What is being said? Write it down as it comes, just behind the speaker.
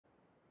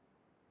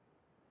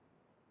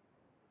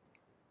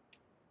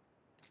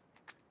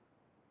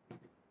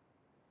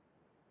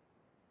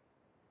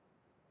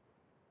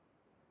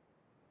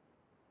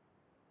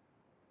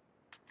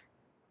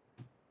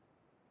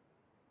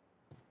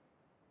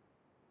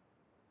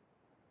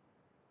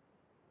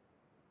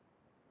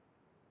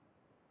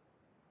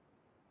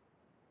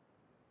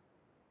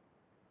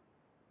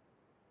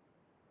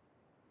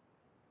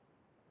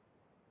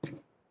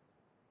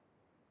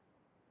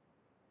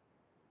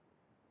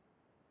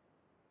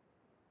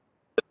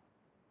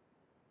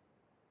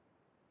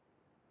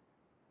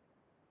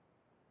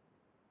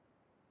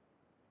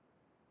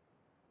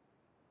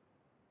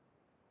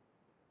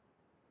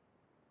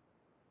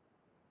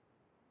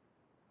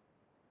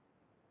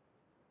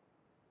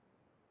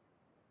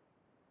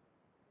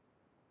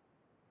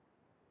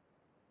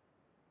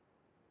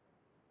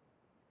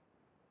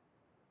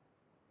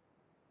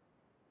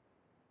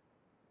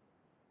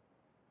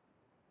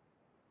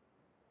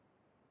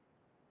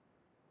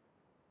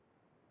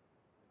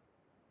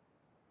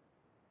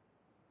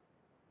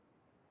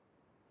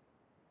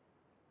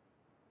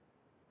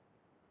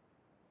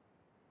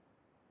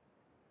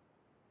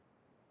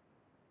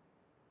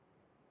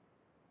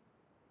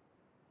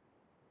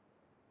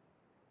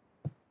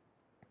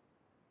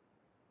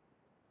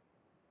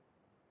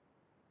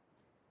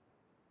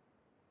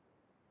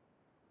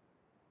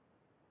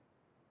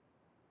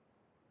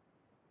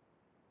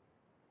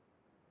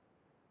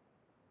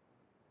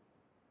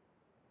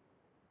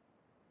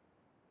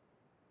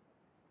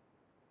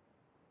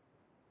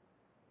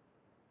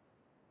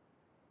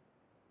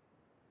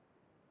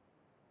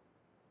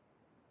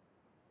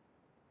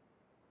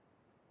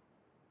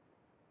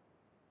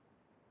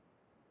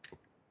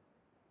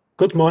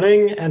Good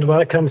morning and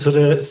welcome to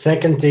the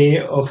second day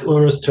of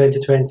uRos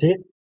 2020.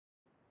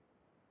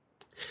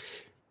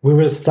 We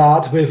will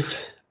start with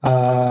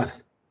a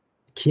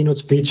keynote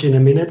speech in a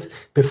minute.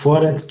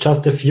 Before that,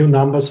 just a few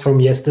numbers from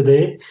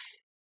yesterday.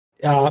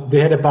 We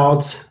had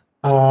about,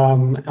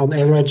 on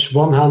average,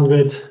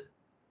 100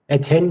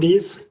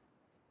 attendees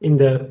in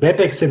the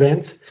WebEx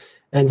event,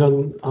 and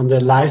on the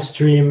live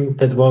stream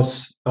that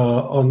was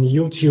on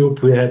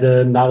YouTube, we had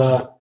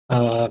another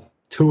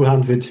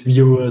 200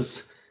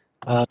 viewers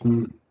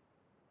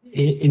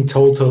in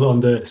total on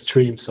the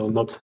stream, so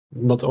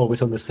not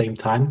always on the same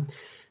time.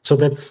 So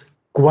that's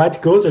quite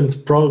good, and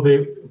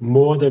probably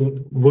more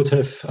than would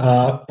have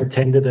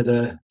attended at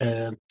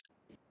a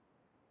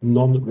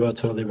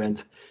non-virtual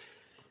event.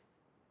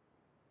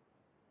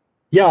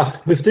 Yeah,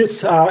 with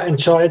this,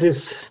 enjoy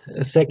this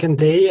second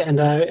day, and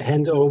I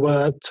hand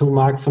over to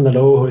Mark van der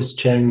Loo, who is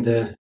chairing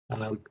the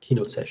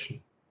keynote session.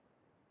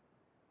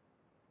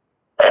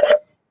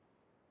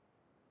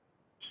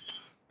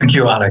 Thank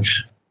you,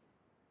 Alex.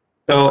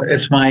 So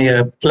it's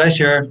my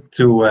pleasure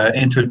to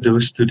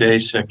introduce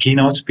today's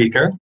keynote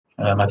speaker,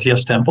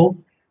 Matthias TEMPL.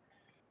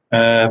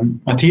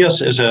 Matthias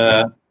is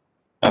a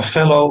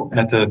fellow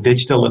at the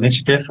Digital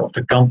Initiative of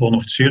the Canton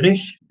of Zurich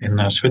in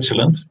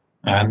Switzerland.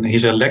 And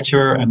he's a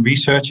lecturer and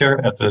researcher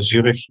at the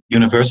Zurich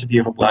University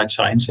of Applied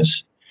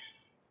Sciences.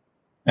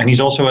 And he's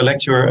also a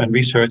lecturer and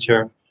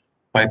researcher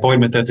by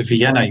appointment at the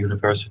Vienna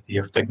University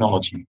of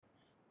Technology.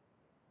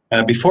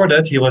 Before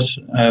that, he was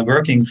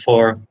working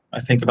for, I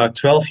think, about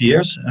 12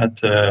 years at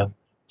the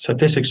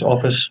Statistics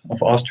Office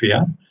of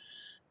Austria.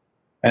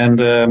 And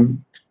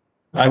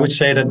I would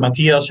say that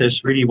Matthias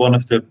is really one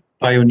of the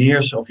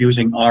pioneers of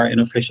using R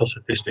in official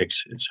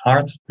statistics. It's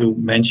hard to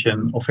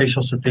mention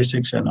official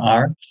statistics and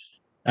R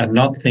and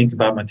not think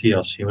about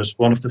Matthias. He was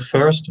one of the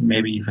first,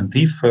 maybe even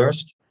the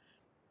first,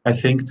 I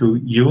think, to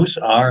use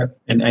R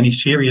in any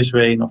serious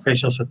way in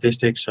official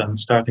statistics and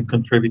starting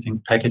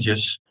contributing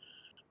packages.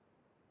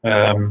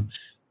 And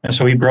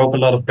so he broke a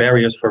lot of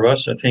barriers for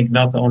us, I think,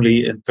 not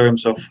only in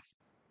terms of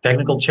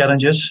technical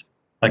challenges,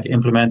 like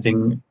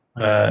implementing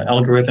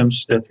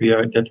algorithms that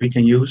we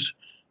can use,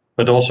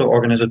 but also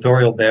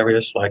organizational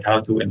barriers, like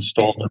how to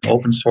install an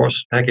open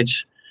source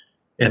package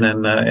in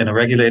a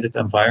regulated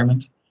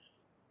environment.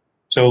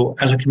 So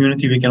as a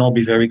community, we can all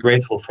be very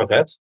grateful for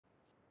that.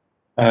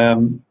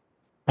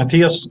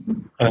 Matthias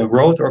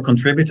wrote or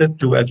contributed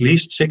to at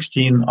least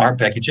 16 R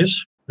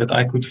packages that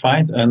I could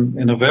find, and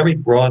in a very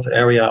broad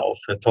area of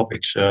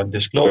topics: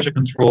 disclosure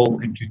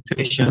control,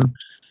 imputation,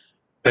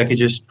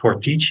 packages for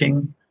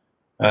teaching,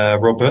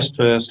 robust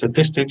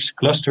statistics,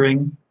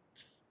 clustering.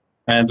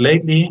 And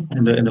lately,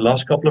 in the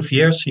last couple of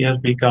years, he has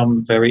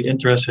become very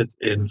interested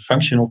in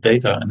functional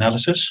data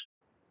analysis.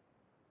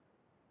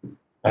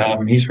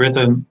 He's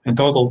written in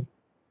total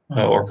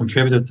or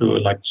contributed to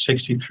like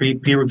 63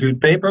 peer-reviewed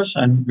papers,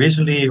 and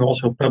recently he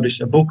also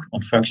published a book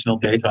on functional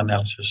data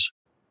analysis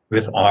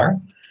with R.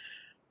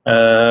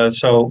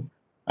 So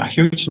a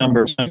huge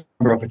number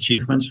of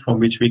achievements from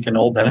which we can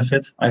all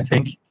benefit, I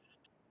think.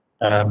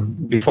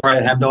 Before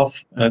I hand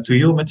off to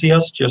you,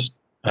 Matthias, just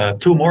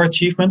two more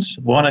achievements.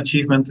 One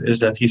achievement is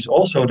that he's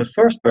also the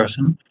first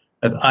person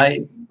that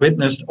I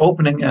witnessed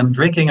opening and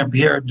drinking a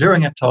beer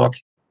during a talk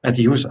at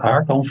the Use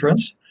R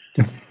conference.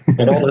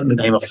 But all in the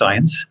name of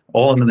science.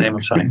 All in the name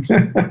of science.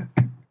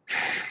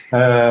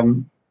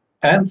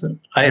 And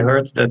I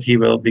heard that he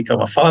will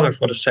become a father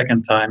for the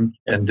second time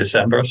in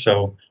December.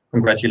 So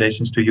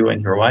congratulations to you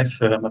and your wife,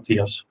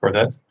 Matthias, for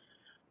that.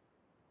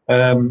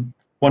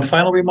 One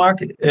final remark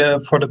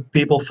for the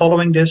people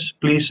following this: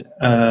 please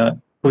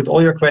put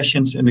all your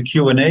questions in the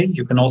Q&A.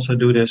 You can also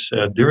do this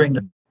during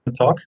the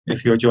talk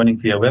if you're joining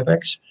via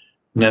WebEx.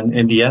 And then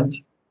in the end,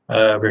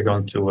 we're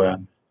going to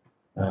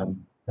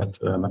let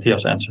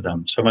Matthias answer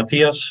them. So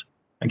Matthias,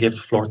 I give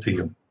the floor to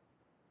you.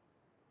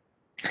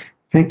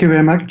 Thank you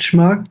very much,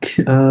 Mark.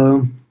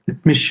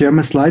 Let me share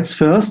my slides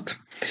first.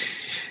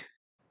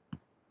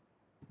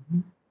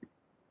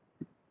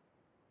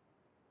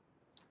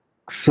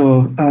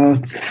 So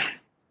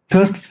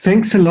first,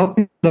 thanks a lot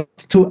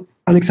to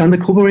Alexander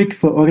Koborik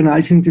for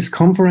organizing this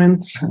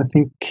conference. I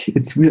think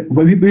it's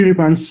really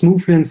runs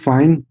smoothly and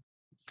fine.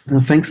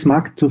 Thanks,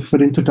 Mark, for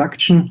the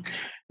introduction.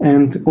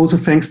 And also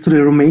thanks to the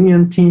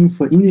Romanian team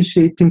for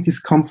initiating this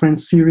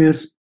conference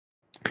series.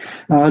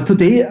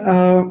 Today,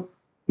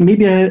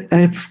 maybe I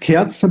have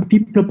scared some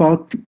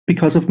people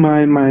because of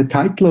my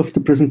title of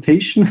the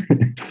presentation.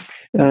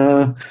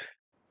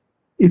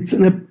 It's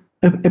an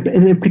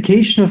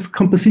application of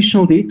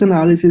compositional data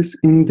analysis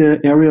in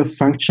the area of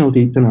functional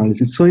data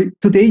analysis. So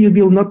today you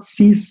will not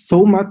see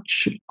so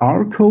much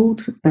R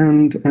code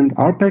and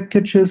R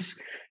packages.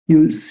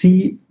 You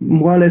see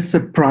more or less a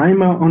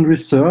primer on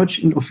research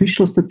in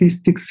official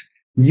statistics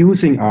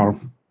using R.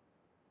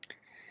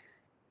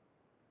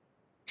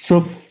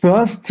 So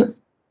first,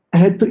 I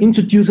had to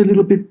introduce a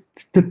little bit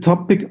the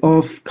topic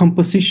of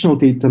compositional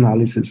data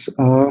analysis.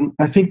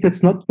 I think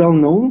that's not well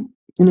known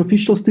in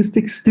official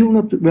statistics, still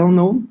not well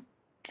known,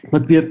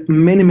 but we have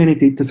many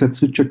data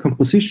sets which are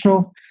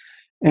compositional.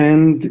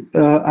 And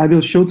I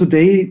will show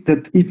today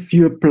that if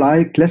you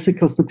apply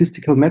classical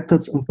statistical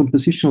methods on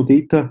compositional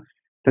data,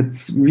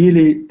 that's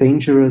really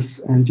dangerous,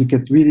 and you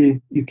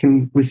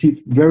can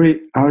receive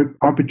very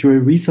arbitrary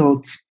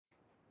results.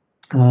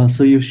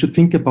 So you should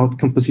think about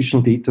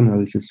compositional data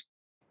analysis.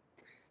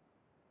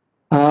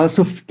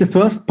 So the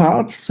first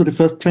part, so the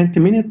first 20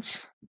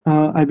 minutes,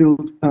 I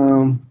will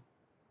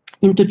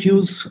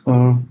introduce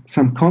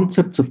some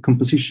concepts of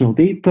compositional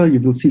data. You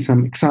will see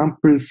some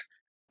examples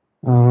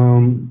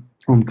on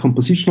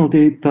compositional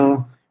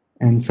data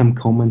and some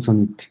comments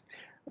on it.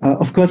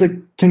 Of course, I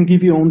can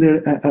give you only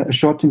a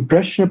short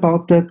impression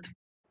about that.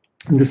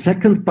 In the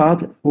second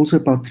part, also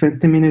about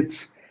 20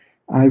 minutes,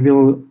 I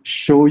will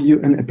show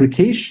you an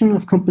application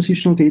of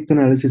compositional data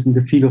analysis in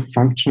the field of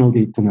functional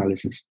data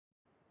analysis.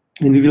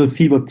 And we will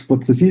see what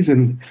this is,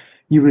 and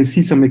you will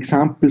see some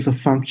examples of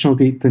functional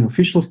data in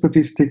official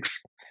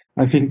statistics.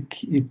 I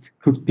think it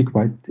could be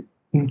quite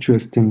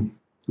interesting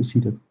to see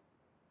that.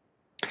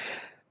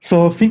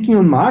 So thinking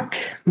on Mark,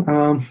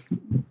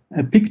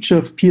 a picture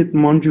of Piet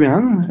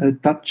Mondrian, a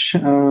Dutch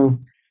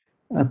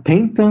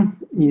painter.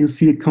 You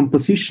see a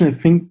composition. I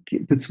think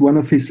that's one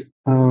of his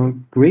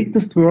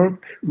greatest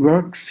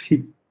works.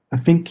 I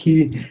think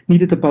he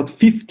needed about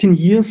 15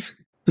 years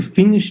to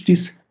finish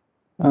this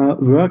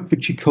work,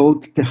 which he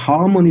called The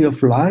Harmony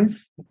of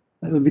Life,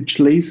 which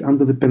lays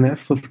under the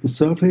beneath of the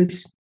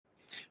surface.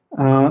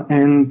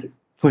 And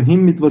for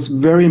him, it was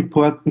very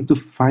important to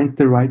find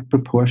the right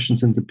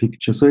proportions in the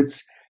picture. So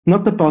it's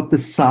not about the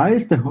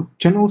size, the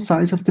general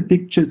size of the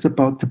picture, it's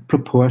about the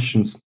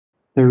proportions,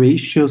 the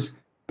ratios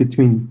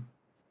between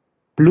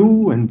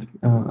blue and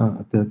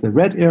the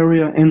red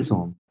area and so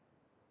on.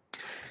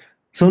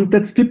 So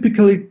that's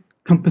typically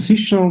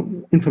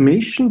compositional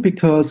information,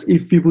 because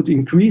if you would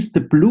increase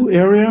the blue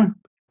area,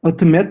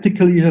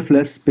 automatically you have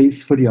less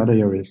space for the other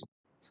areas.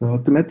 So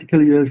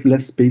automatically you have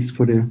less space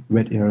for the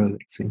red area,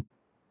 let's say.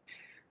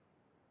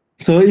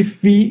 So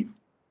if we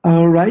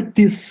write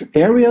these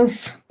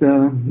areas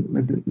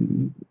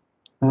in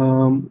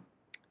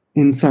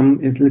some,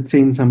 let's say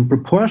in some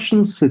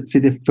proportions, let's say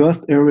the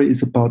first area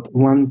is about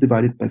 1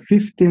 divided by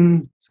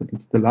 15, so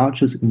that's the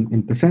largest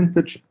in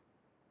percentage.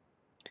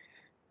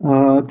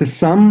 The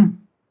sum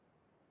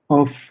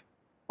of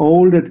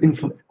all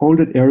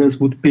that areas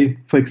would be,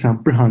 for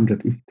example,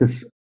 100, if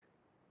this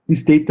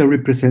data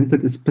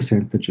represented as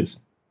percentages.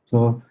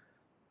 So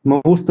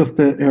most of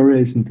the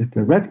area is in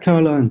the red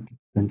color, and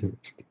then the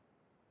rest.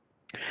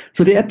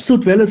 So the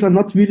absolute values are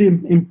not really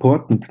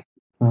important.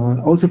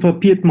 Also for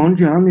Piet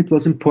Mondrian, it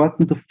was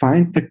important to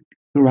find the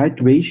right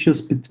ratios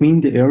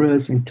between the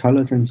areas and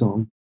colors and so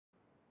on.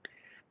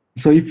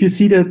 So if you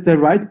see that the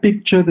right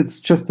picture, that's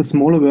just a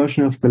smaller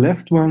version of the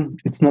left one.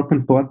 It's not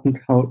important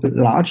how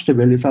large the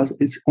values are.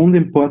 It's only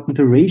important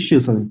the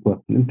ratios are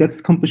important. And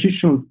that's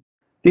compositional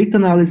data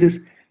analysis.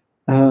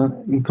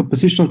 In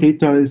compositional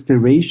data analysis, the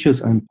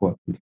ratios are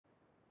important.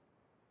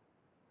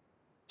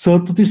 So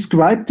to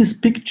describe this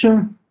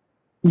picture,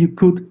 you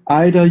could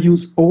either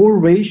use all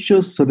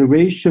ratios, so the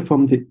ratio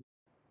from the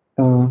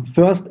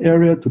first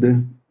area to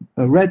the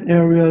red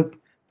area,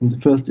 from the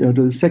first area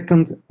to the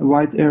second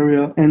white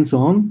area, and so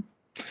on.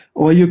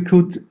 Or you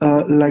could,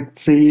 like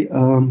say,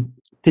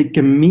 take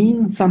a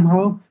mean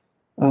somehow,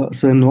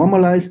 so a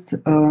normalized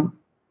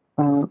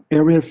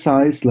area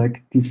size,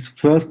 like this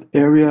first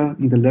area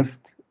in the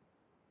left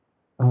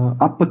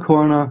upper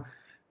corner,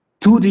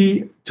 to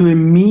a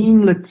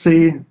mean, let's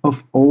say,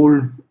 of all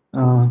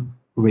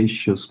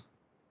ratios.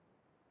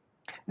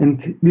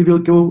 And we will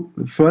go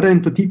further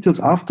into details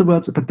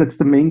afterwards, but that's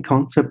the main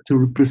concept, to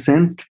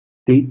represent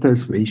data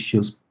as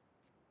ratios.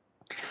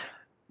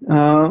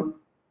 An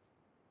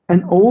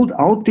old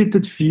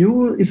outdated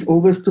view is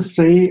always to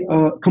say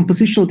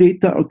compositional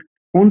data are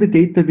only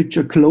data which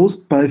are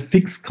closed by a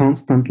fixed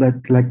constant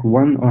like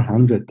 1 or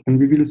 100. And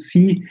we will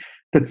see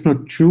that's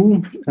not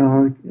true.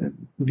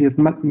 We have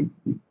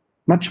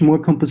much more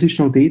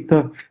compositional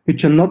data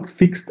which are not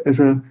fixed as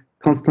a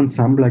constant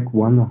sum like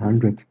 1 or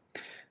 100.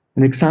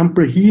 An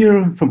example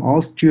here from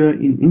Austria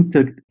in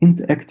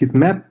interactive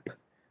map,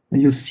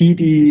 you see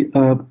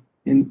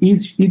in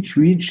each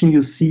region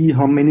you see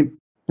how many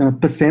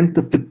percent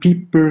of the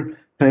people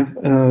have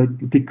a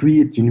degree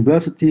at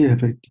university,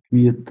 have a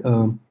degree at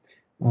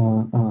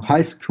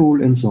high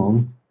school, and so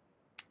on.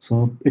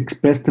 So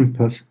expressed in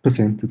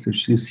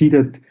percentages. You see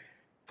that,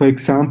 for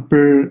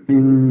example,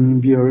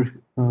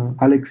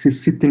 Alex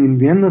is sitting in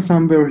Vienna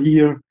somewhere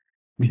here.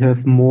 We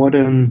have more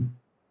than,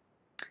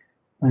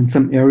 in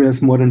some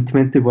areas, more than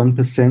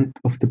 21%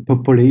 of the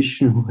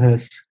population who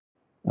has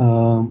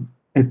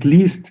at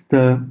least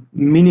the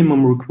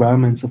minimum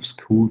requirements of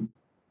school.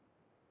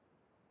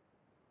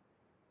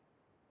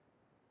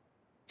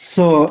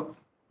 So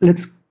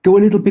let's go a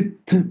little bit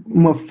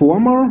more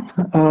formal.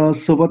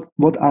 So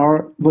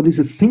what is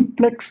a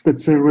simplex?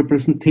 That's a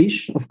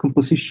representation of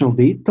compositional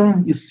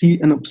data. You see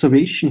an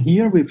observation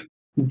here with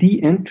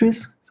D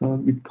entries, so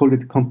we call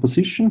it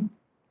composition.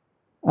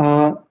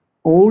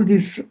 All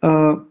these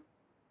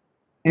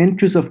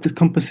entries of this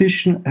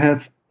composition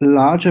have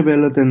larger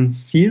value than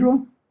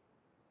 0.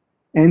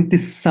 and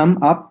this sum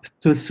up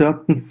to a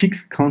certain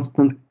fixed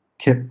constant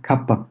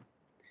kappa.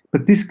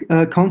 But this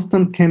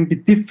constant can be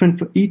different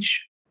for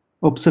each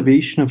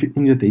observation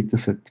in your data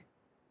set.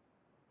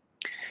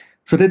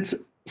 So that's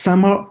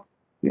somehow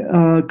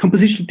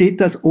compositional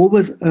data is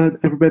always a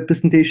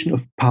representation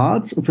of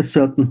parts of a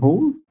certain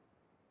whole.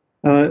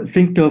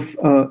 Think of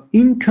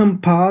income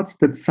parts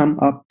that sum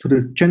up to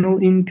the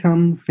general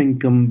income.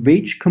 Think of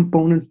wage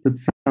components that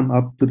sum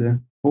up to the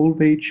whole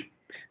wage,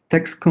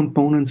 tax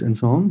components, and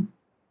so on.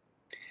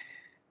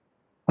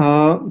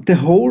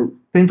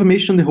 The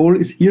information on the whole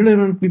is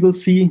irrelevant, we will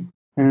see,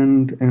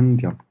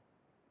 and yeah.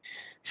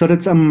 So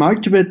that's a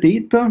multivariate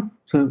data.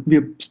 So we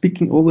are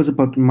speaking always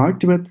about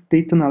multivariate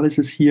data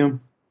analysis here,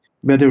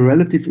 where the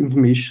relative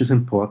information is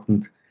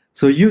important.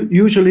 So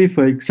usually,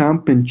 for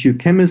example, in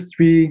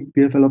geochemistry,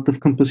 we have a lot of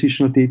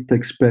compositional data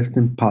expressed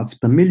in parts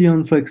per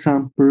million, for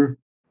example,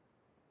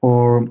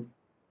 or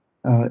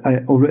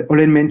I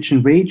already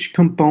mentioned wage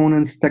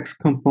components, tax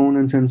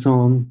components, and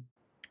so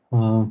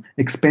on.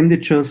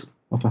 Expenditures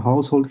of a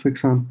household, for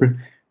example,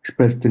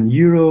 expressed in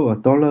euro or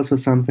dollars or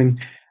something.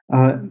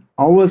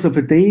 Hours of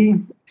a day.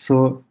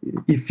 So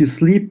if you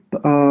sleep,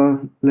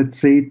 let's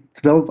say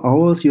 12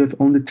 hours, you have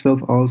only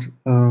 12 hours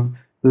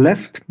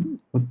left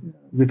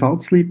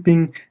without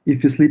sleeping.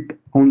 If you sleep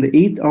only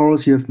 8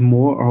 hours, you have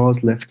more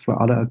hours left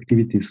for other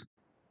activities.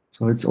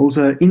 So it's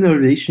also an inner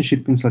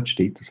relationship in such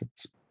data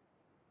sets.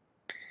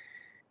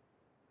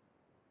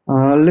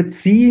 Let's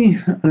see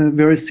a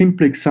very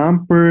simple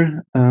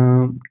example.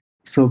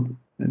 So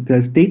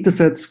there's data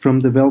sets from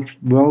the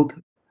World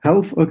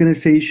Health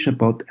Organization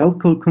about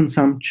alcohol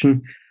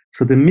consumption.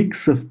 So the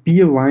mix of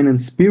beer, wine, and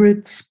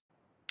spirits,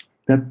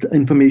 that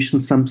information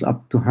sums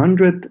up to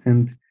 100.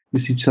 And we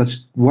see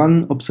just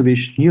one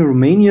observation here,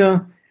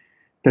 Romania.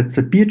 That's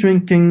a beer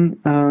drinking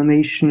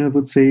nation, I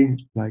would say,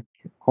 like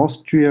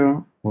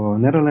Austria or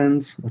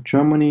Netherlands or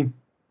Germany.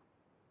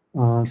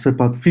 So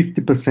about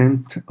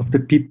 50% of the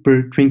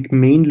people drink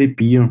mainly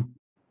beer.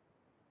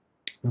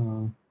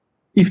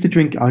 If they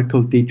drink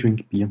alcohol, they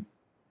drink beer,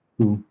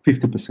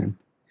 50%.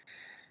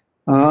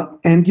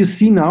 And you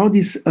see now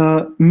this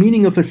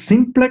meaning of a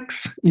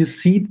simplex. You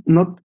see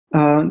not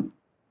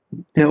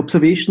the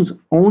observations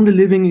only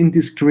living in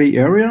this gray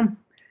area,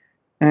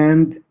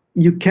 and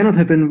you cannot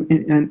have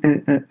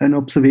an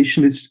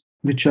observation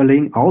which are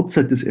laying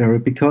outside this area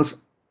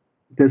because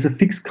there's a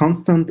fixed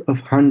constant of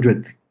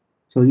 100.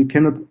 So you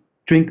cannot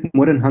drink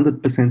more than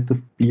 100%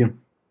 of beer.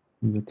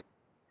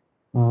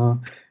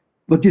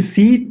 What you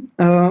see,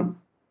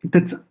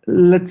 that's,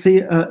 let's say,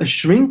 a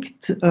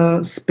shrinked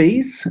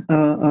space.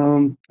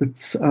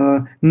 That's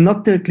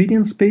not the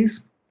Euclidean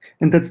space.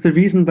 And that's the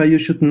reason why you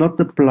should not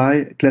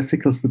apply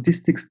classical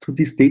statistics to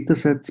these data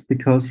sets,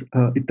 because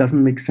it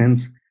doesn't make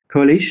sense.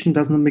 Correlation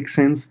does not make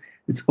sense.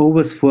 It's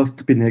always forced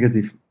to be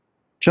negative,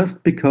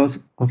 just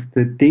because of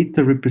the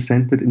data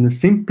represented in the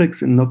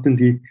simplex and not in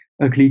the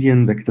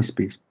Euclidean vector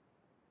space.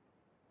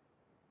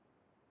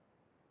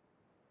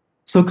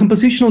 So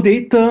compositional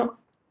data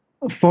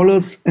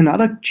follows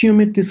another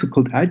geometry,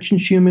 so-called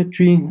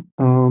eigengeometry.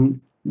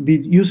 We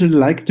usually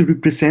like to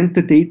represent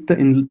the data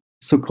in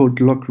so-called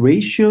log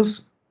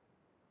ratios.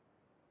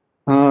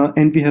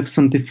 And we have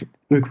some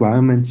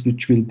requirements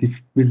which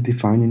we'll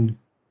define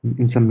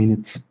in some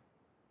minutes.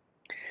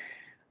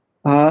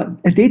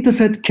 A data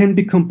set can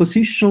be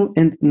compositional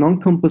and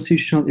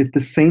non-compositional at the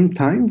same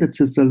time. That's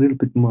just a little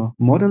bit more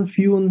modern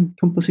view on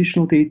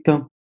compositional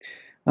data.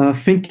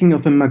 Thinking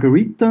of a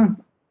margarita.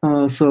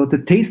 So the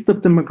taste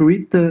of the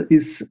margarita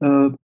is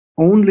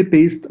only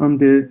based on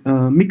the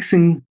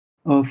mixing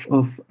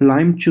of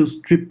lime juice,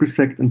 triple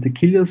sec, and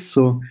tequilas.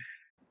 So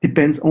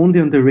depends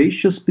only on the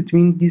ratios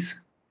between these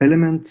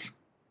elements.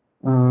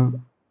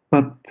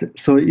 But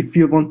so if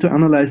you want to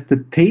analyze the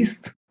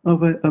taste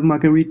of a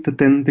margarita,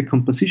 then the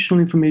compositional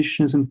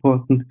information is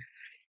important.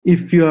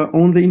 If you are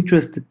only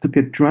interested to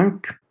get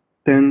drunk,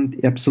 then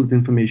the absolute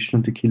information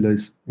on tequila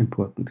is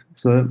important.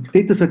 So a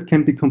data set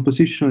can be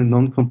compositional and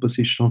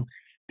non-compositional,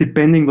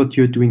 depending what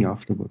you're doing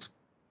afterwards.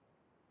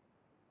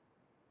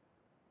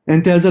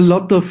 And there's a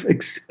lot of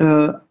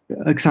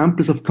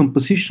examples of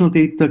compositional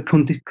data.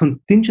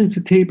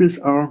 Contingency tables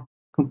are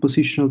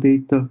compositional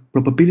data,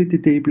 probability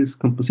tables,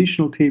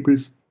 compositional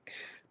tables,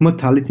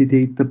 mortality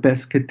data,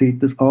 basket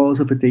data, hours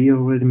of a day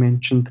already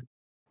mentioned.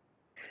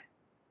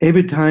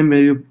 Every time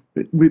where you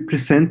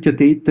represent your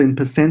data in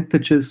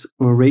percentages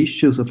or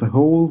ratios of a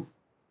whole,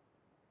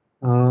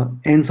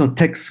 and so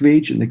tax,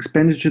 wage, and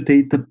expenditure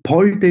data,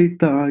 poll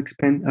data are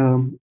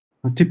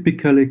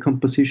typically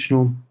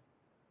compositional,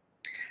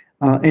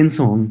 and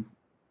so on.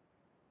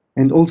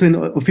 And also in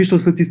official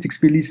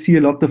statistics, we see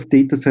a lot of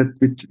data set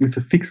with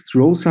a fixed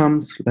row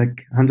sums,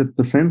 like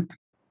 100%.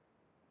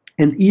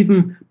 And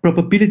even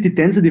probability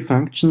density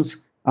functions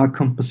are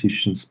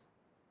compositions.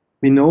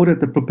 We know that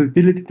the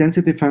probability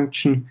density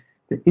function,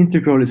 the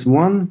integral is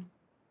 1,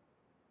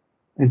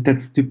 and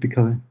that's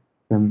typically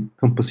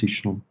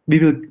compositional. We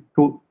will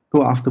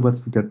go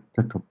afterwards to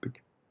that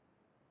topic.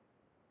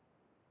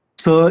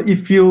 So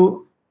if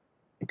you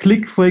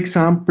click, for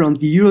example, on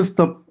the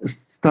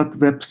uRos2020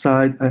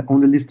 website, I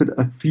only listed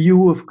a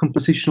few of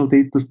compositional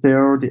data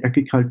there, the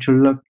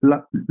agricultural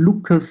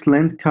Lucas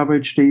land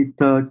coverage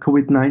data,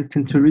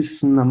 COVID-19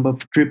 tourism, number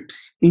of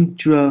trips,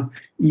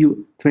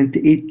 intra-EU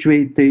 28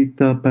 trade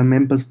data by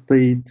member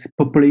state,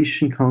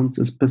 population counts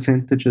as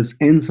percentages,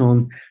 and so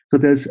on. So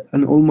there's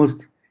an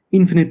almost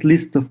infinite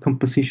list of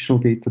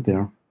compositional data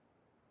there.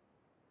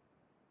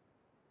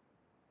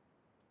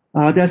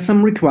 There are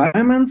some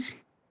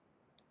requirements.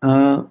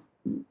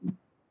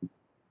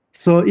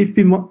 So if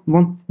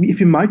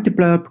we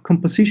multiply a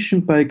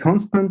composition by a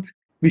constant,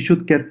 we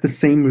should get the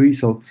same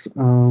results.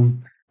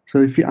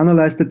 So if we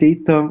analyze the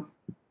data,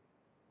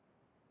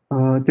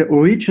 the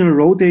original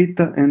raw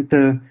data and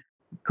the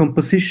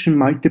composition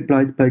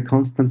multiplied by a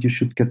constant, you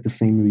should get the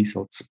same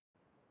results.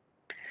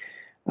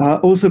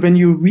 Also, when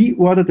you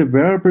reorder the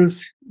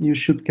variables, you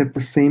should get the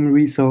same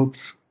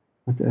results.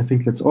 I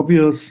think that's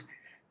obvious.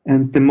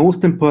 And the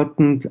most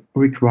important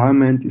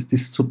requirement is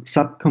this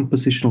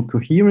subcompositional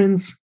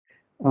coherence.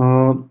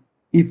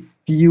 If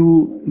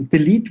you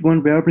delete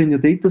one variable in your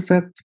data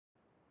set,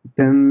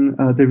 then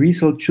the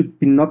result should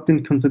be not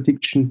in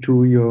contradiction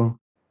to your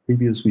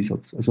previous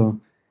results. So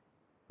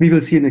we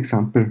will see an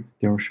example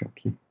there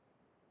shortly.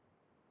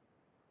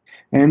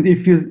 And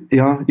if you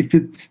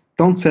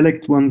don't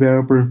select one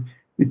variable,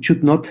 it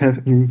should not have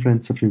an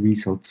influence of your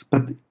results.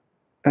 But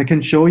I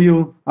can show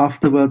you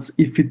afterwards,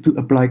 if you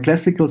apply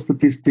classical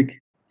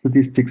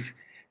statistics,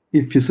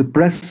 if you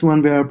suppress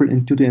one variable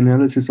and do the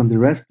analysis on the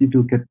rest, you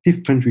will get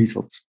different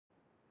results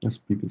as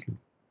previously.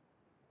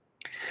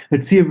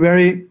 Let's see a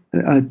very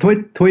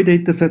toy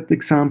data set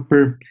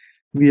example.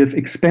 We have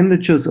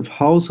expenditures of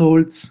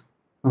households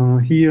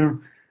here.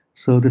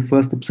 So the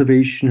first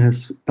observation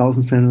has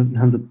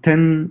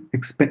 1,710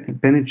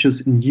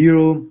 expenditures in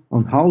euro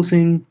on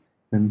housing,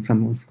 and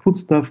some on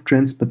foodstuff,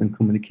 transport, and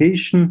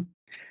communication.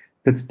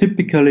 That's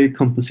typically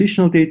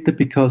compositional data,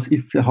 because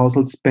if the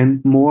household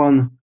spend more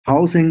on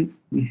housing,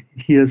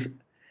 he has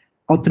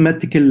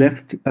automatically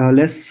left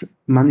less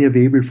money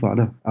available for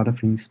other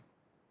things,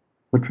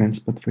 for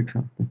transport, for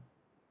example.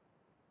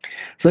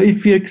 So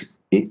if you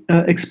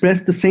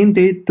express the same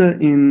data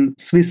in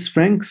Swiss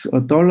francs or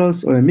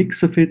dollars or a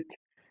mix of it,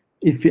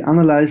 if we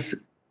analyze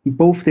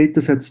both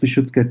data sets, we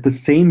should get the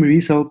same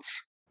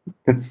results.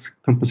 That's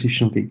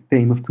compositional data, the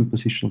aim of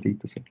compositional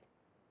data set.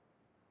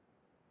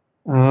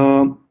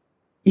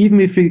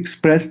 Even if we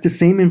express the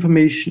same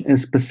information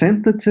as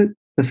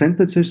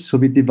percentages, so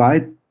we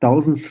divide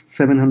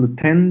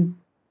 1,710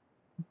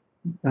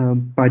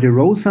 by the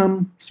row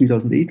sum,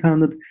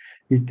 3,800,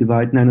 we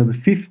divide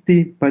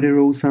 950 by the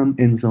row sum,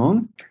 and so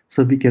on.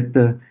 So we get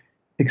the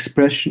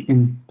expression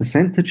in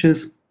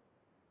percentages,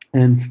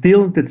 and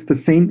still that's the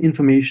same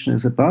information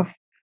as above,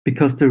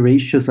 because the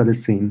ratios are the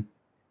same.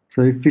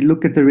 So if we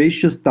look at the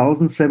ratios,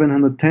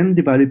 1,710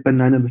 divided by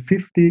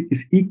 950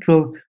 is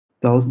equal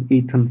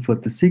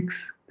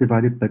 1,846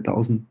 divided by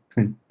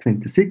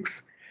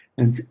 1,026,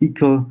 and it's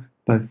equal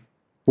by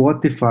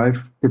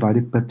 45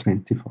 divided by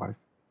 25.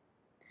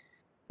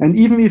 And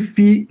even if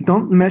we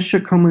don't measure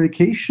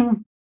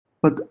communication,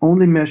 but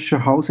only measure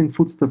housing,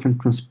 foodstuff, and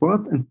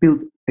transport, and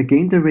build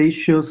again the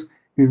ratios,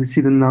 we will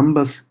see the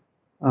numbers,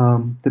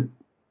 the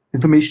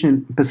information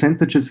in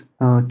percentages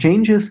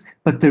changes,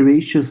 but the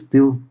ratios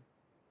still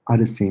are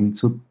the same.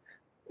 So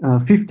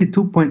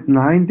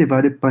 52.9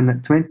 divided by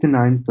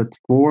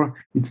 29.4,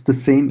 it's the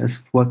same as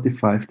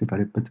 45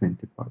 divided by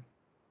 25.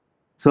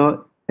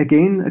 So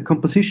again, a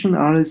composition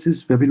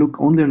analysis where we look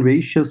only on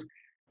ratios,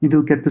 you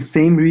will get the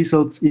same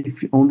results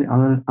if you only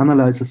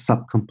analyze a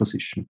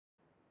subcomposition.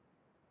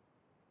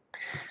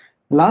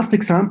 Last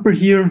example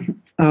here,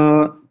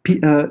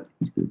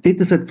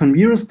 dataset from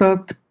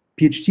Eurostat,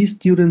 PhD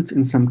students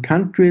in some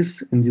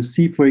countries, and you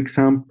see, for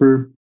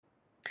example,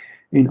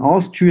 in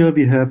Austria,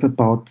 we have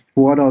about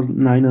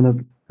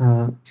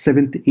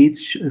 4,978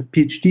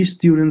 PhD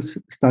students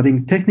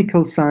studying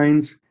technical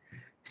science,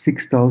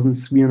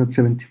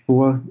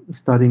 6,374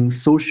 studying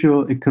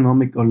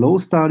socio-economic or law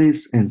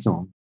studies, and so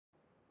on.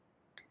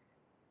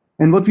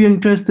 And what we are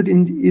interested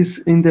in is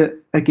in the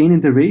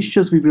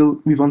ratios. We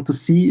want to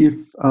see if,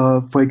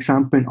 for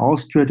example, in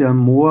Austria there are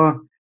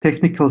more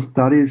technical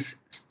studies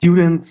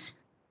students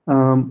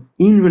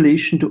in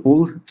relation to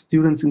all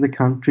students in the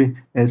country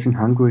as in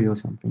Hungary or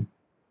something.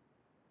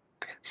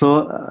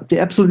 So the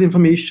absolute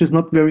information is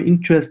not very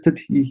interested.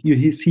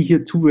 You see here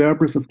two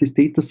variables of this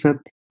data set,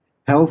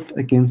 health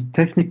against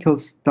technical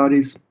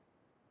studies.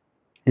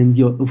 And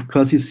of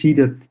course, you see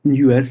that the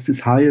US is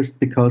highest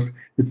because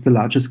it's the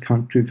largest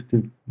country with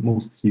the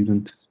most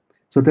students.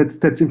 So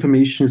that's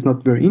information is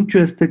not very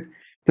interested.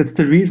 That's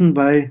the reason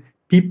why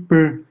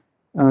people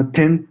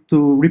tend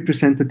to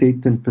represent the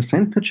data in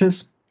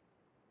percentages.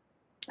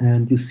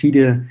 And you see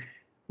the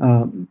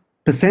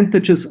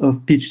percentages of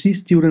PhD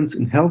students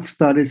in health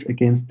studies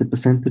against the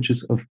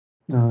percentages of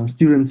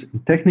students in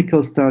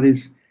technical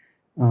studies.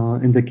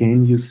 And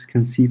again, you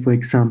can see, for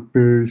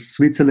example,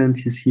 Switzerland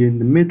is here in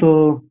the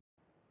middle.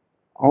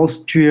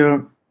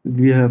 Austria,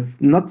 we have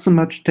not so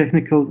much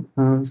technical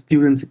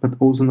students, but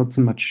also not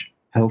so much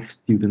health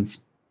students.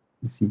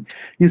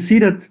 You see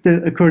that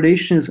the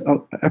correlation is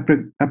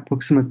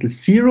approximately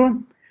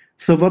 0.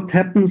 So what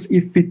happens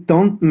if we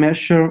don't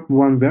measure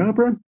one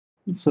variable?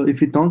 So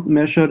if we don't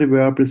measure the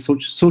variable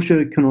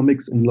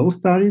socioeconomics and low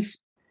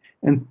studies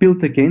and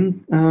build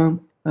again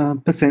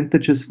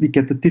percentages, we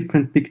get the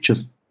different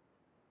pictures.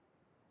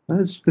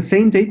 It's the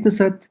same data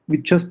set, we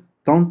just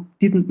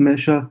didn't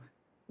measure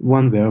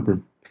one variable.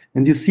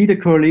 And you see the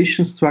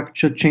correlation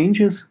structure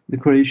changes, the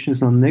correlation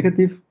is now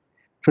negative,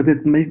 so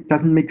that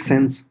doesn't make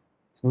sense.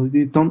 So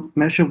you don't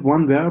measure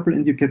one variable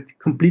and you get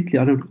completely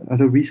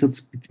other results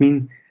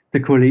between the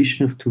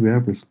correlation of two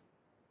variables.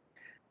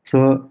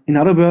 So in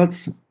other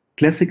words,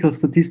 classical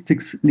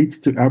statistics leads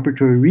to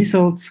arbitrary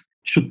results,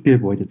 should be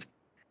avoided.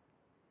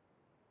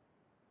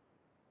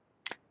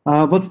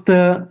 What's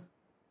the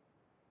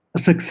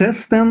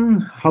success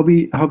then? How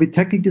we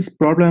tackle this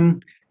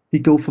problem? We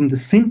go from the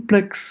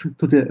simplex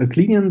to the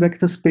Euclidean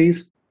vector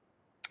space.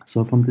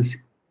 So from this,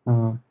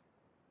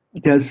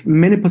 there's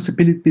many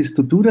possibilities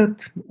to do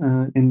that,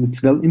 and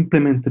it's well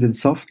implemented in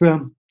software,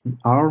 in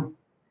R,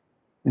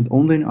 and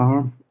only in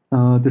R.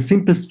 The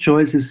simplest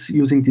choice is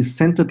using these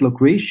centered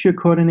log ratio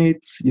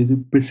coordinates.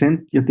 You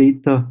present your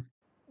data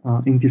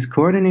in these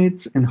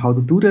coordinates, and how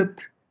to do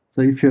that.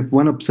 So if you have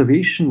one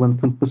observation, one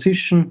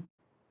composition,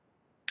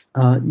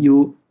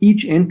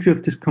 each entry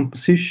of this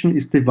composition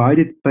is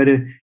divided by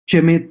the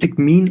geometric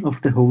mean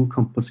of the whole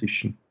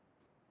composition.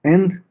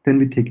 And then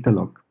we take the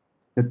log.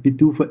 That we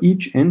do for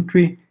each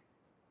entry.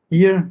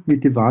 Here we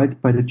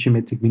divide by the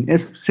geometric mean.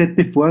 As said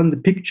before in the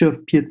picture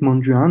of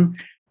Piet-Mondrian,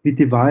 we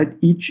divide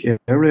each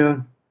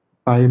area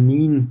by a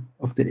mean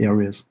of the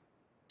areas.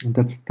 And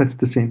that's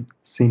the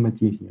same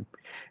idea here.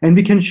 And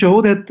we can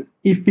show that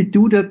if we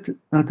do that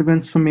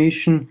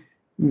transformation,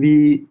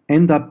 we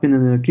end up in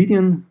an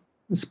Euclidean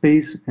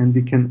space, and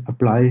we can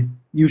apply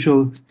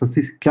usual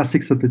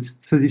classic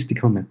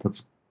statistical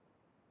methods.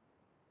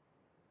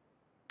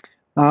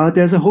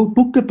 There's a whole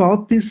book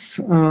about this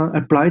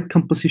applied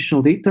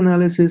compositional data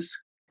analysis.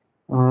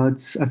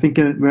 It's, I think,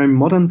 a very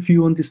modern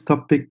view on this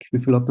topic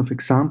with a lot of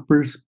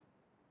examples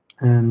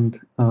and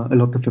a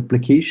lot of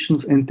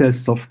applications. And there's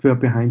software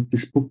behind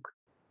this book,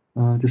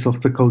 the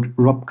software called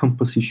ROP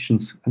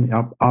Compositions, an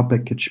R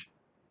package.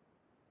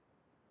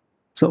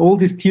 So all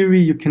this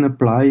theory you can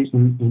apply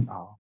in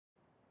R.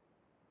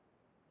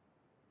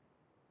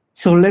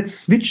 So let's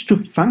switch to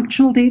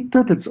functional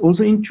data. That's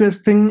also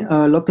interesting.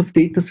 A lot of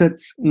data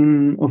sets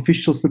in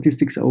official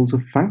statistics are also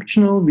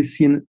functional. We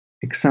see an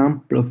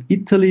example of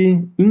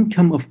Italy,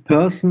 income of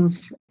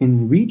persons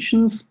in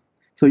regions.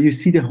 So you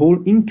see the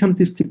whole income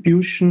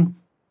distribution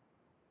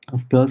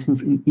of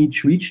persons in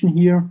each region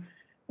here.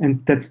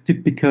 And that's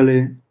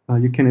typically,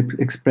 you can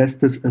express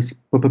this as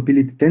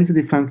probability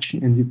density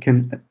function, and you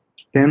can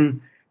then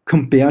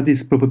compare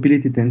these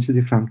probability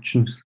density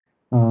functions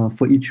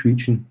for each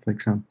region, for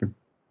example.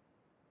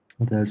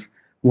 There's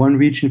one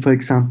region, for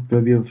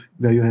example,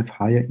 where you have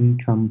higher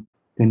income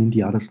than in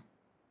the others.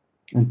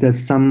 And there's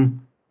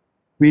some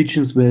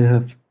regions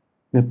where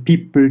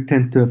people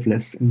tend to have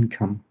less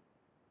income.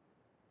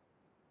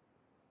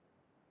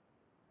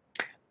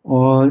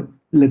 Or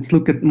let's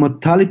look at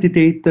mortality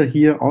data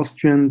here,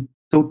 Austrian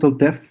total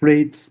death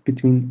rates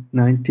between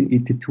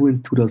 1982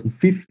 and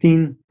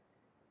 2015.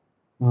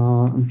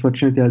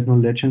 Unfortunately, there's no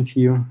legend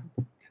here,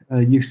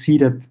 but you see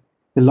that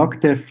the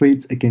log death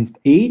rates against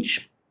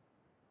age.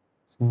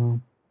 So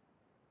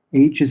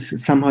age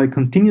is somehow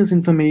continuous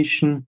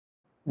information,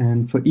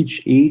 and for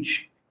each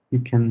age, you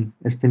can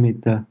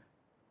estimate the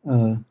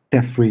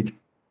death rate.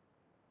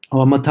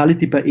 Our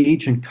mortality by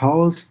age and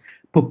cause,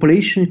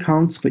 population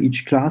counts for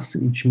each class,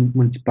 each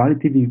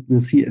municipality. We will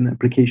see an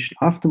application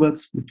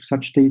afterwards with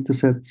such data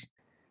sets.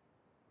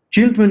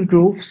 Children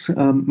growths,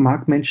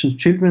 Mark mentioned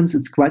children's.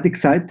 It's quite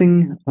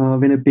exciting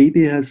when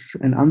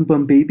an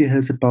unborn baby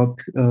has about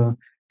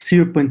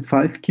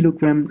 0.5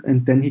 kilogram,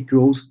 and then he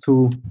grows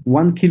to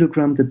 1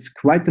 kilogram. That's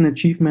quite an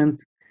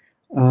achievement.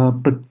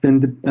 But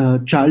when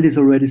the child is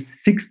already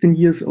 16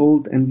 years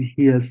old and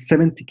he has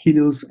 70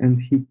 kilos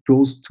and he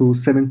grows to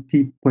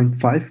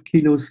 70.5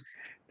 kilos,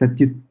 that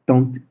you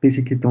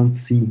basically don't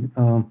see.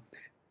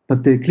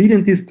 But the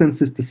Euclidean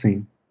distance is the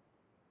same.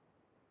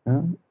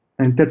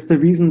 And that's the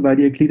reason why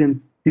the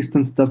Euclidean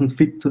distance doesn't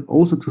fit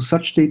also to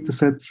such data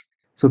sets.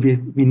 So we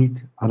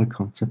need other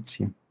concepts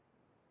here.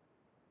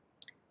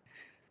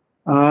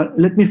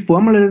 Let me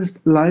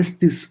formalize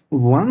this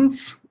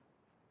once.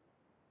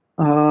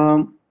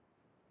 Also,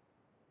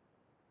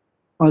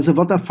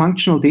 what are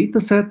functional data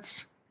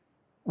sets?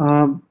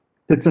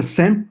 That's a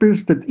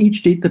samples that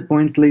each data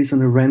point lays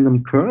on a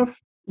random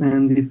curve.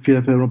 And if you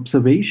have an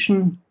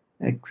observation,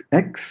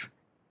 x,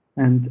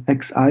 and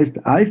xi is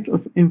the ith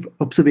of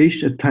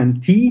observation at time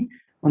t,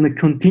 on a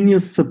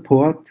continuous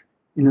support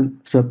in a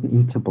certain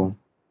interval.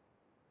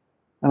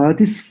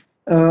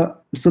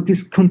 So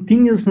this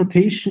continuous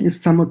notation is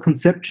somewhat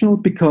conceptual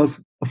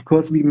because, of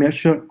course, we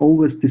measure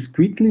always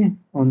discretely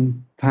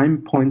on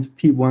time points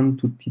t1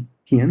 to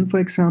tn, for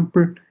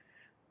example.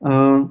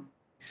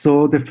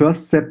 So the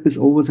first step is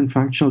always in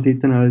functional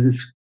data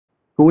analysis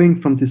going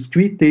from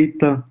discrete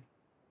data,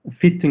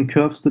 fitting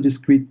curves to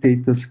discrete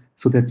data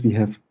so that we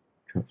have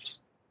curves.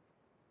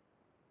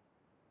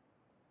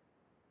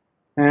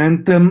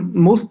 And the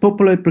most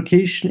popular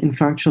application in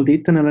functional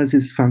data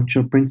analysis is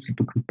functional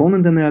principal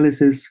component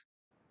analysis.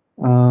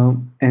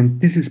 And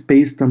this is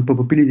based on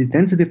probability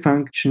density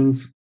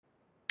functions.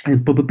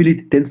 And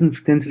probability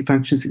density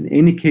functions, in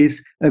any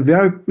case, a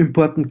very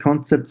important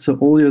concept. So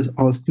all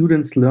our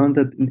students learn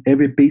that in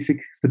every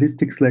basic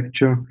statistics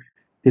lecture,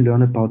 they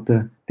learn about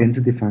the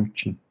density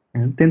function.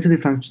 And density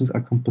functions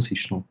are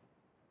compositional.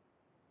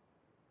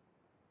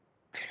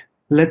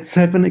 Let's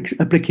have an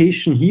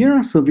application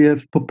here. So we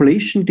have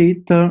population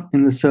data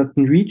in a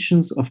certain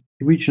region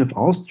of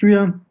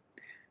Austria.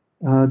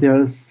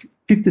 There's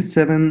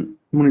 57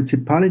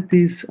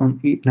 municipalities on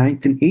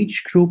 19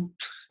 age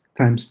groups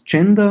times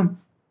gender.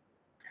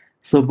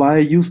 So why I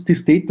use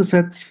these data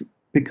sets?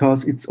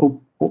 Because it's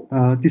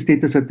this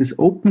data set is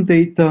open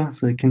data,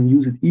 so I can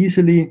use it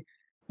easily.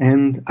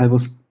 And I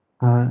was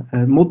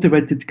a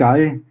motivated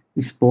guy,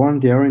 is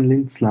born there in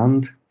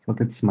Linz-Land, so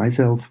that's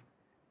myself.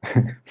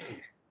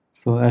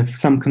 So I have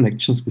some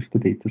connections with the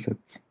data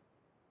sets.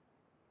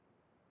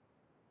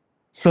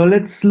 So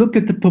let's look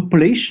at the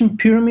population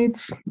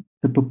pyramids,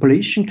 the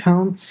population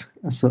counts,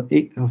 so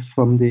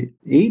from the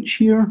age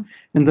here.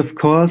 And of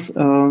course,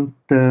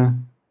 the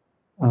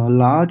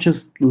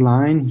largest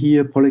line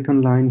here,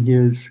 polygon line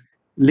here is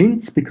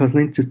Linz, because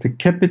Linz is the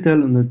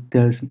capital and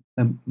there's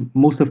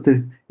most of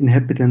the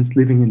inhabitants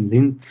living in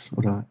Linz,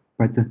 or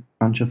quite a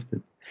bunch of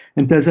them.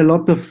 And there's a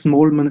lot of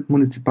small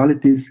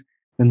municipalities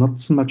where not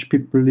so much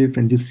people live,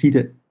 and you see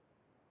that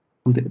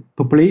on the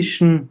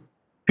population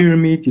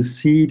pyramid, you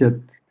see that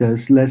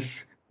there's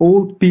less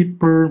old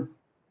people,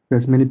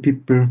 there's many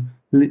people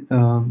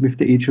with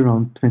the age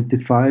around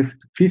 25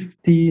 to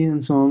 50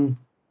 and so on,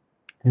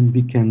 and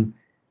we can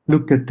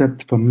look at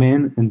that for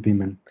men and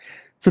women.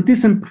 So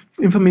this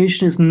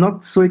information is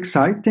not so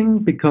exciting,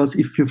 because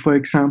if you, for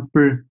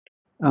example,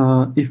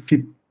 if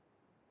you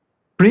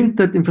print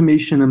that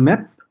information on a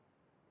map,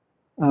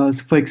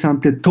 so for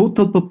example, the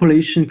total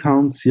population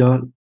counts, yeah,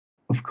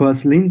 of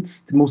course,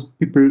 Linz, most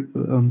people,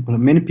 or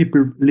many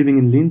people living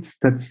in Linz,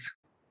 that's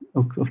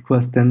of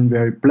course then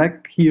very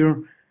black here,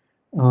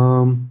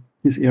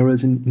 these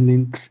areas in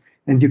Linz,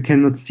 and you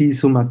cannot see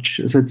so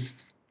much, so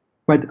it's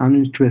quite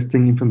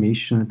uninteresting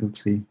information, I would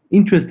say.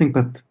 Interesting,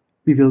 but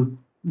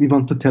we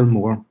want to tell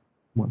more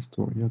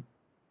story. Yeah.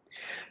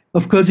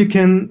 Of course, you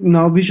can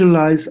now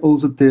visualize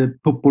also the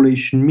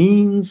population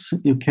means.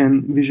 You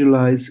can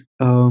visualize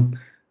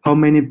how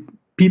many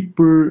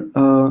people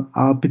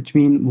are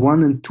between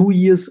 1 and 2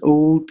 years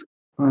old,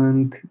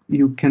 and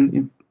you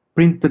can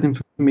print that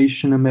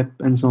information, a map,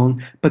 and so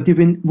on. But you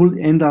will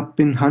end up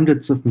in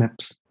hundreds of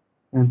maps,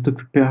 and to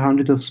compare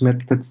hundreds of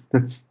maps,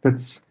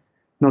 that's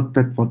not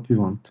that what we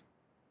want.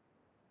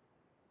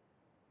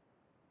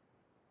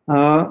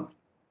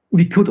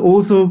 We could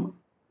also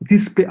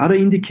display other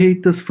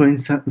indicators, for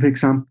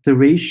example, the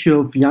ratio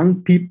of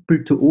young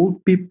people to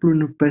old people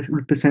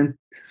represent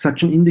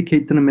such an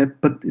indicator on a map,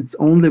 but it's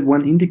only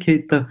one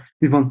indicator.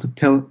 We want to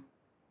tell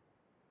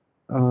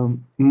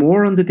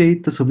more on the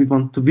data, so we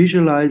want to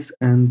visualize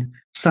and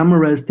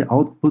summarize the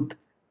output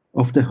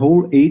of the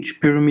whole age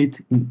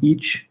pyramid in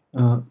each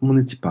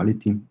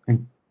municipality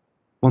and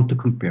want to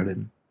compare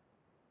them.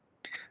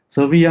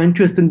 So we are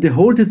interested in the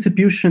whole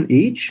distribution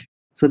age,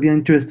 so we are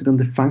interested in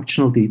the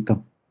functional data.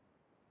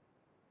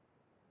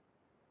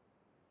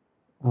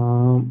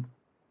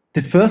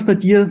 The first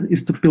idea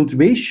is to build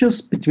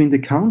ratios between the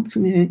counts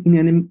in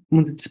any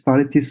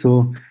municipality.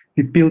 So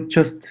we build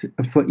just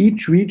for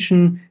each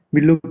region,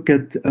 we look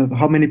at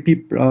how many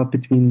people are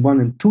between 1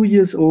 and 2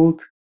 years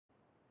old,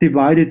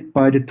 divided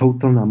by the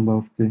total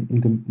number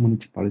in the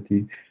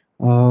municipality.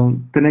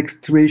 The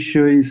next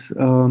ratio is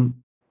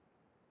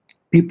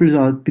people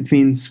are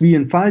between 3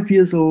 and 5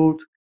 years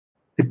old,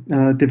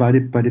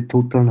 divided by the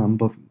total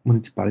number of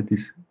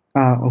municipalities,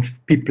 of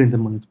people in the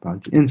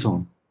municipality, and so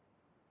on.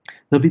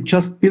 So we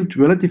just built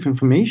relative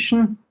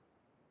information,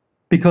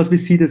 because we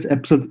see these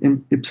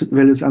absolute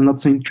values are not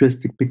so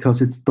interesting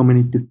because it's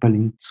dominated by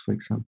Linz, for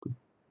example.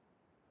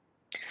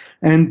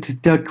 And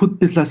there could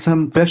be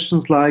some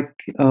questions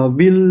like,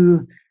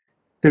 will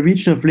the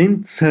region of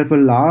Linz have a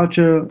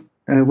larger,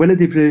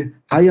 relatively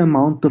high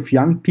amount of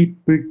young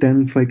people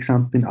than, for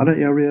example, in other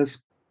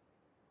areas?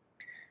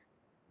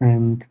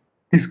 And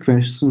these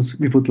questions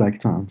we would like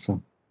to answer.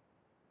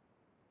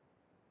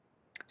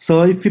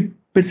 So if we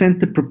present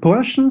the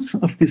proportions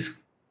of these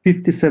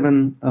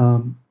 57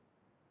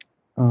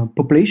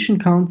 population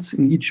counts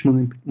in each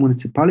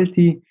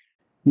municipality,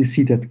 you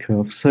see that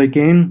curve. So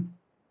again,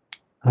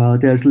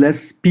 there's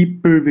less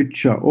people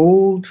which are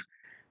old.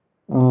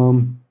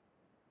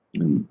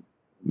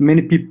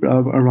 Many people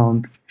are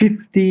around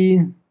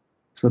 50.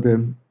 So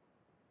the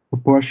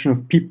proportion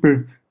of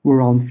people who are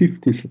around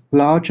 50 is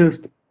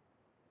largest,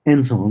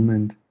 and so on.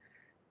 And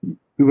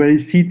where you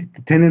see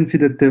the tendency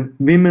that the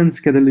women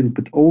get a little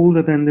bit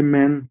older than the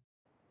men,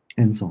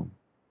 and so on.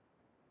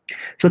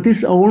 So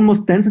these are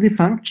almost density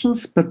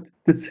functions, but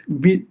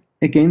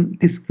again,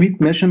 discrete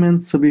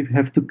measurements, so we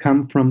have to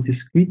come from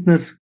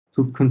discreteness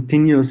to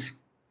continuous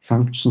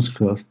functions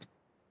first.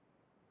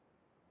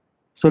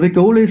 So the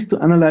goal is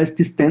to analyze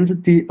this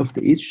density of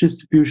the age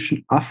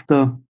distribution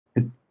after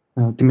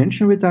a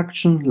dimension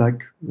reduction,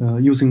 like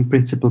using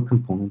principal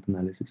component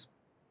analysis.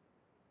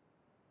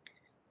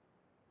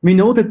 We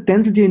know that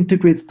density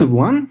integrates to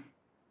 1,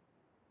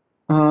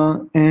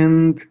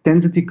 and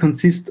density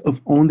consists of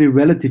only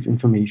relative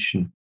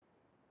information.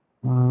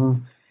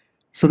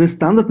 So the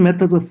standard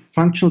methods of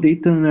functional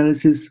data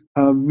analysis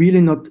are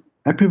really not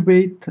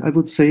appropriate, I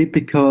would say,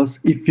 because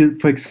if you,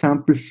 for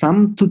example,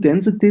 sum two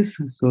densities,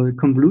 so a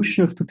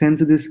convolution of two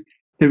densities,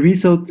 the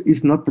result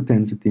is not the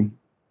density.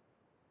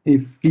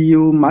 If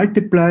you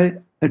multiply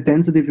a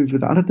density with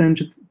another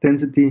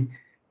density,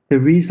 the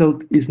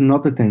result is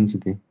not a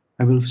density.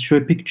 I will show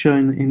a picture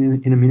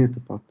in a minute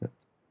about that.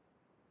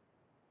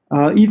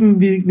 Even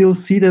we will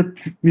see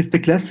that with the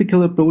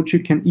classical approach,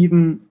 you can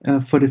even,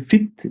 for the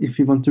fit, if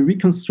you want to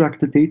reconstruct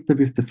the data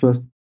with the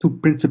first two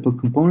principal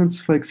components,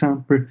 for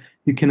example,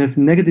 you can have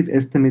negative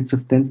estimates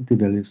of density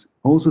values,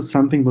 also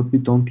something what we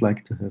don't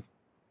like to have.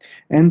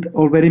 And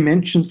already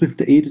mentioned with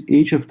the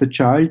age of the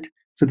child,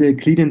 so the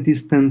Euclidean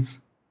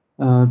distance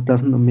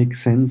doesn't make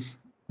sense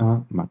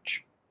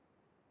much.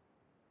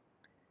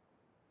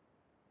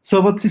 So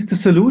what is the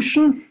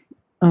solution?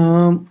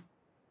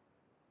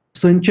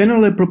 So in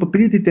general, a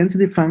probability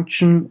density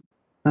function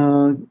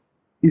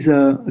is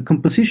a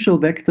compositional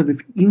vector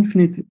with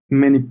infinite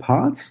many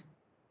parts.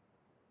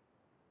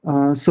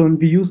 So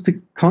we use the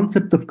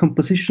concept of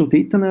compositional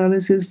data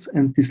analysis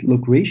and these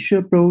log ratio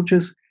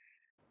approaches,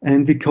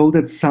 and we call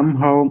that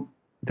somehow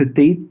the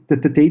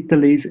data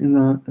lays in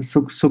a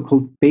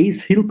so-called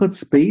base Hilbert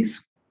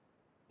space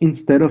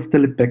instead of the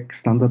Lebesgue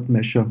standard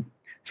measure.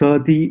 So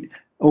the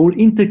all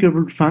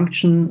integrable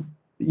function,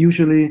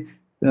 usually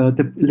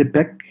the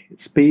Lebesgue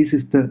space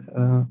is that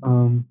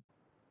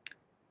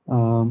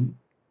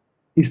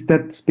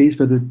space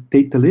where the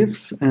data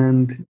lives,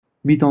 and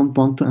we don't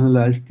want to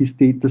analyze this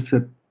data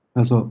set.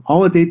 So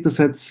our data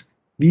sets,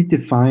 we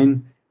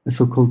define a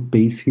so-called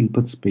base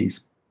Hilbert space.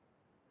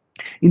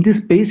 In this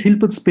base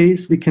Hilbert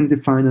space, we can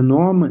define a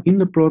norm, an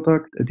inner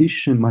product,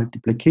 addition,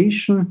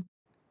 multiplication.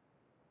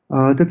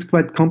 That's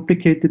quite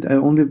complicated. I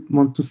only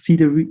want to see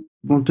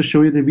want to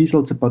show you the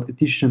results about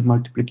addition and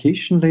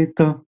multiplication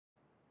later.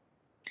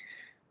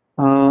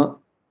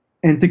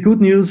 And the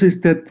good news is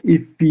that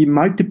if we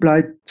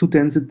multiply two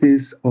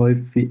densities, or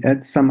if we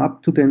add sum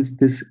up two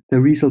densities,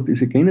 the result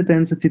is again a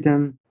density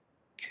then.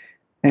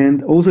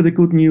 And also the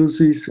good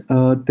news is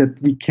that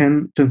we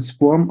can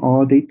transform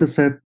our data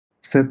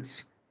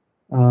sets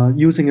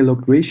using a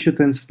log ratio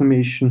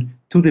transformation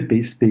to the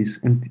base space.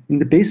 And in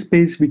the base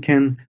space, we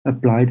can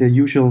apply the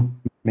usual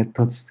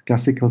methods,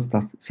 classical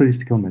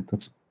statistical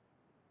methods.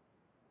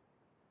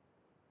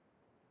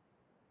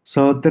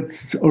 So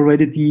that's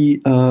already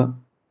the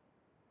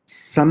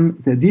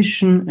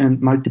addition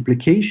and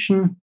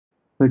multiplication.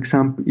 For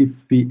example,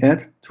 if we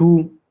add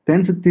two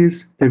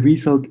densities, the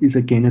result is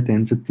again a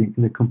density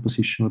in the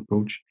compositional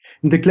approach.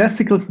 In the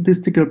classical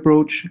statistical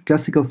approach,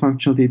 classical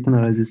functional data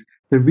analysis,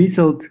 the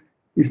result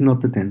is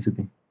not the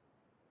density.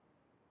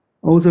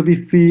 Also,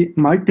 if we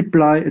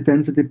multiply a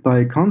density by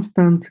a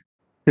constant,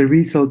 the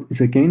result is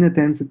again a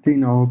density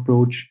in our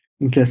approach.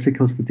 In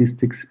classical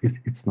statistics,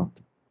 it's not.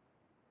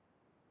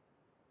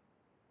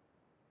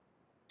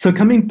 So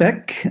coming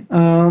back,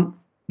 the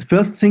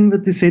first thing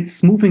that they said,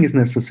 smoothing is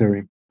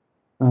necessary.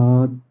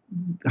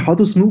 How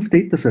to smooth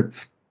data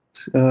sets?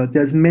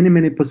 There's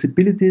many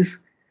possibilities,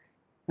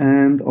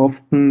 and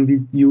often we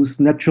use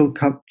natural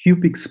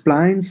cubic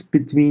splines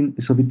between,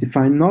 so we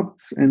define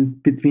knots, and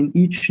between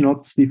each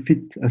knots we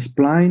fit a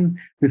spline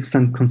with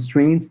some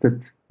constraints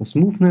that for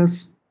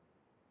smoothness.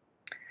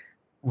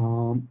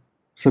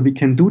 So we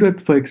can do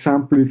that, for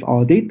example, with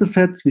our data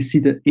sets. We see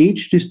the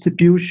age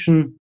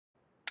distribution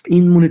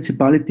in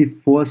municipality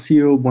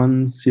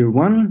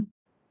 40101,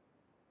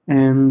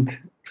 and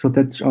so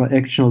that's our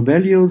actual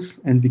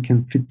values, and we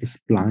can fit the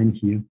spline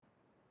here,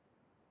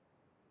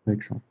 for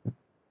example.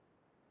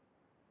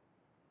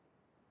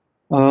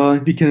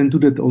 We can do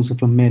that also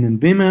for men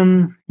and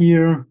women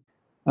here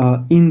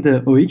in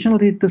the original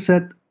data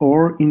set,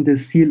 or in the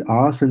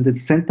CLRs and the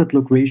centered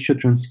log ratio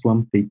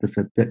transformed data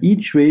set, where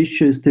each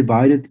ratio is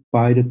divided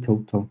by the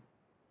total,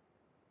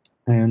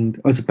 and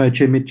also by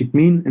geometric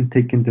mean and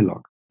taking the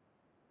log.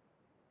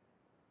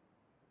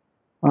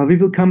 We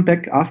will come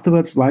back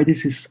afterwards why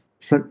this is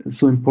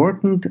so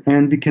important,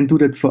 and we can do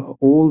that for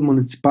all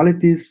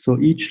municipalities. So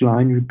each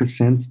line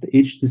represents the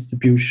age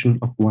distribution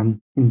of one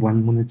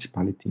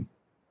municipality.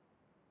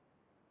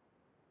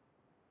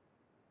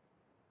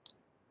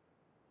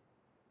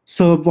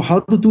 So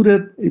how to do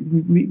that?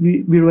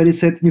 We already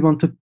said we want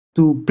to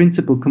do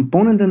principal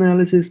component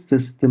analysis.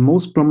 That's the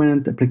most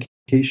prominent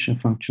application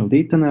of functional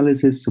data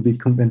analysis. So we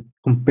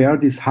compare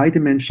this high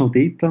dimensional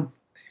data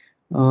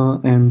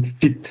and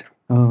fit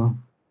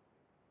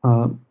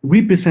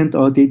represent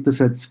our data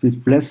sets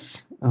with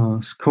less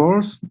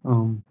scores.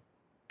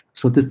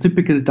 So that's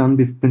typically done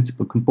with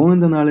principal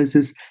component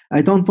analysis.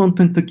 I don't want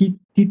to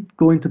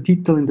go into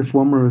detail in the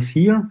formulas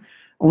here,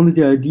 only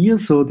the idea.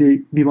 So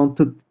we want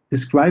to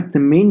describe the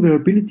main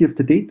variability of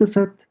the data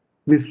set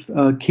with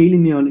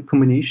k-linear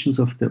combinations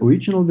of the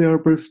original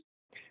variables.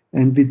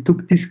 And we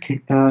took these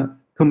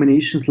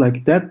combinations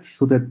like that,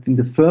 so that in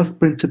the first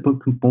principal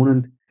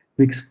component,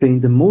 we explain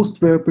the most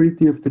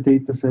variability of the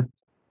data set.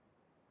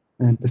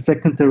 And the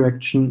second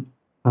direction,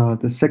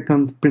 the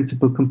second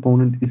principal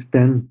component is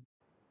then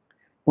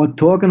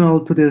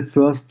orthogonal to the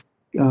first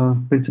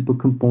principal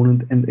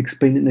component and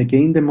explaining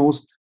again the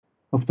most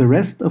of the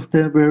rest of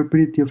the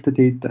variability of the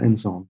data and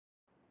so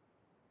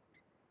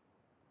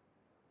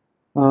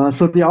on.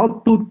 So the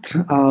output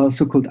are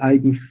so-called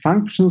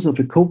eigenfunctions of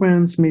a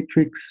covariance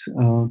matrix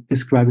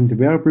describing the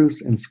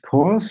variables and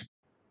scores,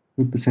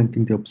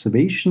 representing the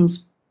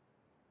observations.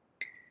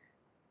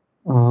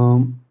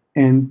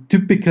 And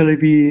typically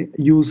we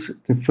use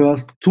the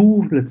first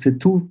two, let's say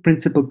two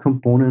principal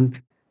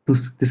components to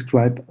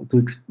describe,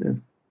 to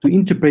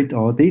interpret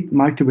our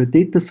multiple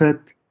data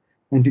set,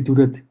 and we do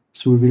that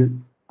through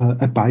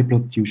a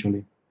biplot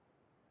usually.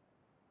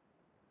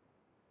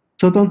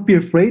 So don't be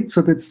afraid.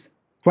 So that's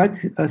quite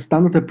a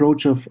standard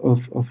approach of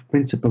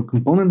principal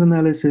component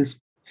analysis.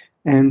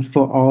 And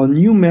for our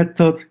new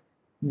method,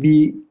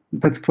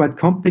 that's quite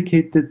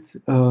complicated.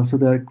 So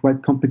there are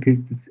quite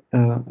complicated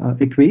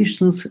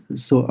equations.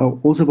 So I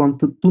also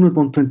do not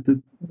want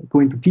to go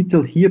into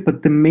detail here,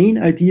 but the main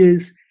idea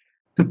is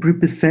to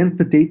represent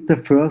the data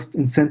first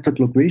in centered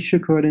log ratio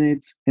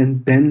coordinates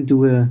and then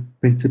do a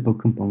principal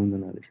component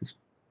analysis.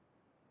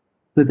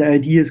 So the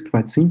idea is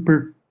quite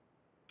simple.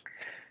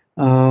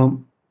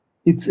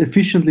 It's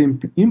efficiently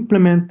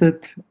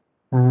implemented,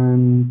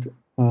 and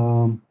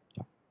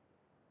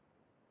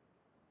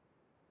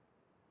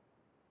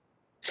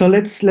so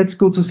let's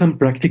go to some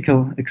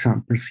practical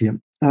examples here.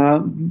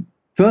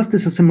 First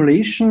is a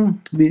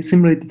simulation. We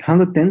simulated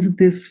 100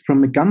 densities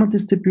from a gamma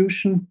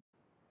distribution.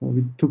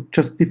 We took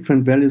just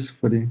different values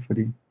for the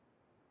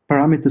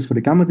parameters for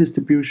the gamma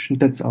distribution.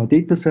 That's our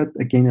data set.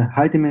 Again, a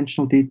high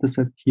dimensional data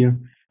set here,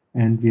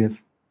 and we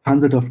have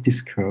 100 of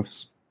these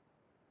curves.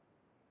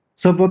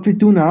 So what we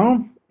do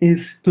now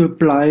is to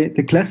apply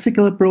the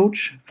classical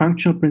approach,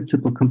 functional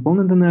principal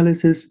component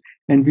analysis,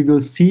 and we will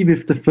see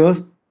with the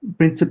first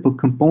principal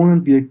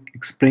component, we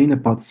explain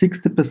about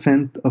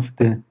 60% of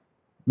the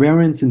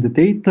variance in the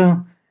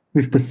data,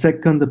 with the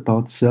second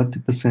about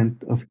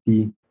 30% of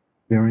the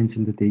variance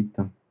in the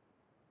data.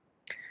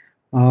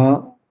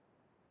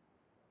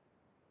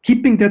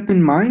 Keeping that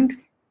in mind,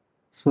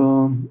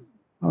 so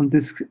on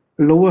this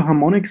lower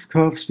harmonics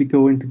curves, we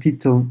go into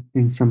detail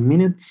in some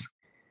minutes.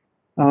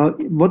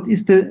 What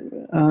is the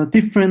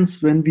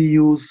difference when we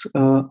use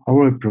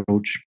our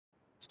approach?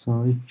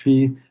 So if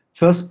we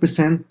first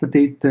present the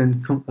data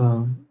in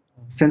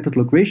centered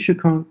log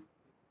ratio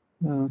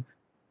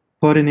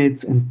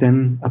coordinates and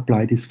then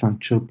apply these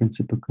functional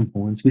principal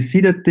components, we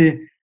see that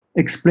the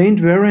explained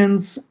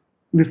variance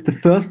with the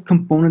first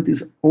component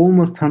is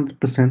almost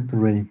 100%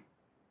 already.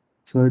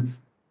 So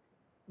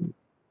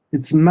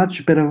it's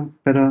much better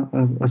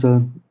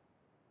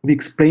we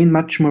explain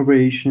much more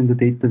variation in the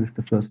data with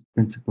the first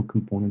principal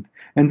component.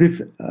 And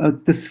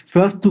with this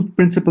first two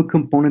principal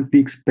component, we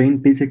explain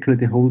basically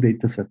the whole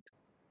data set.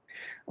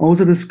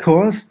 Also, the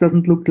scores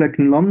doesn't look like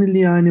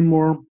nonlinear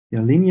anymore,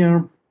 they're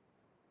linear.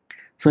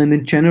 So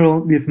in general,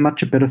 we have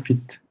much a better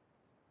fit.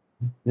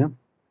 Yeah.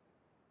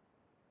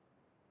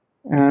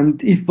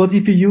 And if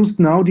you use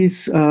now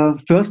these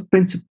first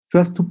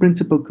two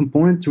principal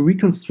components to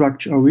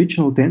reconstruct our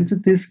original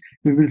densities,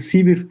 we will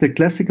see with the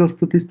classical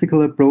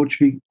statistical approach,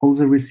 we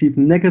also receive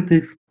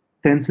negative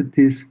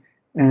densities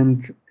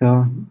and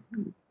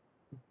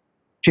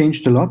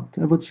changed a lot,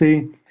 I would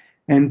say.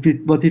 And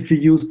what if we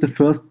use the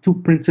first two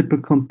principal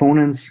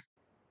components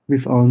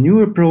with our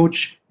new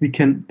approach, we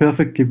can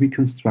perfectly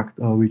reconstruct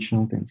our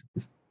original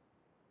densities.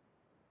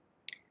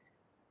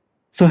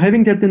 So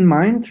having that in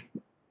mind,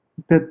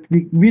 that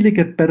we really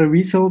get better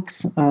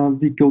results,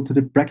 we go to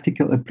the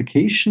practical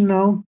application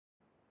now.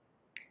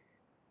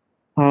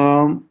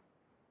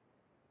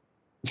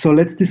 So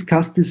let's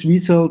discuss these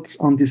results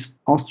on this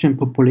Austrian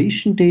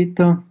population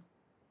data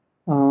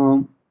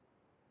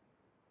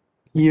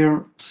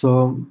here.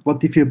 So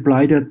what if you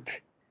apply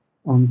that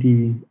on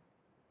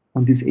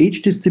these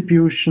age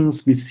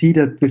distributions? We see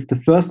that with the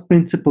first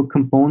principal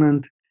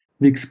component,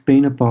 we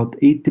explain about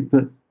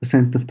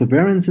 80% of the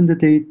variance in the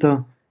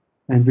data.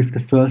 And with the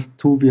first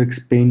two, we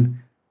explain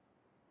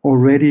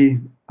already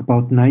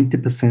about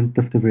 90%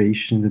 of the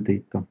variation in the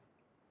data.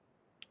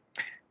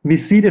 We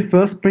see the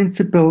first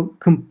principal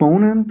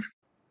component.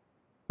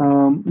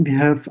 We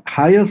have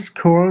higher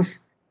scores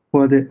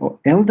for the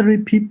elderly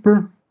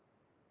people.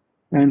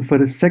 And for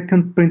the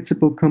second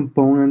principal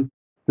component,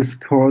 the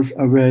scores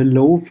are very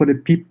low for the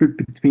people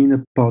between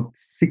about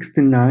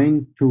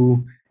 69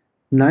 to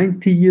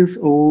 90 years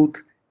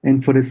old,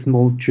 and for the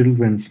small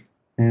children.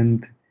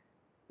 And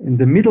in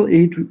the middle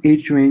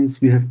age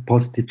range, we have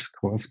positive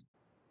scores.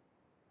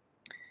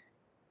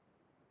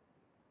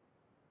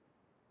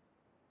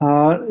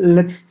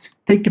 let's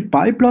take a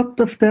biplot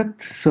of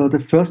that. So the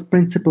first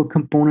principal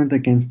component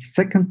against the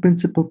second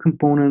principal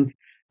component.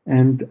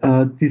 And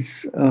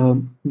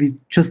we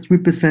just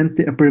represent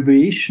the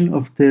abbreviation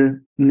of the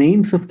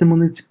names of the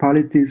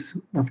municipalities,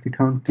 of the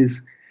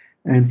counties.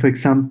 And for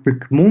example,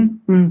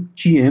 Gmunden,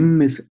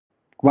 GM, is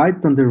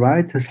quite on the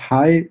right, has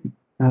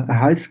a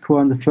high score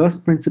on the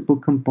first principal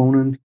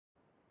component.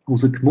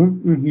 Also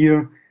Gmunden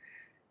here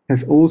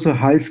has also a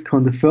high score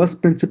on the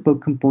first principal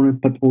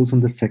component, but also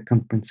on the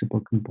second principal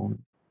component.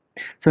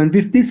 So, and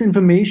with this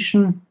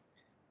information,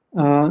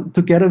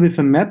 together with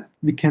a map,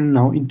 we can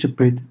now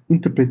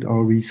interpret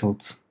our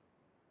results.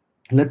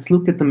 Let's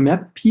look at the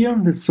map here,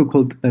 the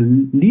so-called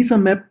LISA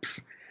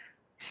maps.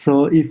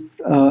 So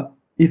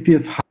if you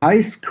have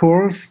high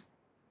scores,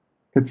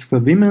 that's for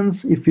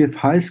women's, if you have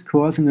high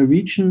scores in the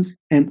regions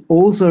and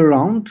also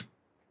around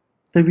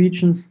the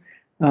regions,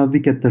 we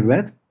get the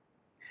red.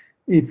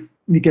 If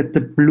we get the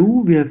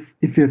blue,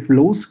 if you have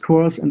low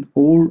scores and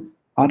all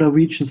other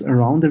regions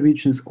around the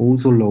region is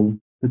also low.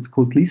 That's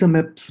called LISA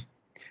maps.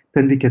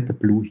 Then we get the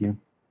blue here.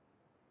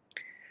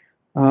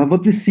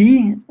 What we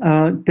see,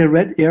 the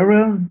red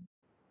area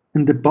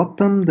in the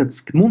bottom,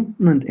 that's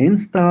Gmunden and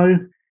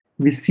Enstal.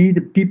 We see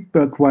the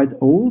people are quite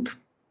old,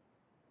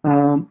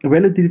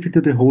 relative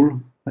to the whole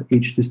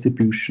age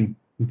distribution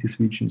in these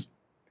regions.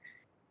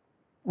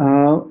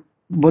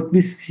 What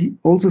we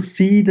also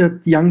see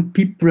that young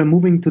people are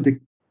moving to the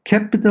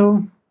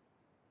capital,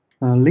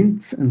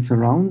 Linz and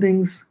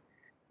surroundings.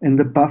 And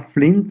above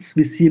Linz,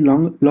 we see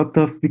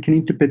we can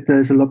interpret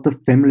there's a lot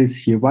of families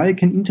here. Why I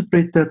can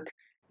interpret that,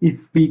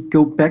 if we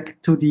go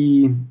back to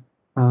the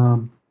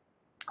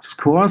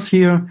scores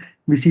here,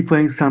 we see, for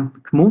example,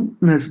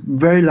 Gmunden has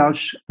very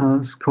large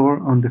score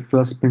on the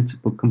first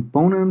principal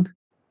component.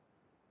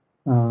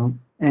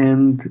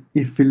 And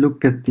if we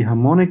look at the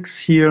harmonics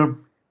here,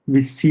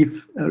 we see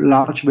a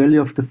large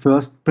value of the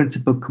first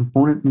principal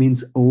component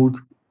means old.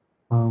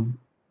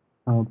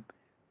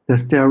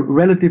 There are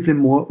relatively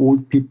more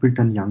old people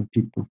than young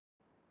people.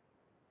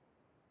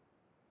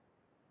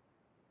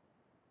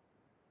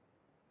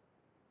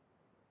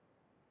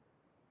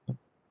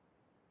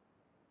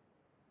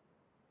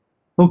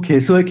 Okay,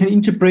 so I can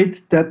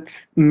interpret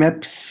that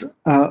maps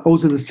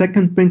also the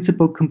second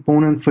principal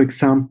component. For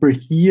example,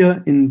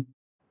 here in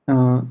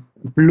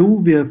blue,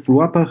 we have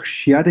Rohrbach,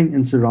 Scherding,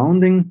 and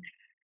surrounding.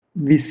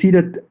 We see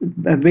that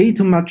way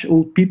too much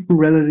old people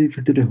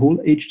relative to the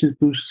whole age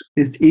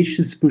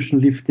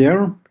distribution live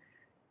there,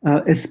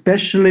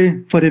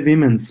 especially for the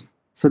women's.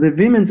 So the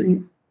women's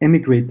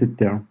emigrated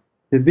there.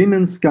 The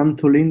women's gone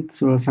to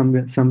Linz or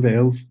somewhere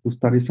else to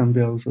study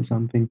somewhere else or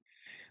something.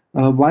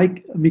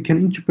 Why we can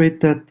interpret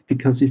that?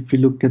 Because if we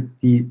look at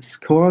the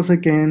scores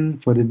again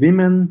for the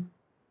women,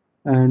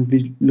 and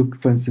we look,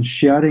 for instance,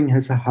 Scherding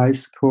has a high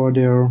score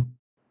there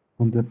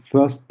on the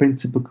first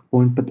principal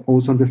component, but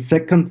also on the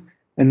second,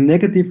 a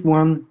negative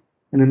one,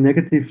 and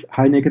a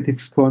high negative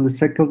score on the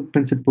second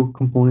principal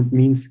component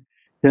means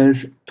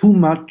there's too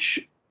much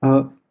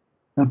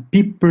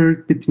people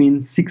between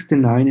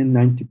 69 and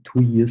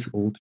 92 years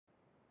old.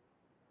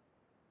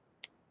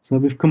 So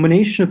with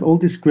combination of all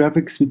these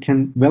graphics, we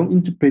can well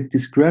interpret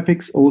these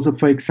graphics. Also,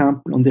 for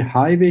example, on the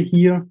highway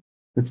here,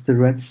 that's the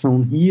red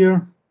zone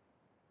here.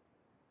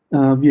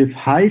 We have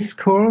high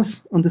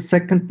scores on the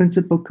second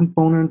principal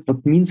component.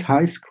 What means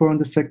high score on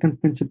the second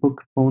principal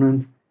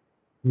component?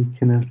 We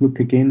can look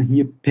again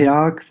here.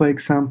 Perg, for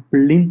example,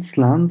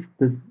 Linzland,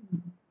 the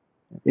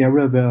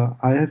area where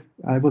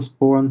I was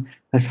born,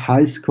 has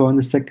high score on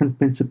the second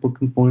principal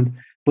component.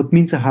 What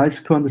means a high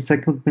score on the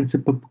second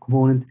principal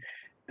component?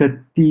 That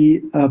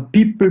the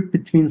people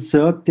between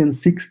 30 and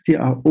 60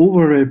 are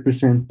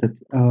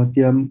overrepresented.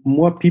 There are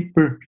more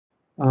people,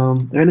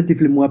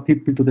 relatively more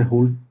people to the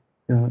whole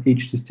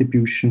age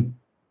distribution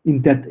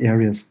in that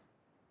areas.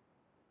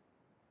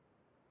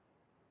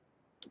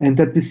 And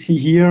that we see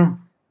here,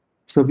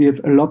 so we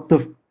have a lot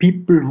of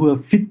people who are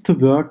fit to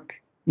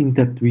work in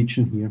that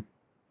region here.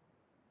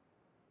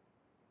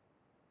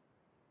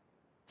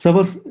 So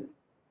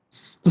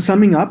to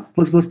summing up,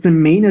 what was the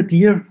main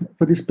idea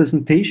for this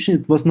presentation?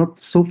 It was not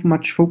so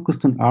much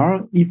focused on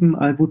R. Even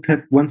I would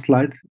have one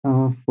slide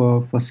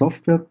for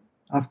software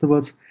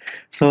afterwards.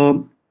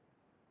 So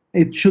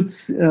it should.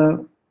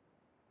 So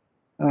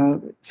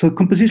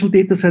compositional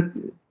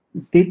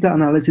data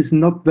analysis is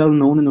not well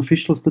known in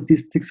official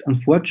statistics.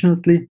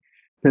 Unfortunately,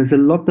 there's a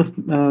lot of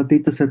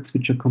data sets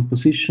which are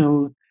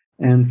compositional.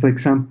 And for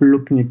example,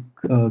 looking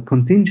at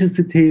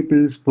contingency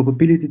tables,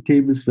 probability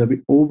tables, where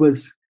we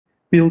always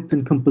built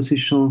in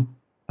compositional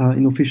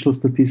in official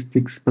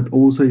statistics, but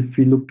also if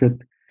we look at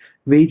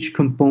wage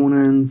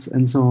components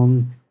and so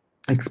on,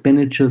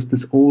 expenditures,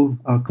 this all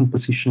are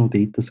compositional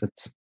data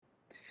sets.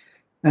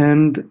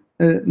 And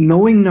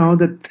knowing now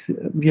that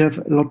we have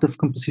a lot of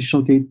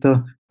compositional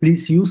data,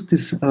 please use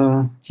this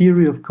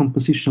theory of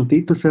compositional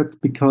data sets,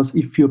 because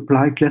if you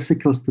apply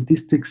classical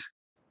statistics,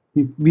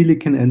 you really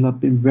can end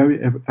up in very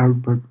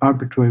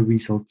arbitrary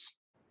results.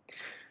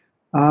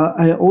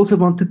 I also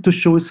wanted to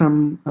show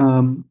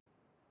some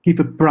give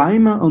a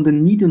primer on the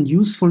need and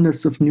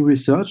usefulness of new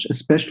research,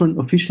 especially in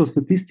official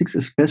statistics,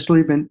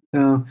 especially when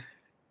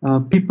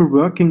people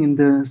working in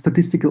the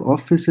statistical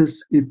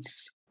offices,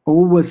 it's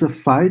always a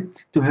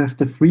fight to have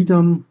the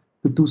freedom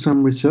to do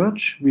some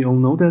research. We all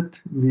know that.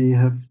 We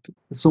have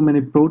so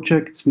many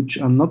projects which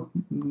are not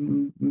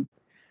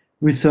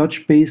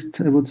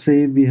research-based, I would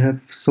say. We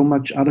have so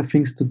much other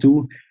things to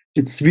do.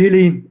 It's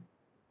really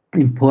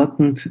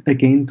important,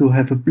 again, to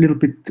have a little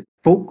bit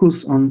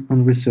focus on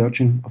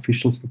research in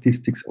official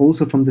statistics,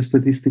 also from the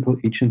statistical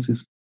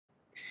agencies.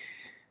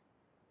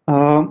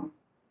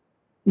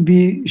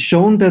 We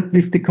shown that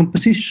with the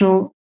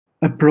compositional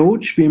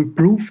approach, we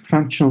improved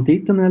functional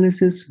data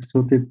analysis,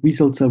 so the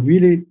results are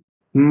really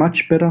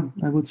much better,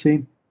 I would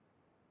say.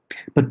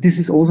 But this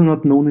is also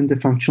not known in the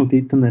functional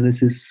data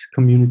analysis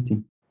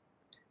community.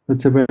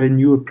 That's a very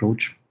new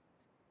approach.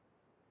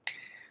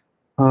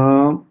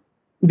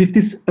 With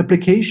this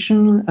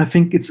application, I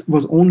think it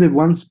was only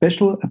one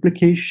special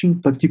application,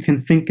 but you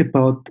can think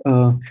about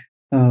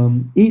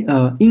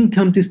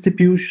income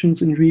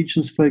distributions in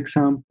regions, for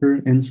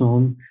example, and so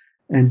on.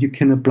 And you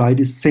can apply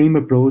this same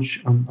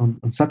approach on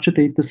such a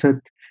data set.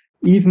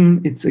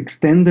 Even it's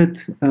extended,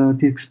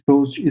 the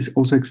approach is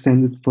also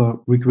extended for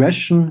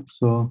regression.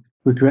 So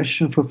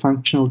regression for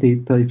functional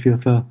data, if you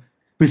have a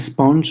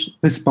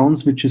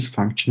response which is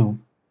functional.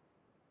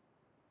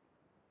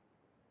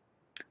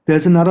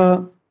 There's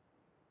another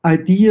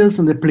ideas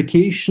and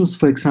applications,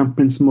 for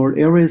example, in small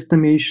area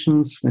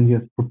estimations, when you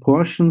have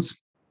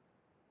proportions.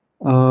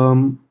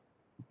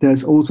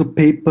 There's also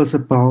papers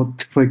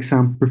about, for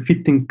example,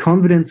 fitting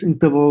confidence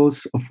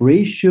intervals of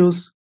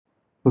ratios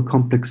for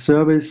complex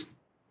surveys.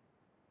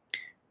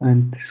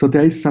 And so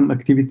there is some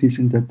activities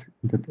in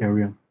that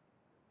area.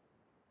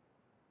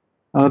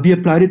 We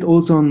applied it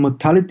also on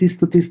mortality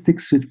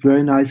statistics with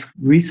very nice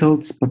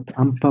results, but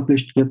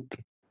unpublished yet.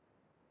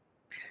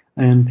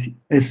 And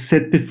as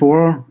said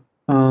before,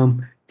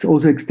 it's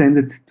also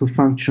extended to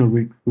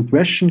functional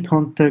regression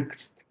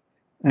context.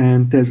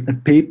 And there's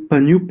a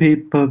new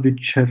paper,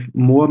 which have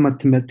more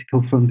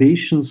mathematical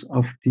foundations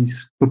of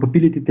these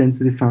probability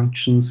density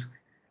functions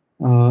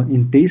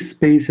in base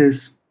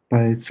spaces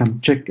by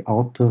some Czech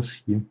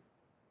authors here.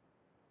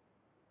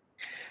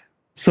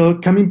 So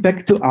coming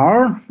back to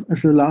R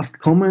as the last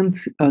comment,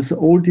 so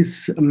all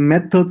these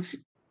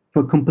methods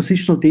for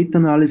compositional data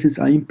analysis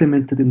are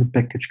implemented in the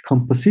package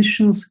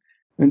compositions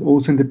and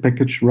also in the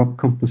package ROB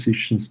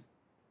compositions.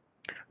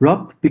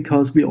 ROB,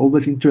 because we're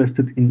always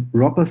interested in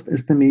robust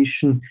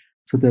estimation.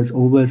 So there's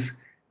always,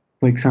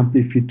 for example,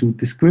 if you do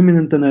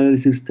discriminant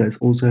analysis, there's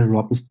also a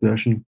robust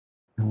version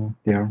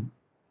there.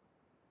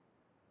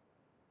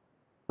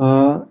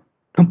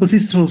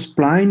 Compositional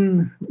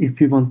spline,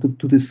 if you want to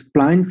do the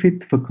spline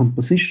fit for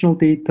compositional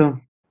data.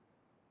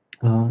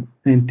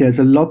 And there's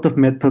a lot of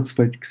methods,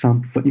 for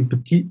example, for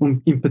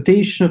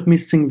imputation of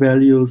missing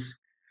values,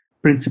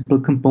 principal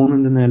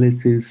component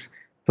analysis,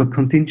 for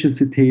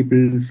contingency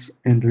tables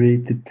and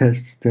related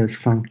tests, there's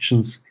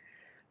functions.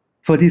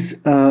 For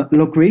these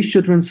log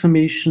ratio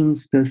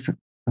transformations, there's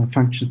a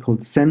function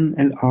called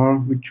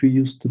sen-LR, which we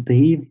use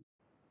today,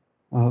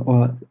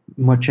 or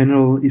more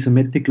general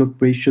isometric log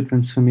ratio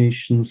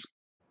transformations,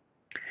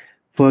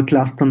 for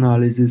cluster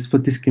analysis, for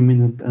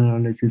discriminant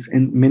analysis,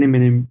 and many,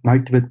 many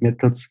multivariate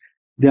methods.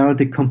 There are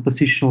the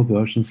compositional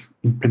versions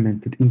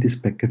implemented in this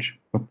package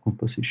of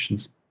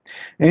compositions.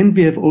 And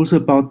we have also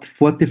about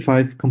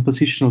 45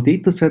 compositional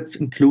data sets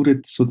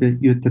included, so that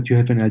you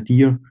have an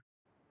idea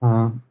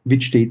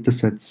which data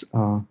sets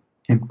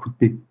could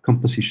be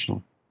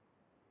compositional.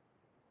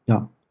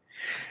 Yeah.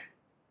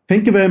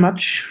 Thank you very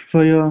much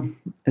for your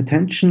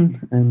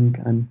attention, and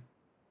I'm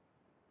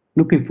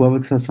looking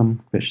forward to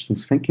some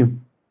questions. Thank you.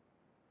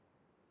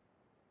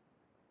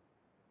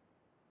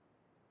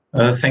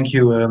 Thank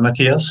you,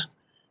 Matthias,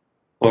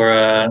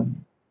 for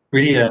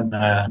really an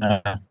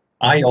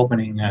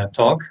eye-opening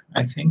talk,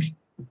 I think.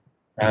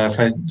 If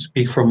I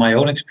speak from my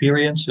own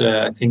experience,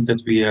 I think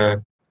that we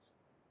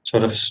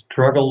sort of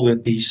struggle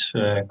with these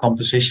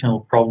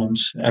compositional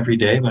problems every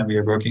day when we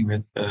are working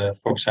with,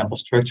 for example,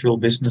 structural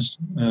business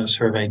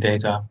survey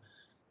data,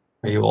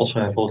 where you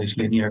also have all these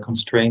linear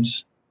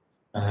constraints,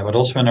 but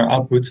also in our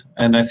output.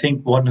 And I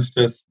think one of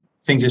the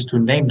things is to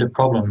name the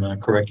problem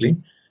correctly.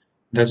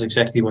 That's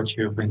exactly what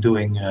you've been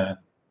doing.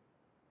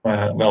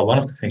 Well, one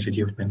of the things that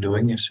you've been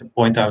doing is to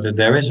point out that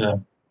there is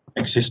a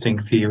existing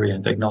theory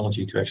and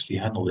technology to actually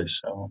handle this.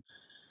 So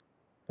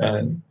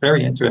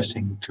very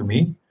interesting to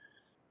me.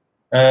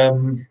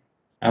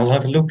 I'll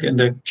have a look in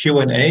the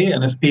Q&A,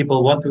 and if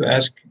people want to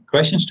ask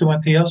questions to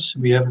Matthias,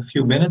 we have a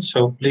few minutes,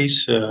 so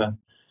please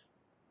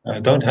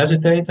don't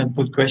hesitate and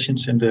put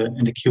questions in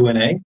the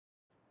Q&A.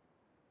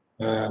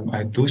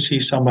 I do see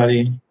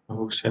somebody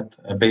who said,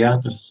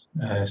 Beate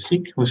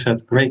Siek, who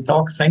said, great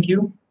talk, thank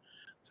you.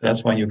 So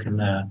that's one you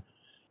can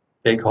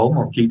take home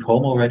or keep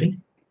home already.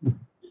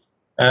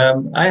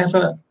 I have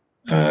a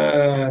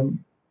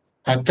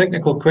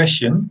technical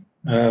question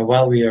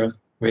while we are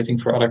waiting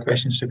for other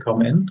questions to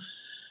come in.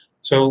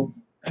 So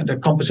the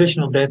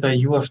compositional data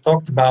you have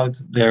talked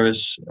about, there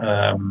is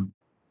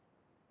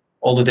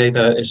all the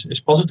data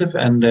is positive,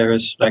 and there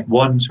is like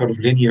one sort of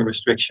linear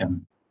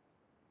restriction.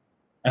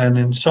 And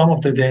in some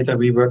of the data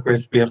we work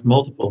with, we have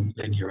multiple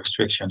linear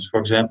restrictions. For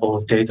example,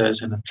 if data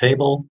is in a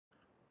table,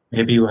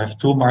 maybe you have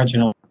two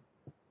marginal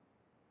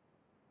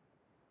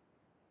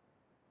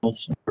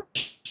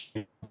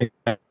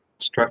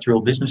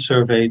structural business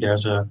survey.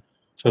 There's a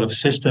sort of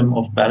system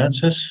of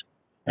balances,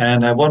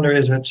 and I wonder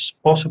if it's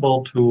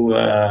possible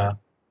to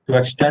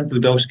extend to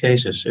those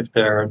cases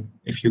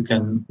if you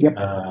can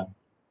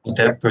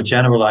adapt or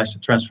generalize the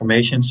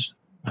transformations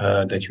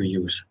that you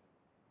use.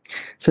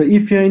 So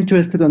if you're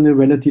interested on the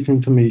relative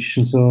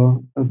information,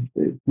 so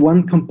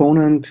one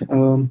component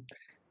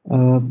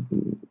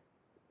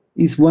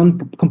is one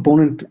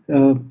component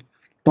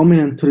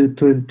dominant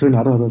to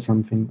another or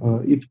something,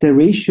 or if the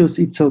ratios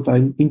itself are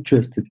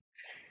interested,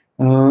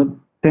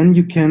 then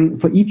you can,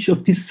 for each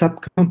of these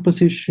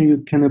subcomposition, you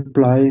can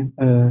apply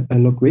a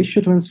log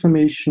ratio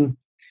transformation.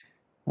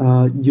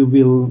 You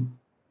will,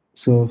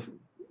 so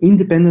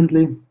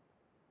independently,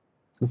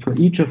 so for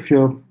each of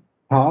your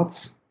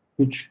parts,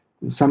 which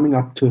summing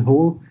up to a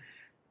whole,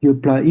 you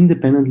apply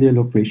independently a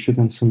log ratio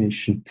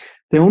transformation.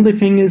 The only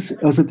thing is,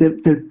 also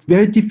that's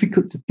very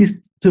difficult,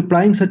 to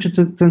applying such a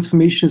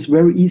transformation is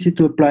very easy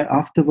to apply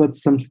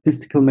afterwards some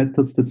statistical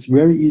methods, that's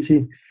very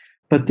easy,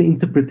 but the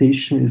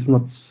interpretation is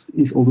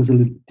always a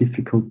little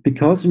difficult,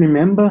 because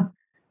remember,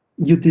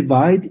 you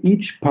divide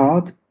each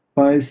part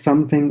by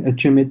something, a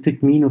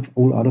geometric mean of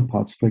all other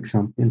parts, for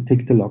example, and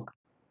take the log.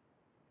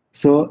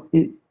 So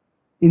in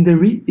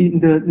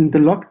the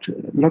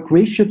log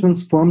ratio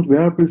transformed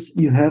variables,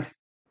 you have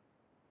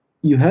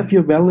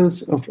your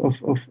values of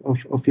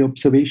your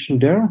observation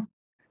there,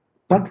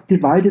 but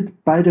divided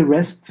by the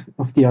rest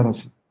of the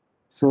others.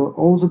 So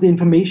also the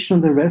information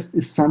on the rest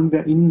is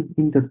somewhere in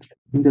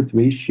that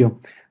ratio.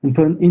 And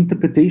for an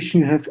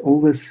interpretation,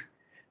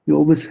 you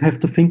always have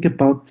to think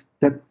about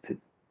that.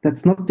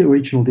 That's not the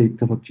original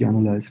data what you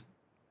analyze.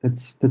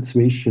 That's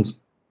ratios.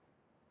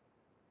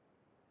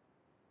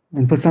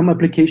 And for some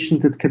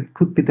applications, that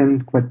could be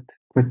then quite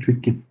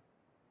tricky.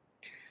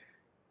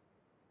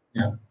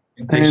 Yeah.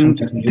 And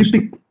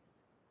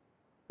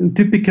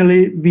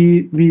typically,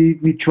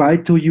 we try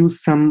to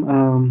use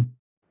some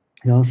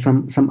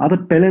other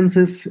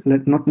balances.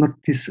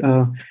 Not this.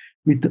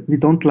 We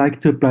don't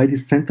like to apply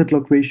this centered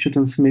log ratio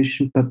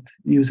transformation, but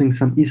using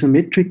some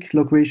isometric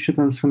log ratio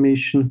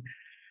transformation.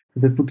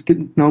 That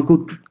would now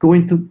go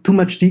into too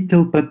much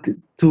detail, but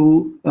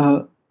to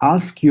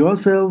ask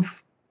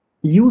yourself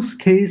use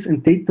case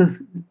and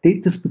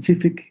data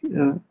specific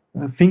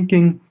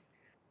thinking.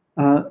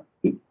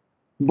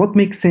 What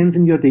makes sense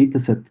in your data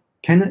set?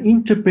 Can I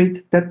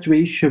interpret that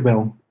ratio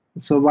well?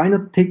 So why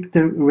not take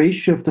the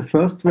ratio of the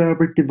first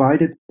variable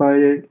divided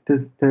by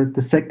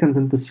the second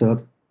and the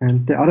third?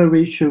 And the other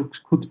ratio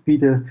could be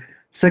the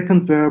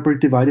second variable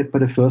divided by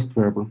the first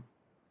variable.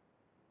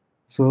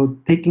 So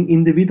taking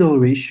individual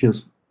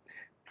ratios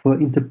for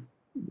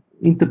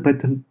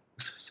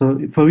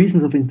for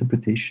reasons of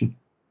interpretation.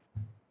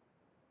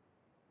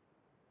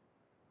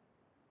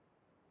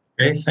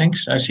 Okay,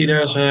 thanks. I see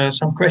there's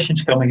some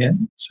questions coming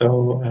in,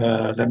 so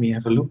let me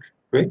have a look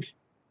quick.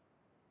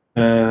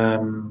 I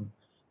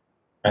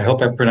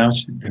hope I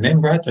pronounced your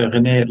name right.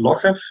 René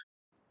Logger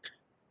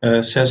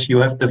says you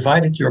have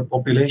divided your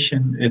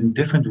population in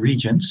different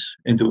regions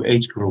into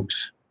age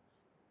groups.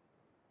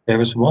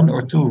 There is one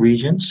or two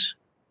regions.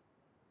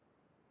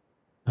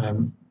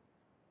 There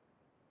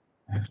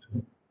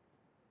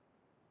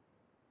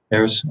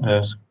was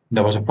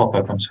a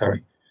pop-up, I'm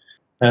sorry.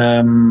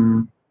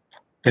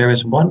 There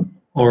is one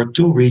or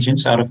two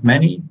regions out of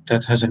many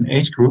that has an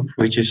age group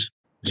which is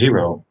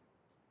 0.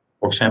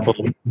 For example,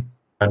 there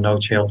are no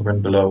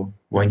children below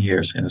 1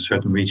 year in a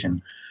certain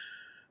region.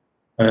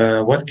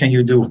 What can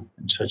you do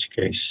in such a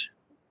case?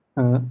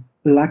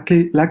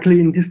 Luckily,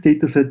 in this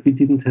data set, we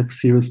didn't have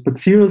zeros, but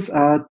zeros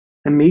are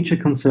a major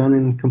concern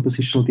in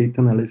compositional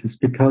data analysis,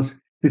 because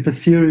with a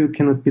zero, you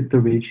cannot beat the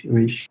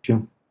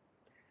ratio.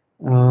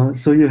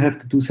 So you have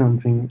to do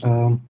something.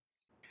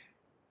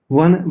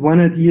 One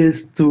idea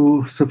is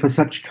so for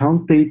such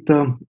count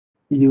data,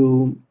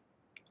 you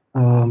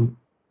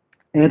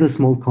add a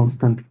small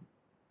constant,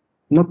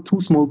 not too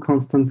small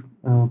constant,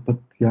 but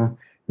yeah,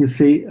 you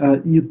say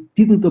you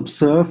didn't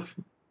observe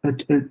a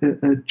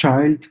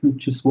child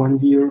which is 1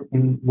 year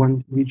in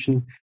one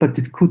region, but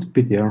it could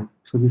be there.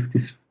 So with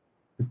this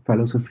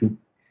philosophy,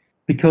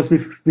 because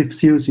with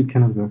zeros you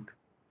cannot work.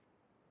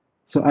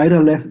 So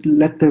either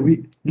let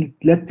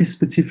this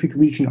specific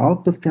region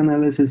out of the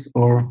analysis,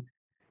 or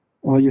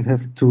you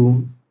have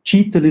to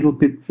cheat a little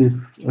bit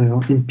with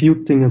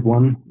imputing a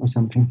 1 or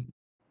something.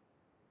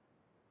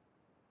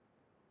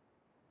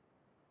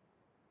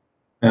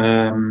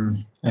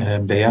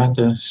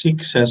 Beate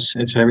Siek says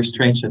it's very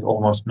strange that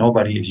almost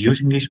nobody is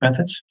using these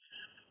methods.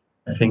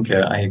 I think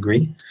I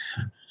agree.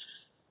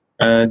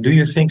 Do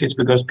you think it's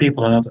because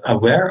people are not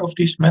aware of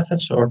these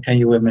methods, or can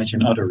you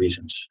imagine other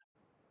reasons?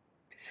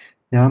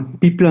 Yeah,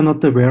 people are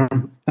not aware.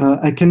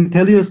 I can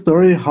tell you a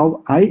story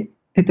how I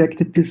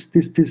detected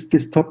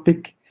this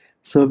topic.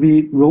 So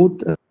we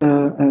wrote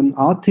an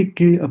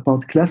article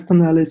about cluster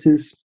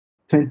analysis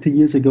 20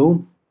 years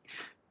ago,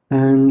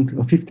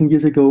 or 15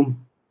 years ago,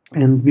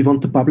 and we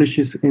want to publish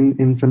this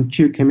in some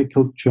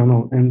geochemical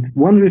journal. And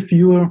one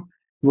reviewer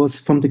was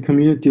from the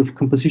community of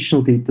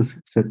compositional data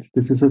sets.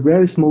 This is a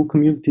very small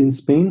community in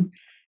Spain,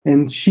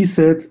 and she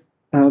said,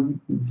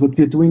 what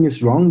we're doing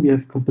is wrong. We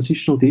have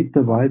compositional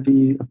data. Why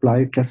we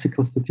apply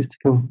classical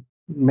statistical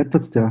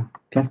methods there,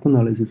 cluster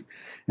analysis?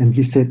 And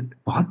we said,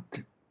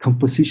 what?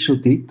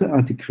 Compositional data,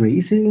 are they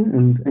crazy?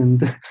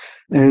 And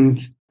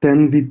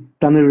then we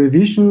done a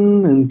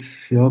revision, and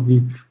yeah,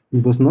 we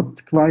was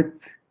not quite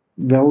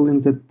well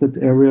in that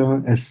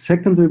area as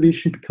second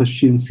revision because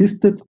she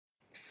insisted.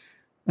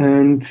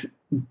 And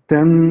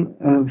then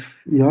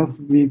yeah,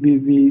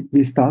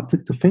 we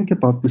started to think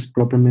about this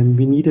problem, and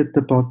we needed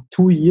about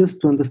 2 years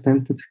to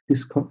understand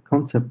these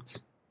concepts.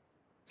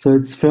 So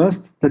it's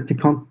first that the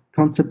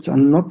concepts are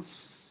not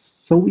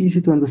so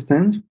easy to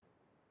understand.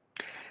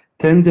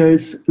 Then there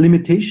is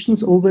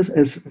limitations always,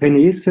 as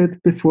René said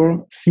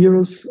before.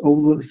 Zeros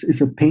always is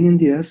a pain in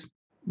the ass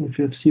if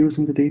you have zeros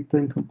in the data,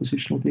 in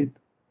compositional data.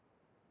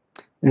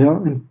 Yeah,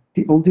 and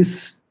all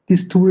these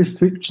two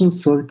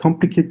restrictions so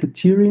complicate the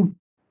theory,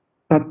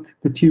 but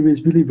the theory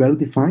is really well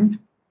defined,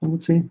 I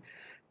would say.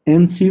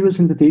 And zeros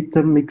in the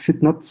data makes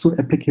it not so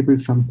applicable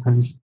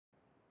sometimes.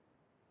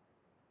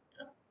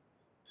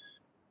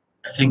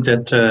 I think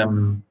that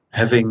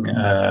having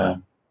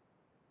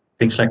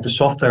things like the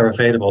software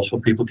available so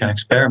people can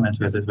experiment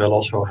with it will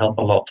also help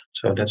a lot.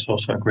 So that's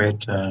also a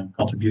great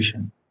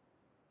contribution.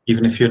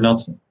 Even if you're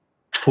not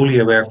fully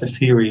aware of the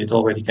theory, it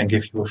already can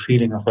give you a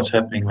feeling of what's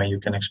happening when you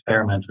can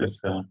experiment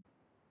with the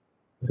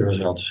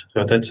results.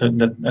 So that's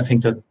I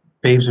think that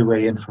paves the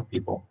way in for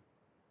people.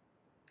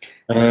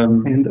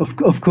 And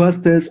of course,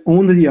 there's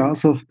only the R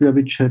software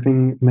which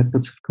having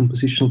methods of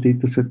compositional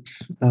data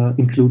sets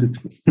included.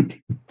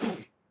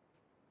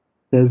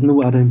 There's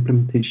no other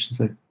implementations,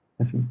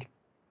 I think.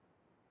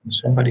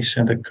 Somebody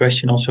sent a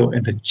question also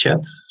in the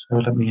chat, so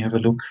let me have a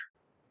look.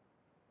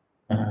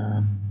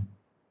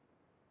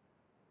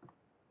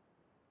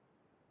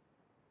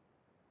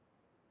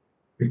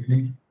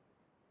 Quickly.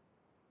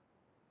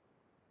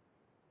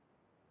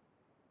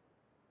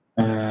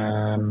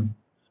 From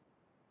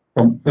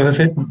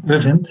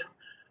Irvind.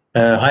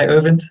 Hi,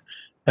 Irvind.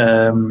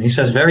 He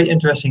says, very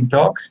interesting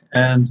talk.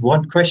 And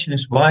one question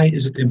is, why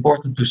is it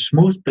important to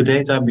smooth the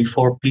data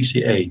before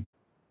PCA?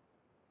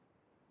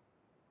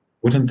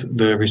 Wouldn't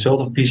the result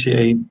of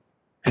PCA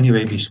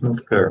anyway be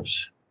smooth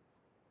curves?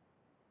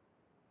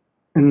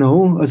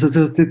 No, also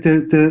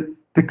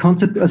the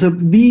concept, also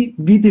we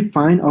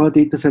define our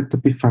data set to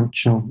be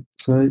functional.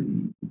 So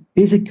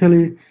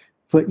basically,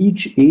 for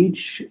each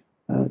age,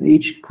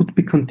 age could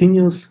be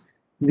continuous,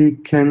 we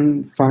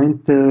can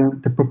find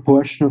the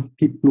proportion of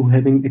people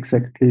having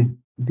exactly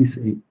this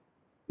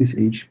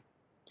age.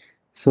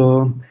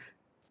 So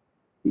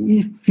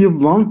if you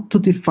want to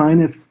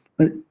define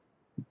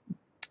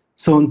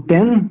so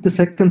then the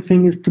second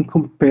thing is to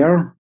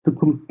compare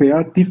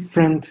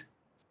different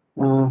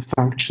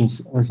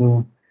functions.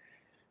 Also,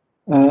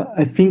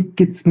 I think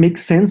it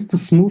makes sense to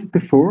smooth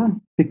before,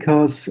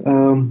 because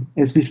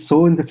as we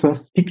saw in the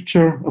first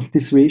picture of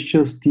these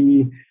ratios,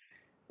 the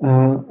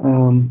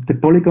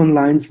polygon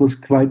lines was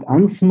quite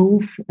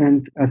unsmooth,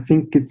 and I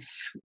think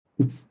it's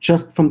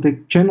just from the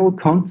general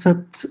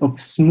concepts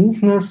of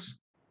smoothness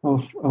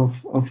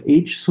of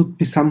age should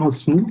be somehow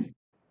smooth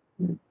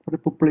for the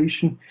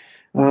population.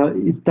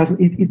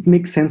 It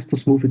makes sense to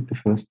smooth it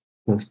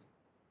first.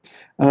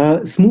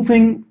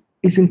 Smoothing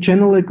is in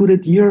general a good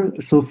idea.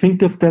 So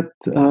think of that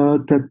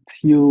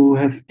you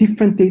have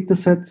different data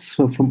sets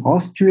from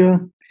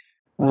Austria.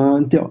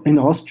 In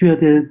Austria,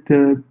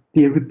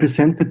 they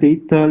represent the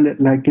data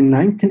like in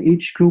 19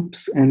 age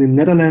groups, and in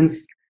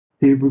Netherlands,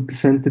 they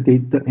represent the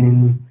data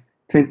in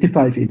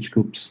 25 age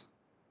groups,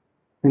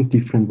 and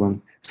different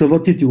one. So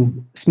what you do,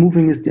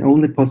 smoothing is the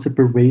only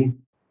possible way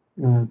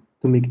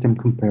to make them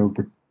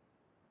comparable.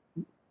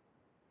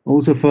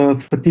 Also for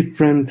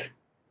different,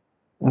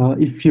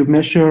 if you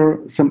measure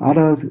some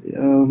other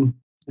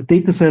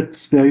data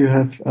sets where you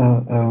have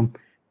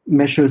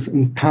measures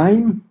in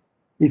time,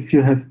 if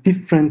you have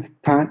different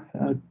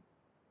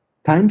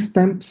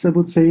timestamps, I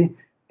would say,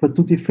 for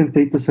two different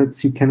data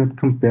sets, you cannot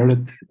compare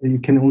it. You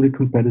can only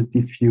compare it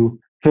if you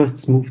first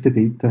smooth the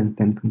data and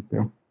then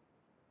compare.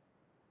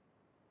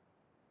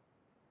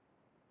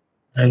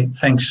 Hey,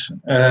 thanks.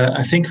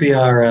 I think we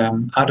are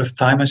out of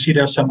time. I see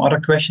there are some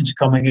other questions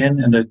coming in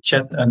the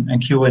chat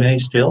and Q&A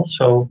still.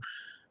 So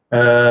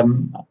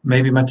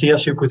maybe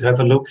Matthias, you could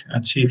have a look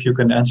and see if you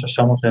can answer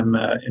some of them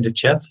in the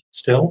chat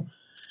still.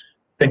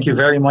 Thank you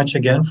very much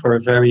again for a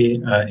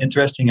very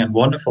interesting and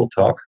wonderful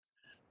talk.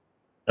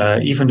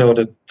 Even though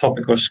the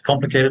topic was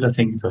complicated, I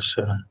think it was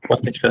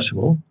quite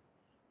accessible.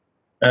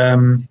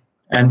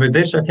 And with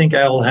this, I think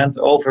I'll hand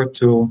over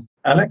to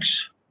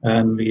Alex,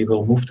 and we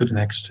will move to the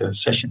next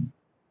session.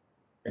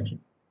 Thank you.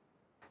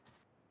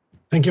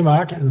 Thank you,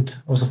 Mark, and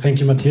also thank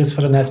you, Matthias,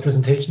 for the nice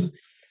presentation.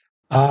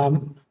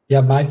 Yeah,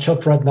 my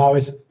job right now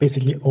is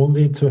basically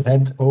only to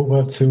hand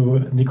over to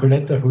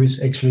Nicoleta, who is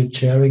actually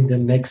chairing the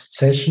next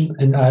session,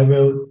 and I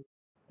will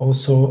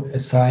also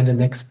assign the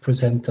next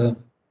presenter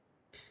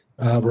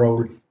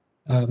role.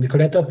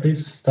 Nicoleta,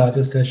 please start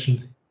your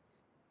session.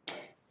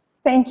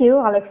 Thank you,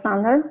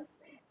 Alexander.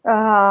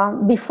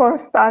 Before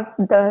start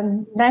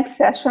the next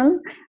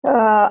session,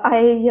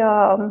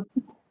 I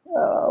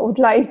would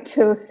like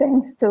to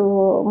thanks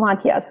to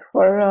Matthias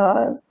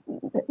for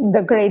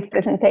the great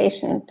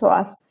presentation to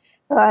us.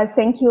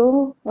 Thank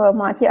you,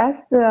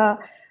 Matthias.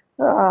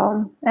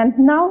 And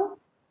now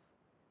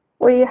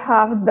we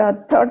have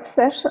the third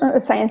session,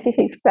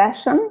 scientific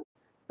session,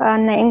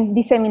 named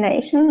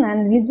Dissemination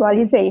and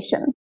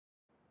Visualization.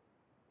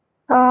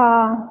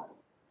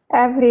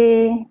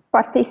 Every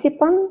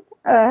participant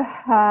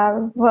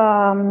has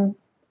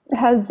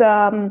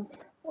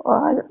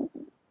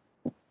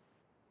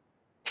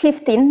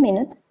 15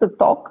 minutes to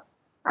talk,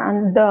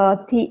 and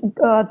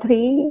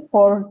 3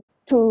 or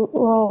 2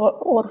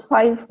 or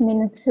 5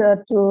 minutes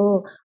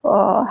to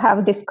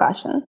have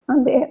discussion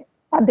at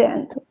the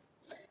end.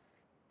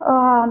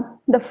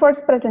 The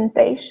first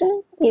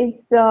presentation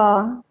is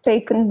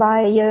taken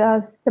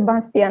by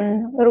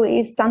Sebastian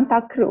Ruiz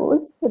Santa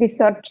Cruz,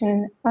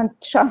 researching at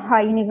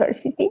Shanghai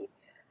University,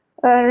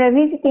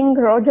 revisiting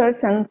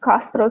Rogers and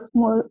Castro's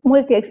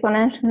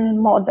multi-exponential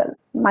model,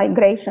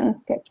 migration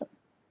schedule.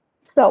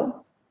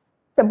 So,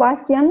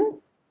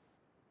 Sebastian?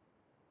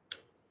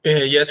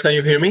 Yes, can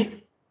you hear me?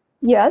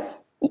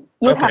 Yes,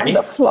 you have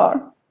the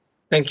floor.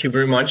 Thank you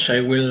very much.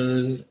 I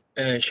will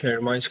share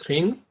my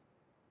screen.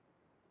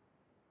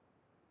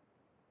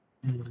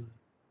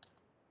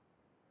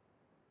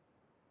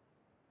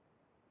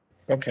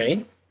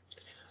 Okay.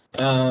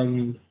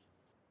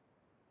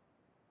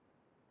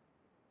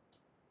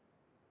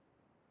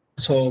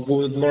 So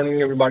good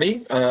morning,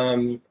 everybody.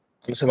 I'm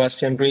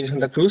Sebastian Ruiz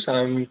Santa Cruz.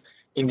 I'm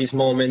in this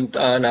moment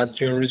an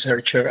adjunct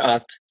researcher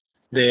at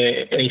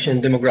the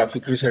Asian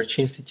Demographic Research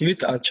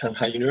Institute at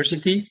Shanghai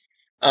University,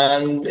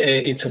 and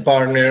it's a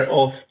partner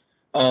of.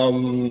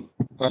 I'm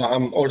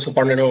also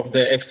partner of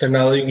the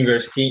External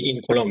University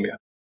in Colombia.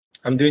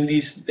 I'm doing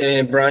this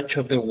branch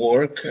of the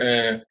work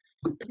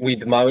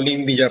with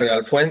Madeline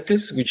Villarreal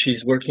Fuentes, which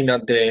is working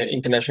at the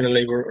International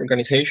Labour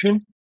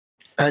Organization,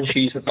 and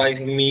she's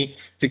advising me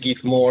to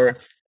give more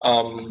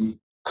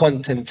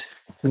content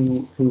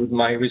to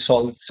my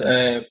results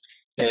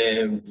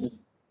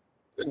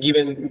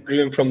given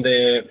from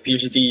the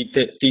PhD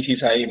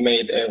thesis I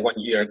made 1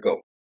 year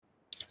ago.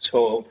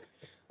 So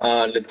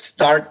let's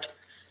start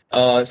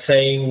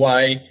saying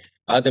why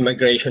the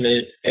migration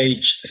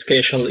age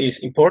schedule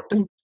is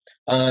important.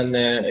 And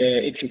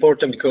it's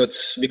important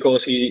because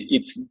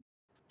it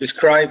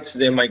describes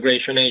the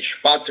migration age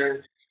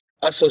pattern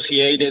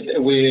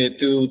associated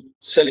with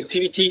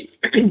selectivity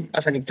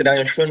as an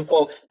interaction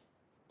of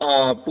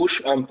push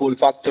and pull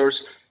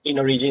factors in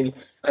origin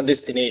and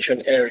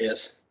destination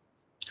areas.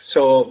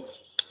 So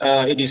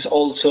it is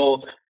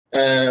also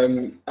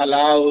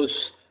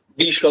allows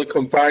visual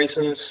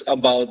comparisons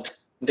about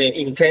the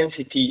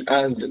intensity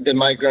and the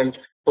migrant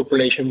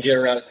population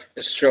general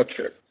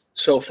structure.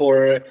 So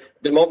for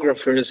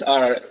demographers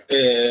are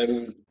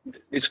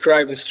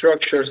describe the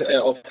structures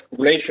of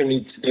population,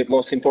 it's the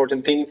most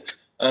important thing,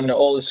 and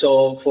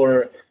also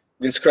for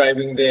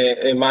describing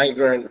the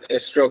migrant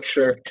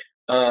structure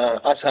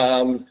as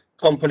a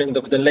component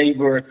of the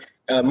labor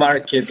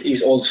market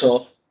is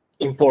also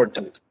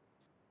important.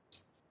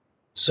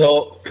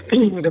 So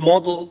the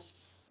model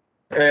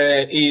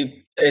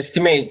it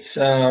estimates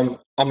a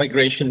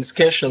migration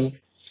schedule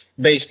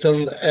based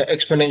on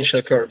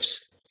exponential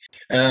curves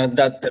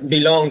that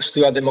belongs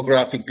to a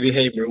demographic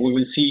behavior. We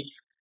will see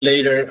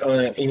later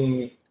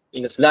in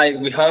a slide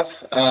we have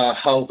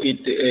how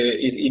it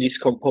is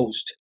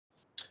composed.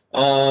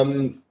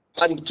 And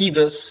give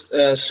us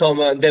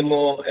some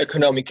demo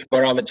economic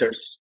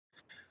parameters.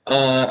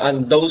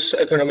 And those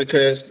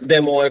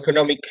demo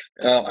economic,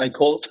 I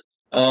called,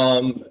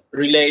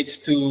 relates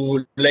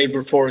to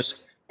labor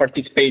force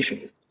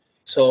participation.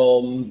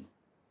 So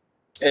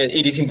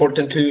it is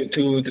important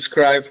to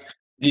describe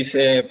these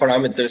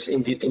parameters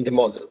in the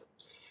model.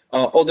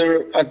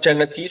 Other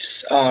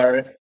alternatives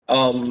are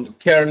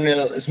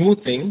kernel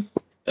smoothing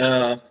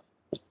that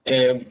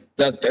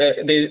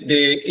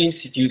the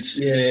institutes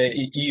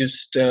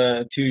used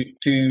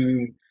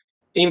to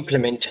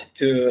implement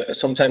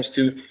sometimes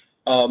to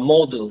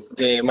model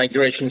the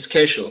migration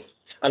schedule,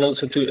 and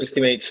also to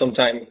estimate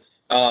sometime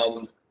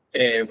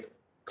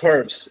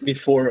curves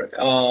before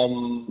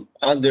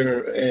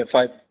under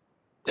 5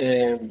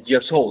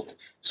 years old.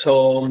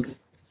 So,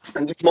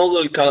 and this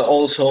model can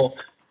also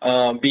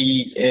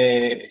be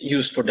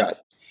used for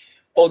that.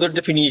 Other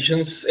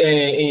definitions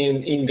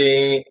in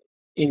the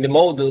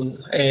model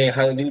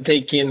have been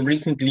taken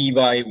recently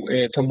by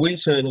Tom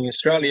Wilson in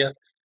Australia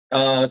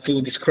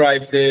to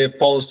describe the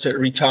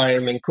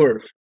post-retirement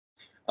curve.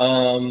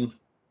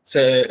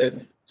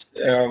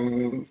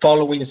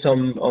 Following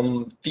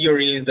some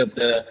theories that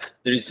there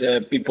is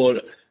people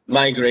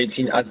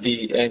migrating at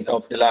the end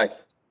of the life.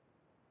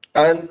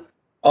 And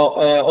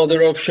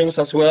Other options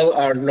as well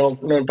are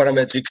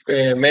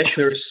non-parametric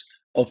measures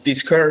of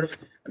this curve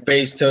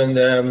based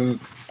on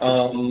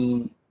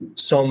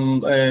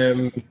some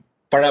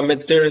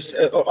parameters,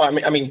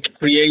 I mean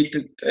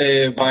created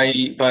by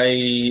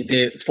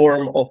the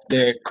form of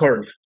the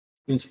curve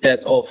instead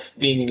of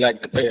being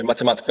like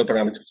mathematical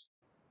parameters.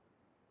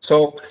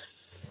 So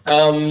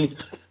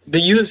the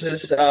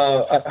uses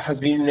has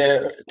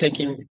been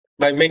taken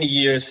by many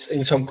years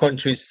in some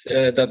countries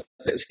that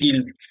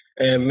still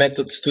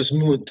methods to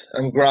smooth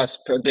and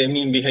grasp the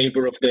mean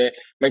behavior of the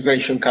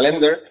migration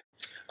calendar.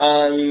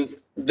 And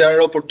there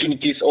are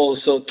opportunities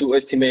also to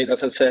estimate,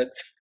 as I said,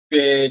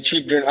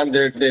 children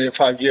under the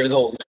 5 years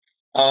old.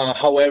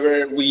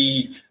 However,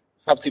 we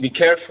have to be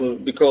careful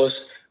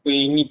because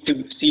we need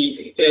to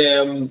see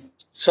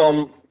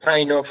some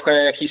kind of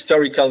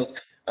historical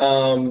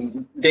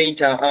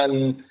data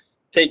and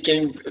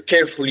taken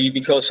carefully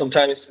because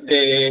sometimes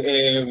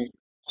the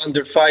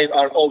under 5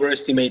 are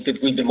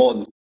overestimated with the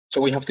model. So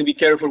we have to be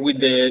careful with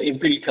the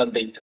empirical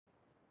data.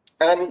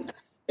 And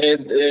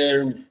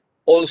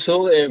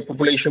also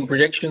population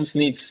projections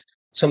needs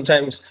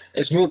sometimes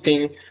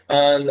smoothing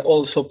and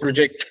also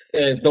project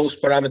those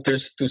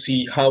parameters to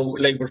see how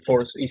labor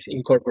force is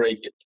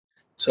incorporated.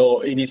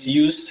 So it is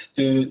used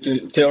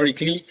to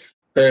theoretically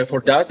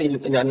for that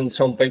in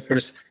some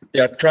papers they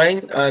are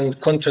trying and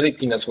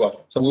contradicting as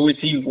well. So we will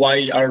see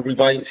why are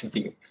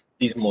revisiting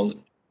this model.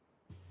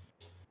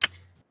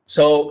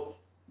 So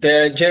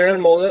the general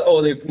model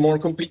or the more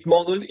complete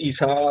model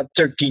is a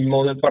 13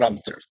 model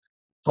parameters.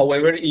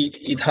 However,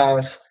 it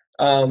has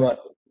 4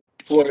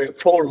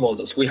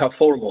 models. We have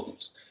 4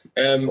 models.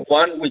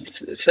 One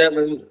with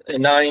 7,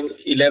 9,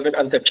 11,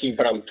 and 13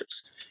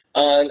 parameters.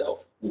 And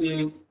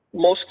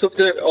most of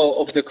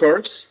the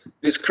curves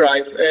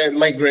describe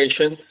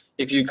migration.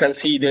 If you can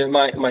see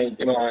my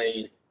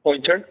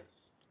pointer,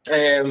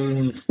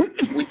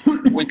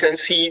 we can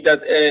see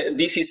that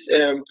this is,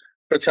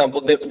 for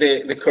example,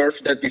 the curve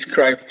that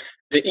describes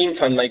the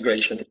infant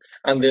migration,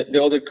 and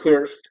the other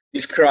curve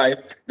describe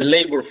the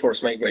labor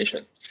force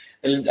migration,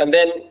 and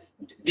then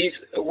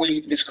this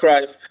will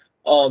describe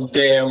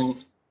the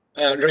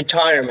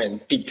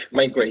retirement peak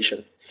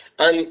migration,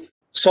 and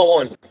so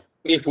on.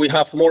 If we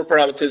have more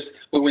parameters,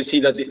 we will see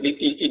that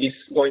it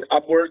is going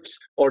upwards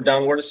or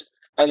downwards,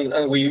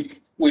 and we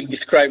will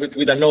describe it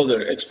with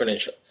another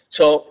exponential.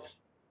 So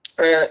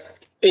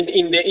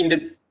in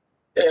the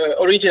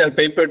original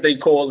paper, they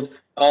called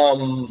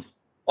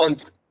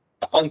until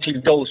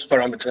those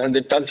parameters and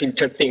until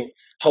 13.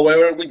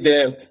 However, with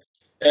the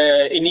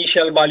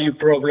initial value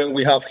problem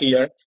we have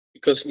here,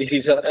 because this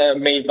is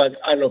made by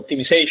an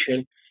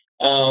optimization,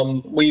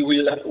 we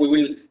will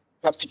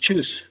have to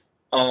choose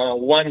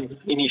one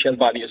initial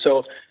value.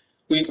 So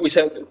we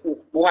said,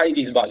 why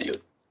this value?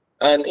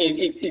 And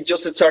it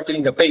just started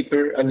in the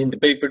paper, and in the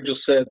paper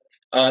just said,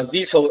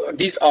 these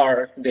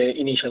are the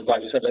initial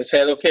values. And I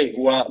said, okay,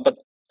 well,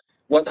 but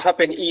what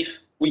happened if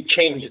we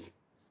change it?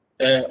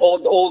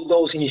 All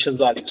those initial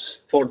values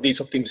for this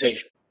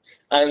optimization,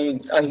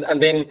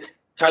 and then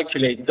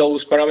calculate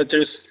those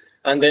parameters,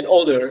 and then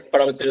other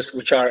parameters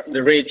which are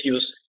the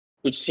ratios,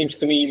 which seems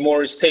to me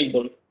more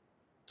stable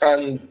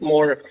and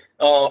more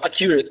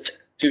accurate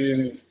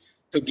to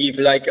give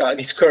like a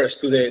discourse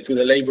to the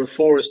labor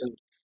force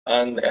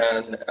and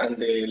in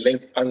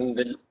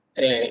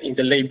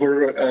the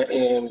labor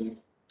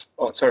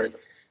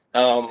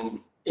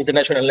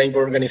International Labor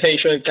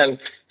Organization can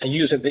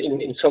use it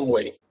in some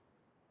way.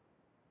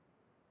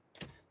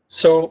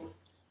 So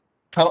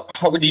how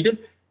we did it?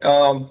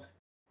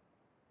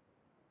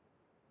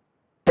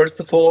 First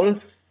of all,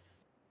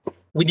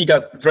 we did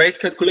a rate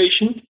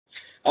calculation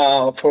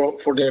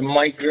for the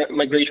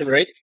migration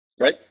rate,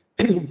 right?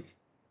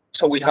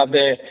 So we have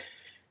the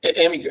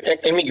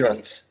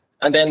immigrants,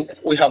 and then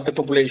we have the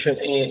population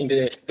in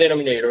the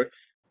denominator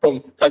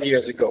from 5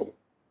 years ago.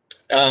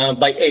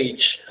 By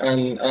age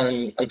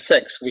and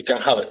sex, we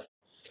can have it.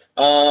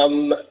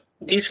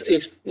 This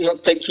is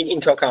not taking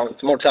into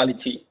account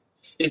mortality.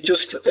 It's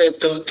just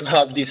to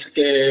have this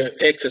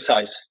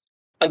exercise.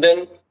 And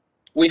then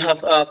we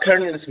have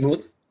kernel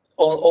smooth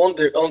on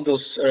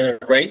those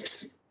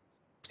rates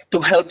to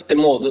help the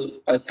model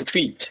to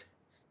fit.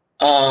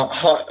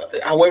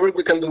 However,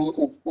 we can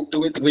do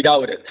it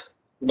without it.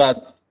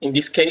 But in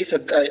this case,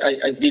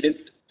 I did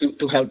it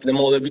to help the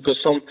model,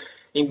 because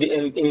in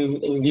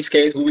this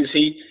case, we will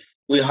see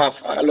we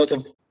have a lot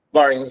of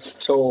variance.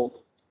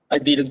 So I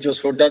did it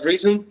just for that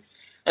reason.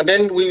 And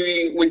then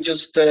we will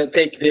just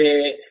take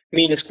the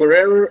mean square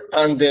error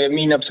and the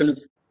mean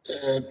absolute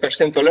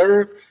percentile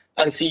error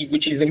and see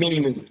which is the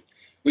minimum.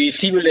 We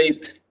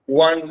simulate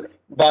one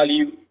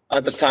value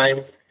at a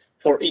time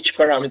for each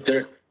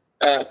parameter,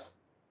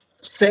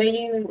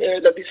 saying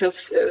that this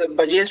is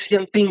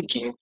Bayesian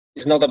thinking.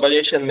 It's not a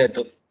Bayesian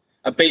method.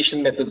 A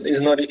Bayesian method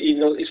is not,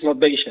 it's not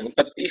Bayesian,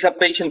 but it's a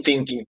Bayesian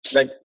thinking.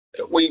 Like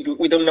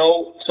we don't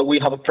know, so we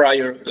have a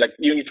prior, like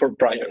uniform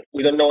prior.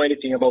 We don't know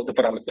anything about the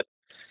parameter.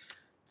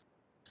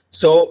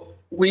 So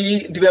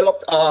we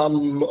developed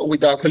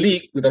with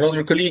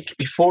another colleague,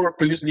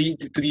 previously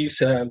to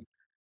this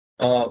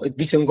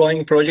this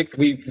ongoing project,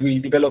 we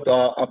developed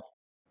a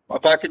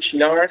package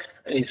in R.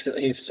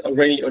 Is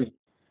already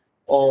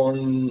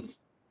on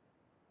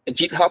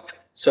GitHub,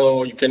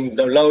 so you can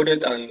download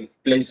it and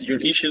place your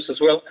issues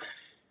as well.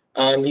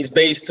 And it's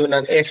based on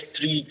an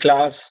S3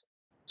 class.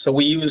 So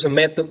we use a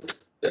method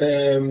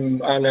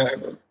and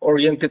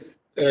oriented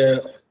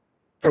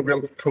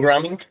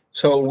programming.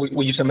 So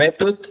we use a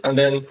method, and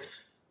then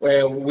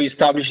we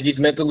establish this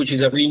method, which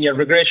is a linear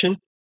regression.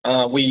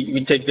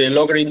 We take the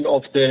logarithm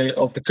of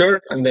the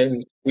curve, and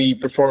then we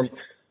perform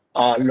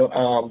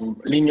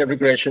linear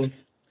regression.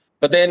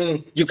 But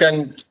then you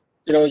can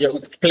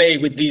you play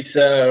with these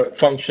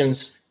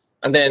functions,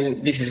 and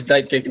then this is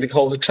like the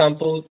whole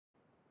example.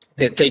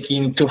 They're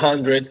taking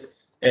 200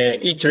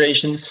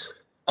 iterations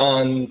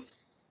on,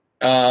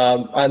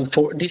 and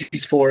this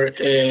is for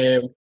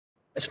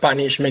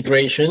Spanish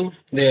migration,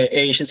 the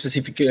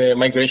Asian-specific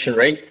migration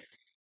rate,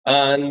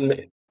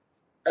 and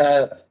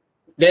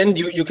then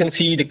you can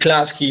see the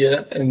class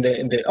here in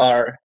the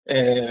R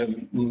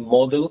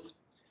model,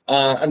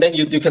 and then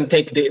you can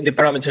take the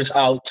parameters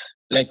out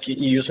like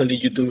usually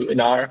you do in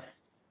R.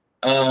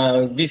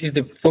 This is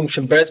the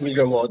function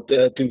Beresmiller mode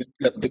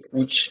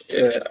which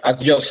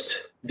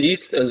adjust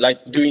this,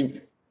 like doing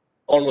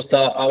almost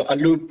a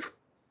loop,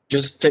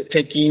 just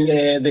taking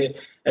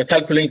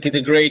calculating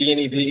the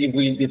gradient if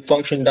the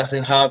function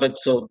doesn't have it,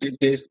 so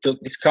this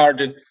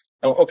discard it.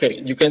 Okay,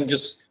 you can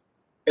just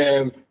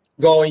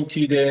go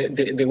into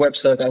the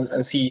website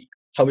and see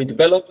how we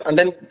develop, and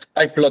then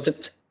I plot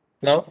it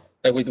now,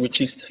 which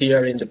is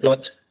here in the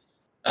plot,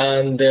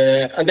 and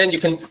then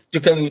you can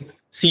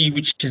see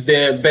which is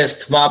the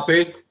best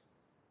mapping,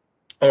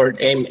 or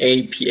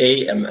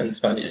MAPA in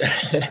Spanish,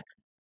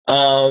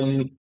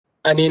 and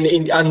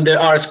in under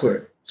R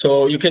squared.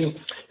 So you can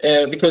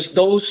because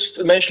those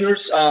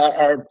measures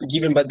are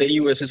given by the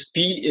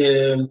USSP,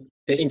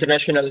 the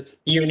International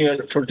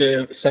Union for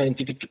the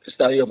Scientific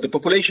Study of the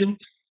Population,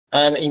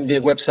 and in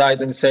the website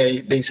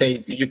they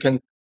say you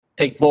can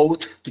take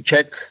both to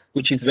check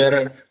which is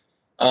better.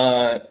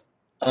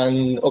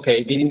 And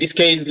okay, in this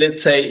case,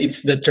 let's say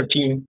it's the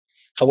 13.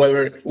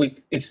 However,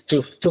 it's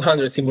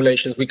 200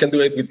 simulations. We can do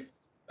it with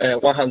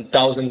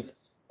 100,000,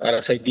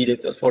 as I did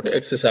it for the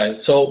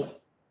exercise. So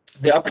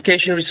the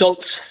application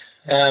results,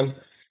 I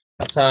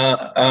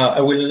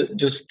will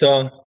just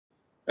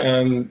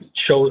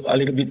show a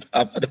little bit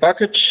of the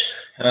package.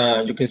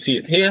 You can see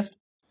it here.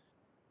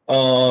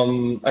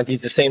 I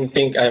did the same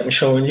thing I'm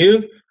showing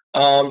you.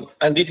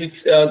 And this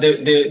is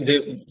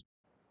the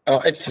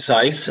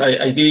exercise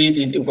I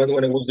did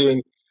when I was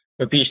doing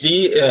my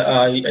PhD.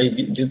 I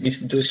did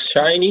this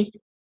shiny,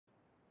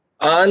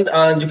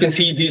 and you can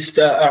see this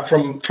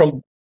from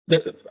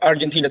the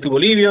Argentina to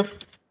Bolivia.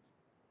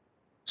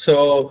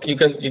 So you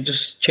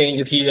just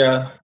change it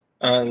here,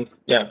 and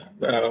yeah,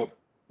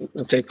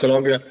 take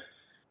Colombia,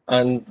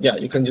 and yeah,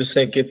 you can just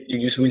take it.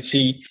 You will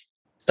see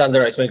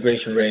standardized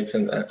migration rates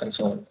and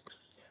so on.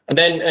 And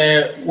then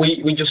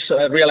we just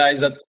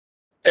realized that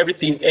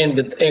everything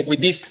ended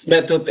with this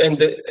method,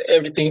 and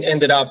everything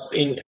ended up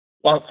in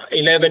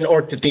 11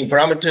 or 13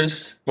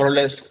 parameters, more or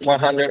less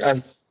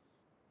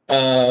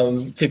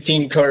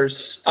 115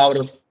 curves out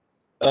of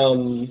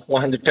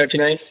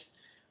 139.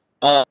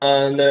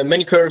 And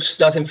many curves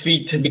doesn't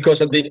fit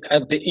because at the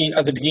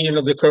beginning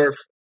of the curve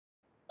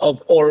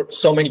or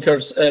so many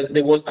curves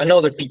there was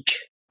another peak.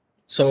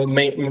 So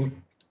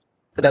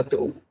that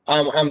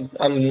I'm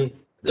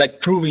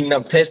like proving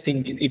now,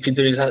 testing if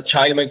there is a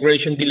child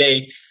migration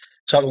delay.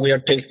 So we are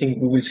testing,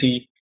 we will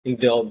see in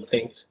the other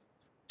things.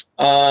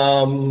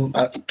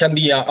 It can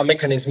be a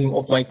mechanism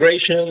of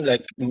migration,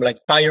 like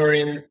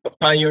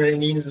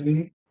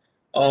pioneerism,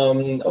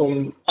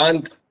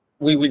 and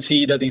we will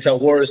see that it's a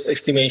worse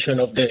estimation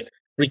of the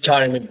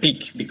retirement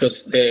peak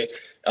because the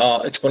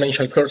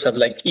exponential curves are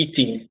like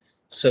eating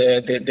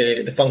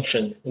the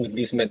function with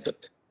this method.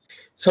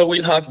 So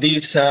we'll have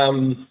this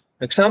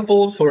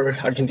example for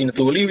Argentina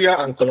to Bolivia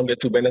and Colombia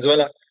to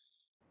Venezuela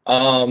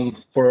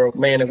for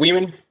men and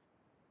women.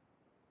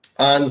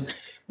 And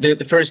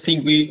the first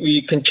thing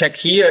we can check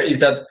here is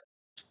that,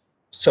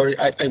 sorry,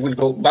 I will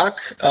go back.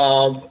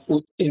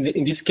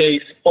 In this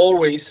case,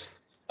 always,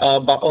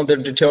 but under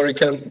the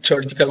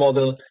theoretical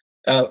model,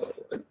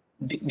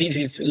 this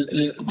is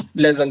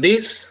less than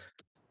this,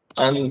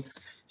 and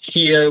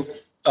here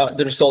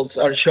the results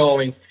are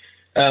showing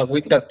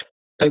with that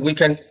we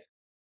can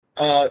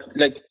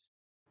like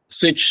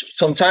switch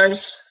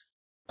sometimes,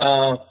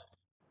 and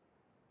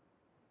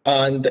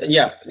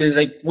yeah, there's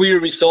like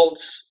weird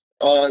results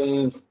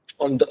on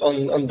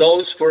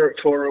those for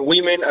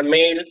women and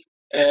male,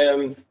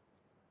 and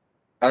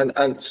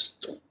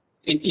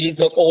it is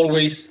not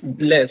always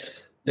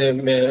less the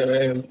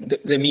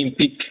mean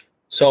peak.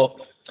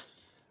 So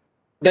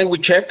then we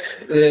check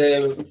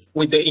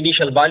with the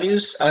initial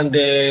values and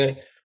the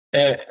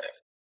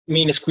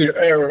mean square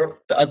error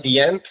at the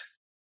end,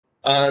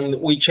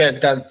 and we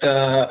check that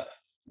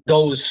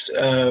those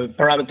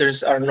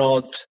parameters are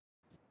not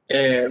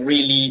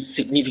really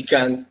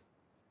significant.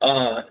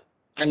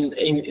 And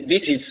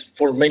this is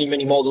for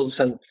many models,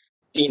 and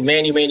in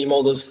many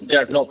models, they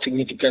are not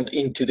significant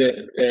into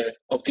the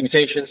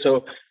optimization.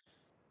 So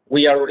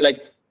we are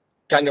like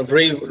kind of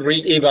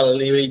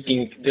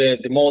re-evaluating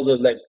the model,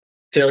 like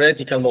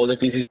theoretical model.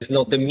 This is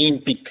not the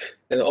mean peak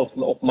of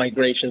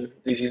migration.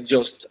 This is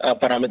just a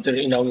parameter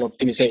in our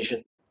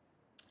optimization.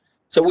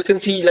 So we can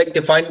see like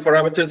defining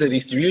parameters, the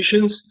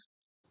distributions,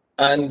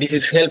 and this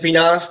is helping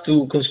us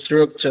to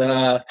construct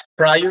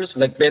priors,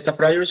 like beta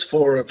priors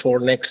for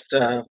next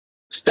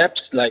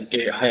steps, like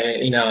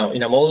in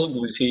a model.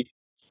 We'll see.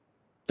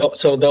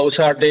 So those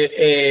are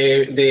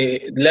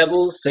the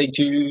levels,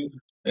 A2,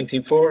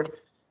 A4,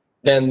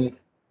 then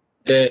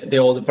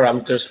all the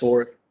parameters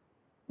for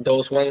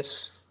those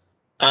ones,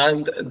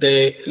 and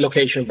the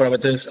location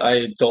parameters.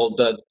 I told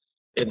that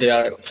they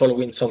are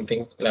following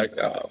something like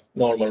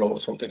normal or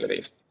something like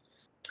this.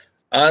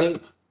 And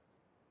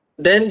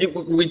then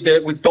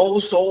with all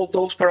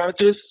those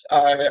parameters,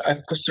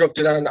 I've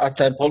constructed a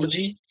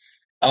typology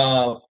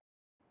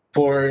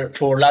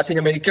for Latin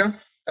America,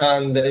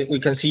 and we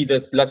can see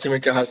that Latin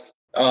America has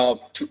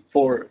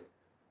four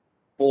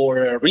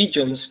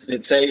regions,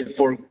 let's say,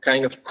 for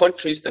kind of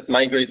countries that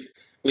migrate,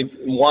 with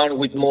one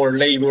with more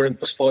labor and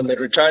postponed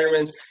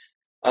retirement,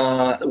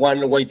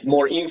 one with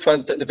more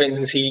infant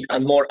dependency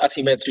and more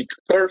asymmetric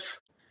curve,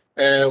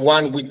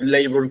 one with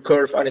labor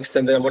curve and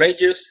extended among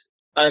ages,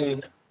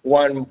 and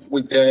one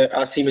with the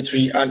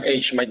asymmetry and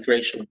age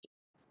migration.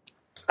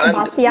 And,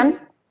 Sebastian?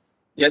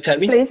 Yeah, tell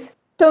me. Please,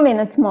 2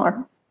 minutes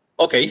more.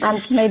 Okay.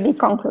 And maybe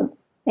conclude.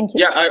 Thank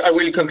you. Yeah, I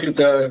will conclude.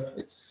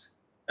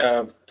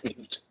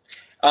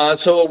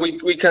 So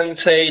we can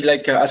say,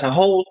 like as a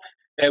whole,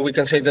 we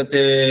can say that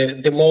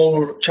the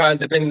more child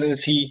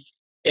dependency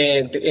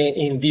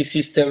in this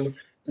system,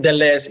 the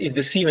less is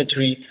the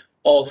symmetry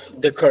of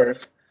the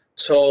curve.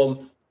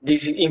 So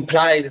this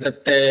implies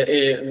that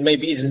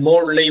maybe it's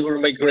more labor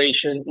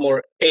migration,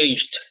 more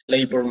aged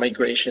labor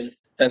migration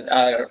that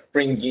are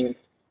bringing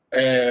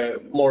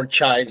more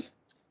children.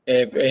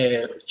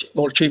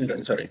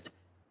 Sorry.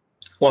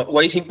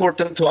 What is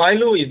important to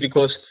ILO is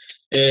because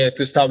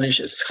to establish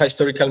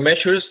historical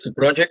measures to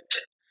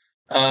project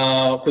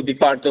could be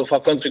part of a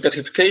country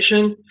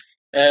classification,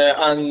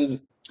 and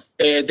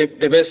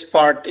the best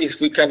part is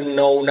we can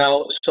know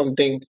now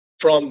something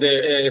from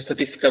the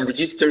statistical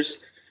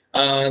registers,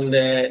 and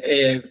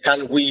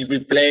can we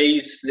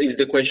replace, is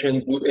the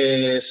question,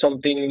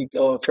 something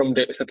from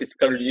the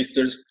statistical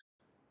registers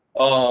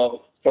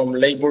from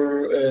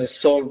labor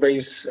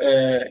surveys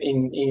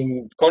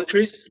in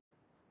countries.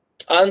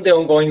 And the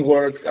ongoing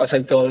work, as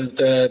I told,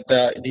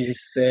 this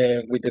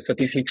is with the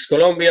Statistics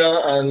Colombia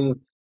and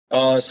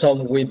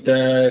some with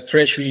the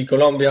Treasury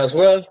Colombia as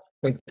well,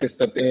 with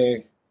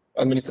the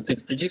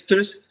administrative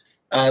registers,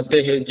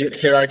 the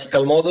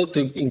hierarchical model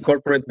to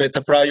incorporate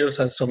beta priors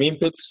and some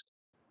inputs,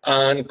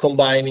 and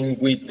combining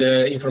with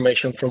the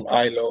information from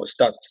ILO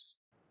stats,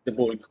 the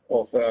bulk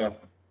of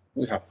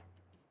we have.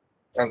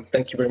 And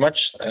thank you very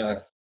much.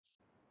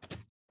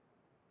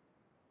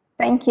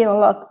 Thank you a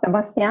lot,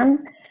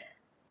 Sebastian.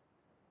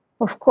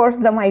 Of course,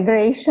 the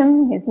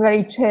migration is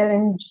very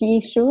challenging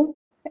issue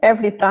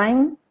every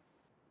time.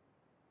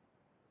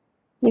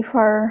 If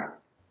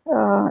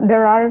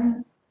there are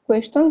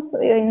questions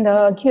in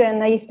the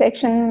Q&A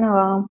section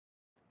or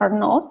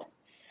not,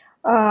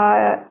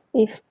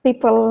 if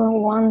people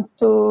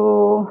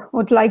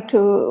would like to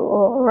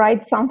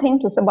write something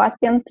to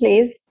Sebastian,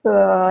 please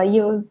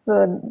use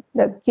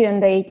the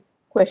Q&A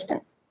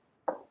question.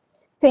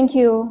 Thank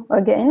you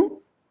again.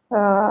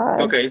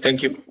 Okay,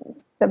 thank you,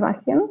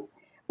 Sebastian.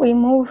 We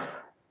move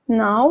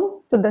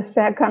now to the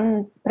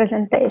second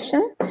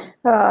presentation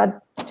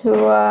to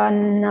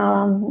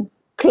a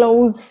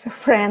close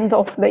friend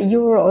of the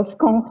uRos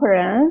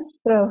conference,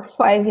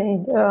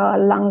 Øyvind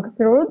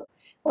Langsrud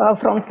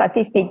from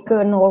Statistics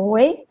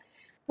Norway,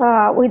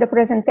 with a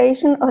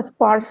presentation of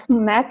sparse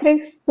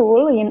matrix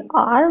tool in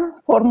R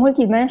for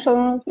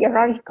multidimensional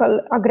hierarchical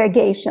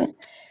aggregation.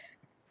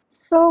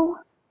 So,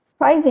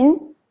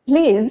 Øyvind,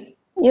 please,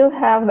 you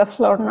have the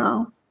floor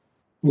now.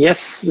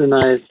 Yes, then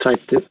I try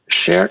to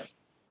share.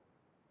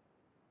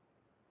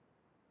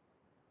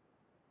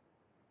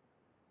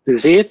 Do you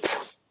see it?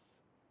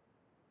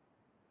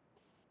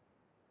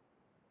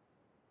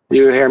 Do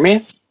you hear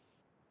me?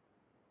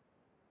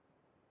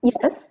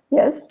 Yes,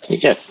 yes.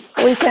 Yes.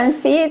 We can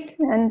see it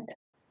and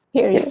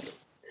hear you.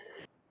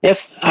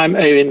 Yes, I'm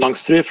Øyvind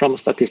Langsrud from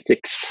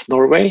Statistics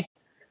Norway.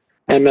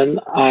 And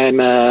I'm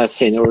a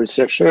senior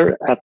researcher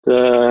at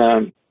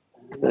the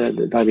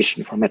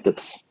Division for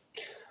Methods.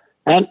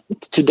 And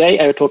today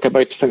I will talk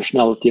about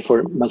functionality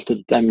for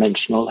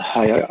multidimensional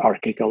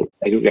hierarchical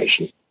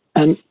aggregation.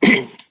 And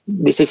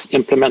this is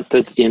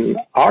implemented in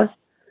R,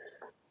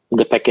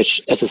 the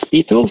package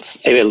SSP tools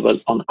available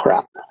on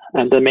CRAN.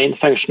 And the main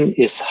function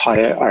is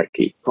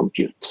hierarchy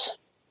compute.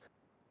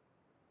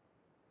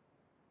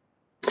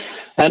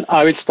 And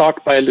I will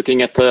start by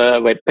looking at the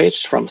web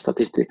page from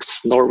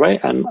Statistics Norway,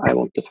 and I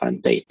want to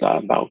find data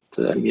about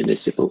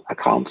municipal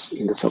accounts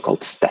in the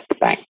so-called stat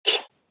bank.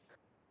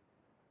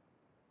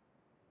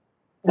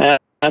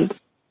 And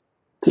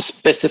To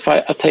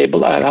specify a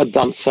table, I had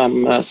done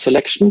some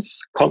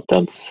selections,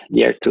 contents,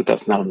 year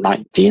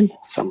 2019,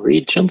 some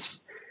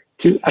regions,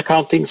 2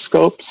 accounting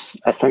scopes,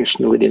 a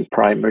function within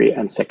primary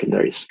and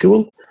secondary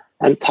school,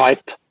 and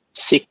type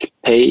sick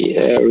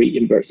pay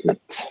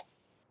reimbursement.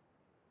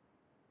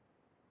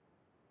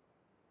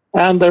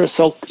 And the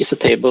result is a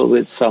table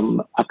with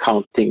some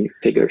accounting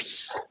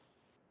figures.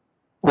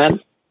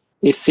 And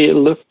if we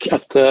look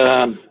at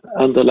the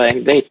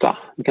underlying data,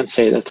 we can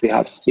say that we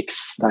have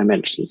 6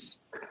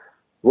 dimensions.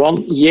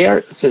 1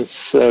 year,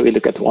 since we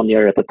look at 1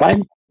 year at a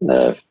time,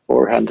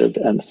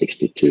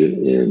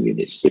 462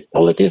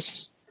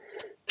 municipalities,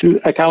 2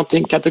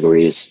 accounting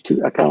categories,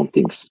 2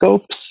 accounting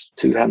scopes,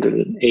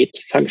 208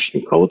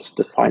 function codes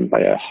defined by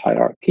a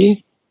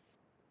hierarchy,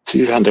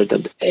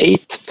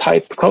 208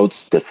 type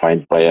codes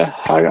defined by a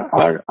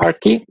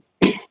hierarchy,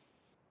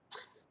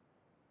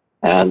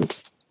 and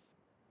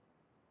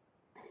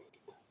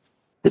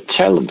the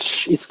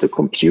challenge is to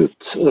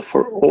compute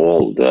for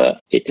all the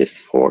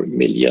 84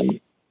 million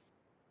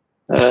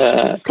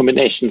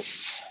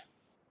combinations,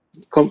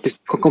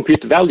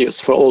 compute values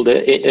for all the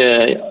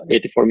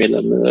 84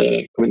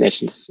 million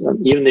combinations,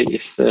 even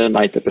if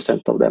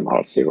 90% of them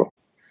are 0.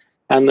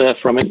 And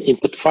from an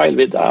input file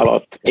with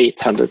about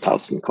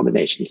 800,000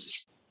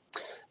 combinations.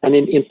 And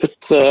in input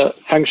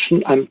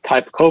function and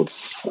type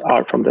codes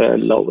are from the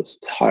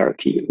lowest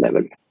hierarchy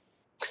level.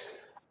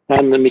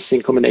 And the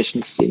missing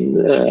combinations in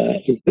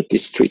input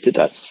is treated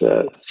as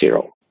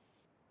 0.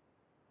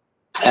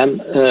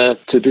 And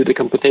to do the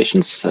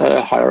computations,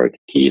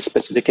 hierarchy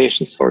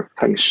specifications for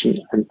function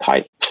and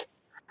type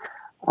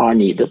are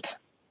needed.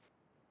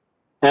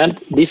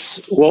 And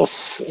this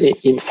was,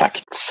 in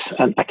fact,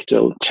 an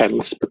actual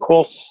challenge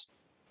because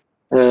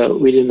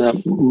within a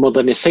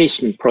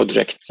modernization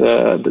project,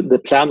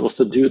 the plan was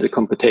to do the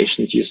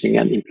computations using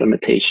an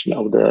implementation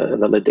of the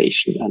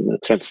validation and the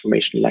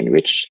transformation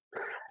language.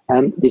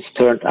 And this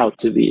turned out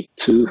to be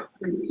too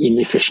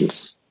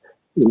inefficient.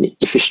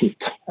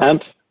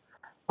 And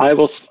I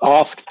was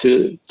asked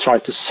to try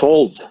to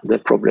solve the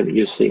problem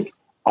using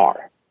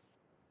R.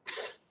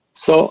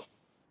 So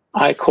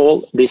I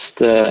call this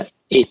the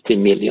 80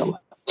 million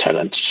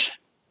challenge.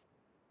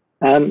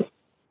 And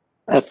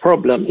a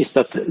problem is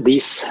that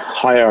these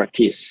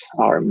hierarchies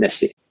are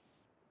messy.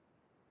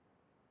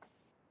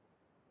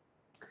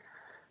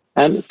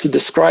 And to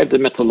describe the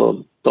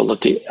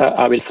methodology,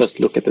 I will first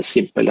look at a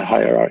simple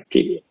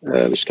hierarchy,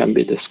 which can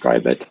be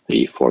described by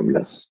 3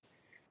 formulas.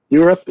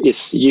 Europe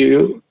is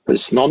EU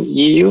plus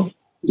non-EU.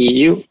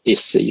 EU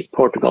is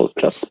Portugal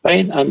plus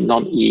Spain, and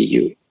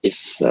non-EU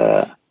is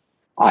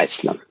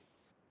Iceland.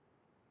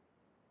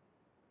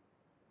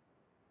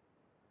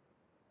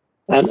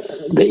 And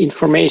the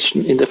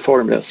information in the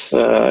formulas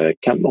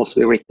can also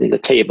be written in the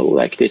table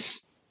like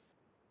this.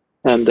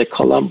 And the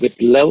column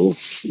with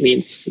levels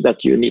means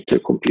that you need to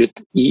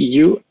compute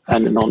EU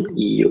and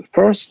non-EU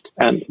first,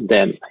 and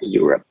then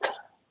Europe.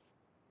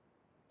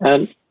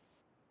 And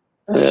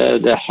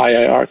the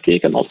hierarchy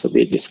can also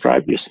be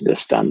described using the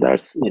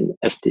standards in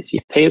STC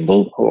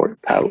table or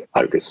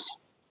PAL-Argus.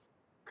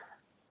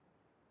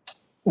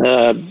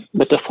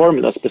 But the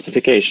formula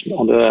specification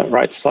on the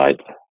right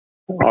side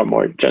are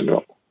more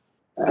general.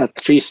 A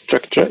tree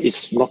structure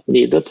is not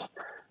needed.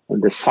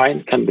 The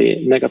sign can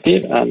be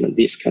negative, and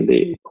these can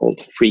be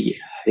called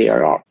free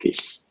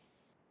hierarchies.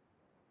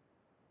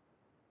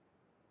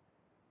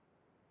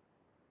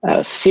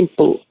 A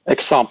simple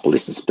example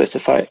is to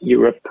specify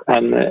Europe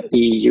and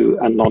EU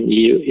and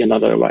non-EU in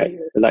another way,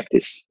 like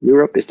this.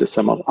 Europe is the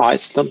sum of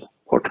Iceland,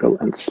 Portugal,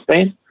 and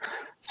Spain.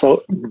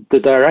 So the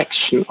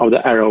direction of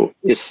the arrow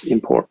is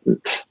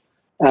important.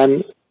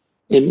 And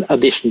in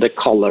addition, the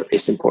color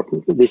is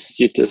important. This is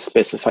used to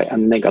specify a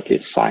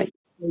negative sign.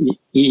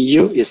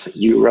 EU is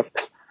Europe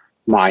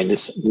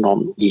minus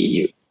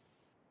non-EU.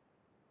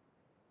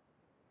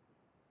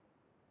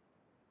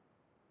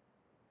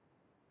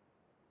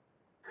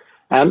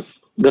 And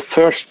the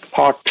first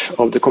part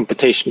of the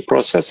computation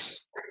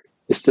process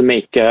is to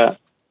make a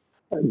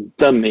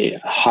dummy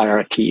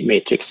hierarchy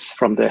matrix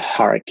from the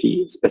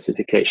hierarchy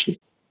specification.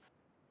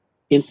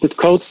 Input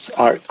codes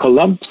are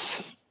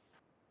columns,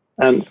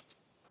 and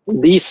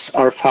these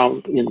are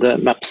found in the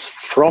maps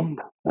from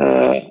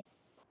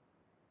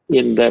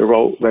in the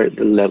row where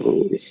the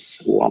level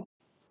is 1.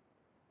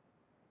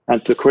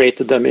 And to create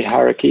a dummy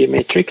hierarchy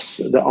matrix,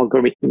 the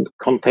algorithm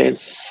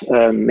contains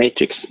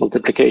matrix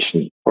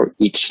multiplication for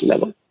each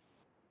level.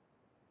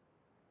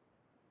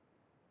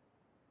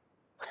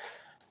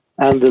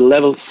 And the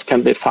levels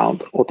can be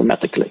found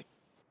automatically.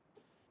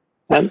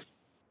 And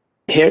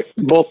here,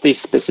 both these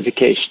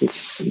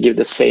specifications give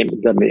the same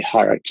dummy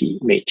hierarchy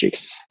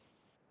matrix.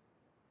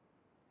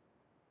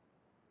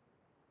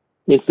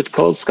 Input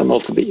codes can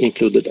also be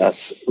included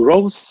as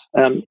rows,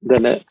 and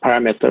then a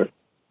parameter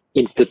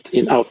input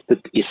in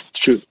output is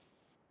true.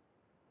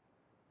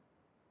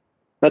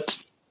 But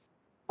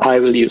I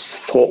will use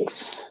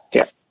false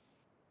here.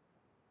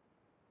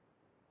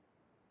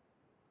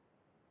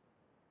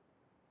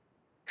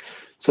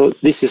 So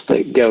this is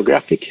the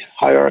geographic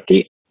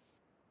hierarchy.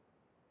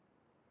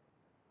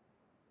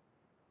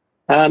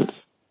 And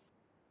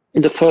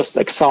in the first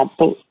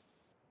example,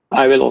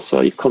 I will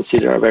also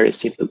consider a very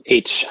simple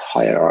age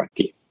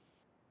hierarchy.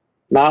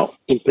 Now,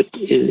 input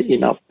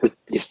in output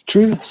is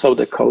true, so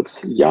the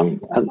codes young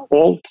and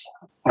old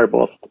are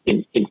both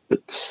in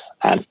input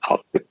and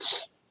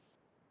output.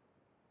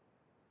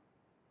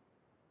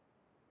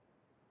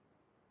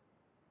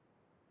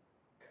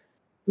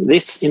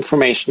 This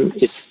information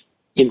is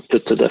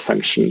input to the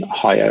function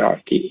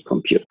hierarchy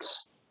compute.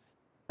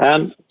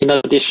 And in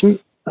addition,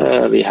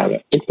 we have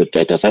an input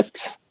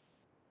dataset.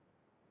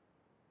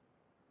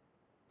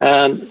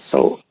 And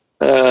so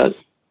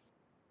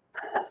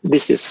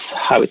this is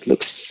how it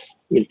looks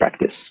in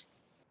practice.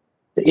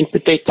 The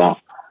input data,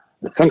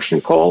 the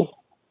function call,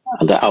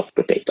 and the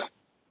output data.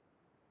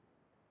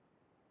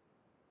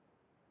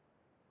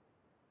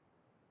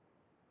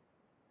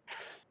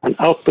 And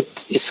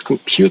output is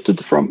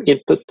computed from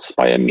input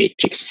by a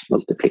matrix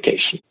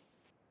multiplication.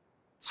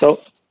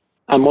 So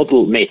a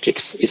model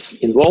matrix is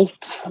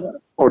involved,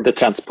 or the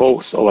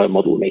transpose of a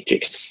model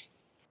matrix.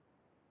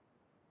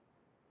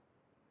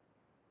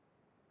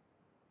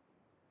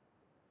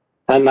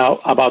 And now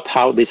about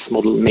how this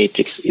model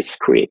matrix is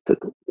created.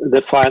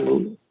 The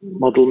final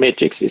model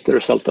matrix is the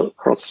result of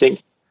crossing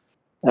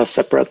a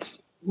separate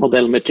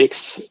model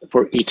matrix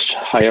for each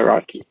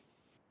hierarchy.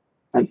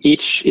 And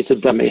each is a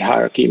dummy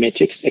hierarchy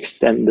matrix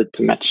extended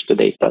to match the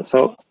data.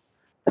 So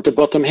at the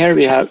bottom here,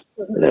 we have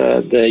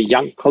the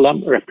young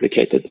column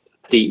replicated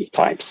 3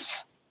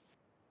 times.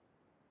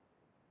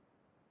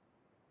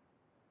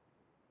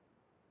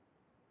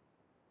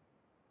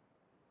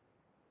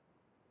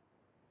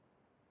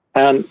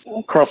 And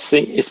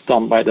crossing is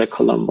done by the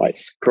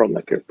column-wise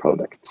Kronecker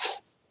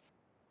product.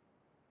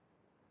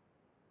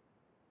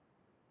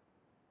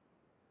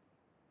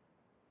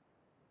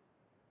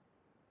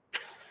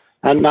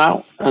 And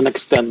now an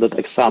extended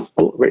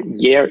example where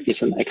year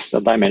is an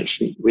extra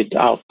dimension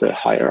without the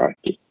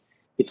hierarchy.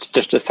 It's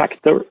just a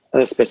factor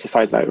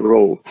specified by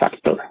row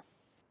factor.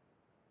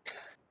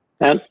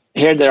 And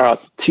here there are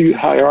 2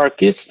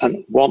 hierarchies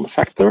and 1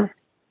 factor,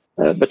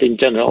 but in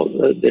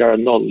general, there are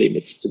no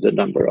limits to the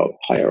number of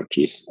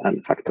hierarchies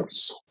and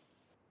factors.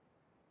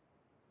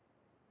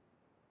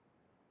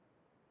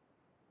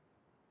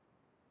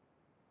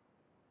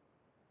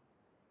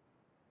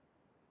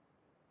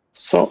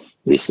 So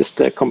this is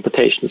the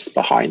computations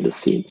behind the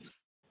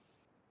scenes.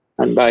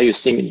 And by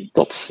using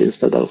dots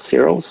instead of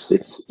zeros,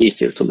 it's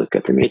easier to look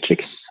at the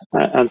matrix.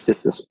 And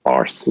since the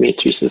sparse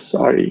matrices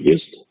are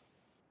used,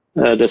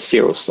 the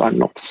zeros are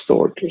not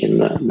stored in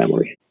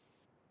memory.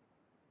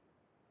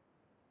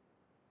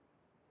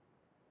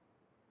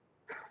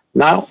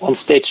 Now on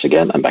stage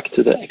again, and back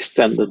to the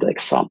extended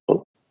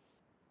example.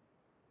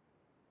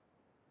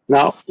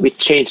 Now we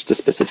change the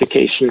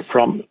specification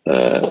from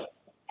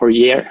for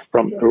year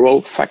from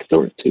row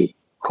factor to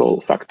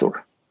call factor.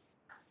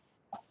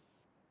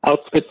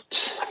 Output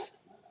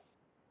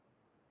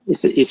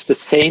is the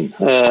same,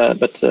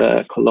 but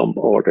column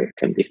order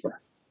can differ.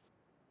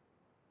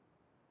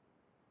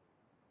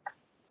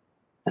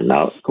 And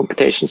now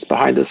computations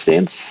behind the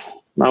scenes,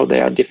 now they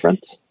are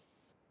different.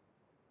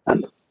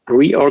 And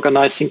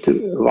reorganizing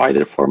to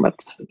wider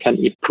formats can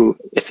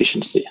improve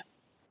efficiency.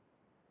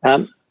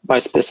 And by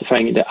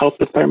specifying the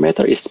output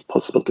parameter, it's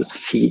possible to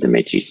see the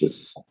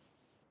matrices.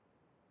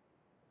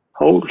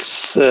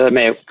 Holes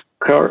may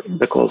occur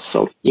because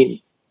of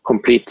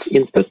incomplete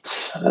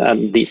inputs,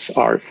 and these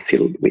are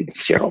filled with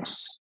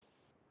zeros.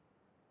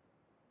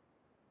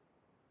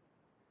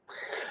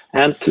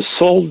 And to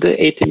solve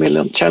the 80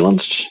 million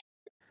challenge,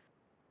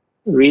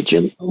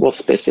 region was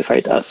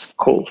specified as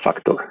call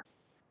factor.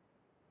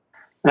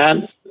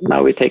 And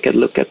now we take a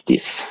look at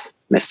these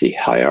messy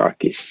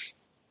hierarchies.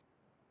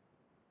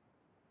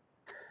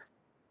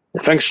 The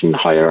function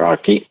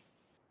hierarchy,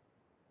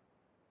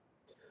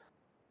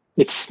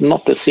 it's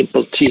not a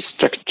simple tree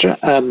structure,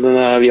 and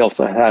we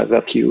also have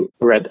a few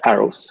red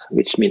arrows,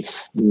 which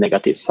means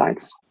negative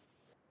signs.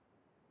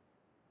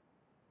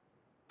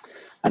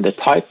 And the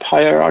type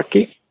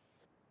hierarchy,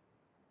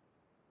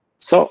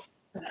 so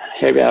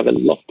here we have a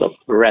lot of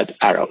red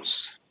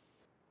arrows.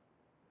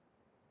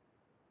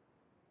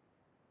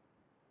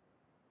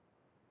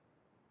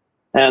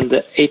 And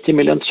the 80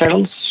 million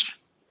challenge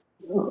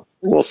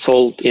was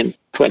solved in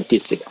 20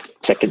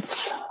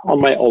 seconds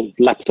on my old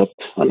laptop,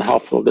 and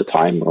half of the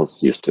time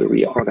was used to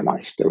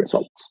reorganize the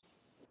results.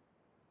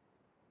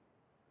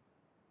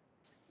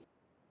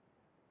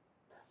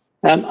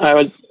 And I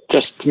will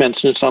just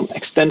mention some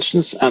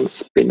extensions and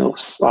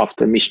spin-offs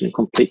after mission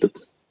completed.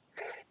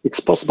 It's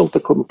possible to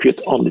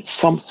compute only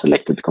some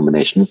selected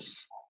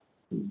combinations.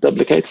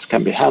 Duplicates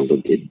can be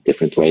handled in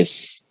different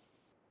ways.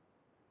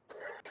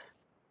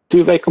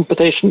 Two-way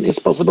computation is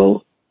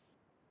possible.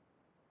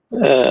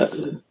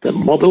 The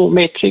model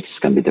matrix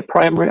can be the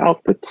primary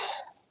output,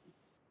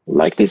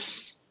 like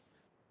this,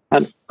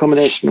 and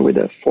combination with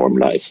a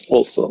formula is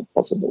also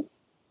possible.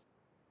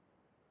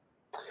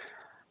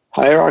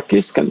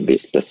 Hierarchies can be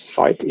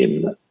specified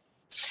in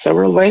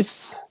several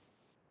ways.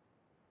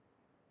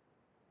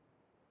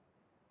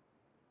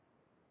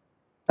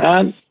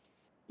 And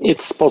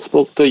it's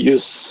possible to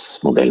use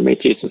model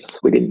matrices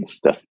within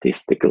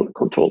statistical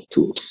control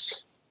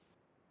tools.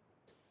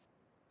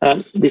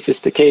 And this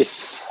is the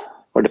case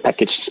for the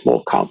package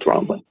small count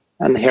round.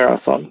 And here are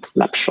some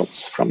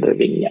snapshots from the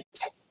vignette.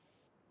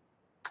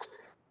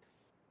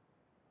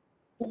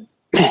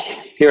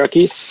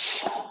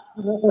 Hierarchies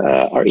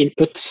are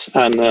inputs,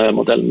 and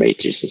model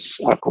matrices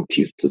are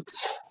computed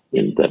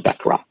in the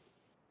background.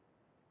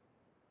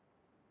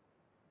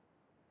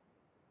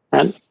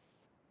 And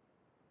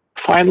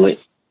finally,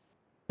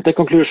 the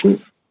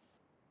conclusion.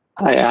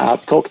 I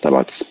have talked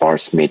about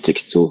sparse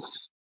matrix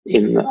tools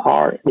in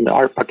the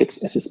R package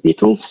SSP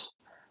tools.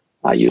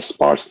 I use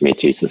sparse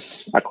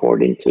matrices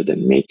according to the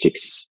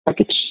matrix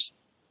package,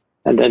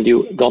 and then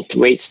you don't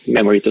waste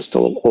memory to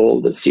store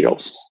all the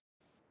zeros.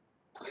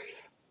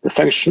 The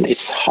function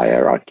is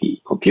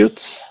hierarchy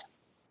compute,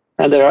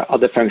 and there are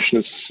other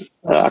functions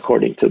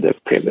according to the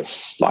previous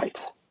slide.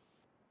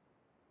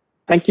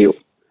 Thank you.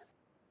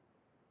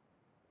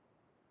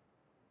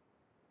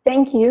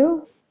 Thank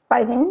you,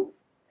 Faiven.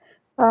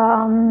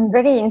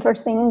 Very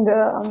interesting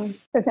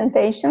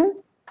presentation.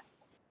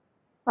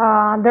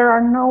 There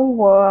are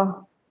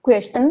no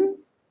questions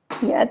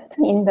yet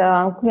in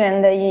the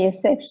Q&A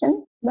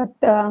section, but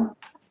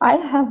I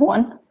have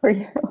one for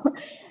you.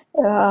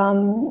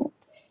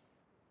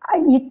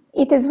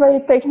 It is very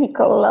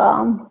technical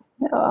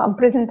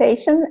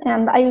presentation,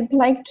 and I would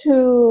like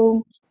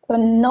to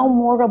know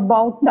more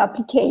about the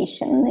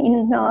application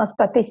in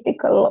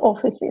statistical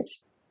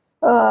offices.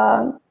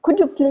 Could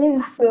you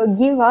please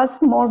give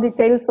us more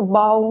details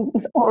about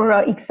or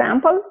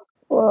examples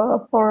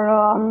for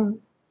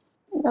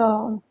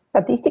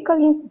statistical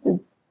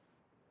institutes?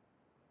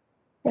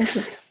 Thank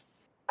you.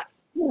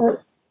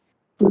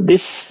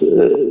 This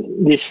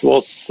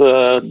was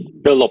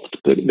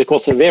developed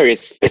because of very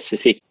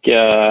specific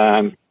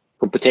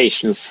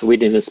computations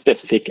within a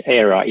specific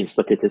area in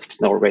Statistics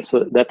Norway.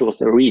 So that was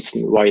the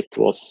reason why it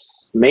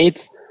was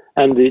made.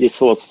 And this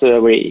was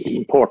very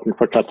important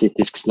for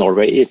Statistics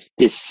Norway. It's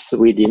this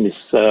within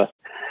this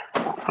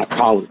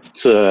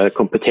account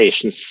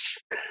computations.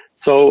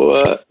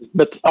 So,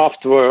 but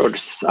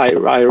afterwards,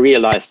 I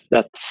realized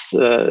that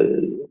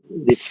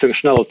this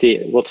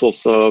functionality was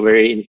also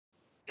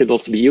could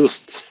also be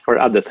used for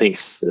other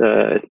things,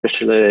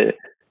 especially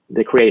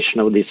the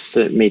creation of these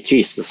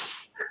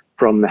matrices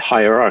from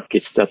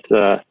hierarchies that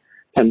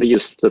can be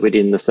used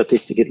within the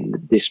statistical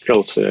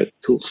disclosure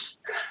tools.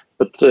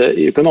 But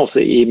you can also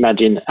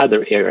imagine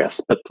other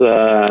areas. But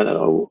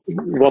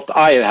what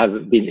I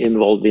have been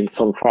involved in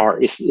so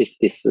far is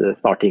this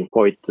starting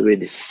point with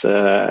this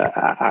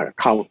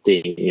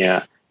accounting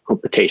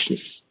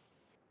computations.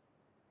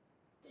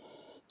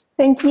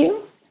 Thank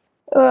you.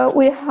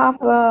 We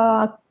have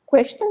a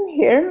question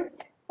here.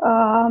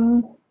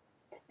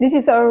 This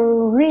is a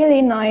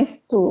really nice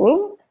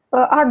tool.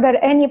 Are there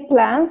any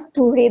plans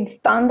to read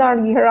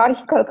standard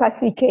hierarchical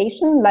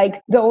classification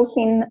like those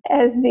in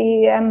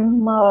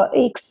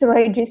SDMX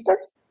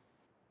registers?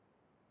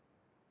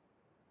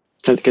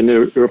 Can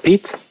you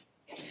repeat?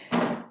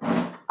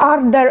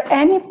 Are there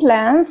any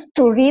plans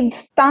to read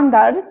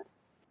standard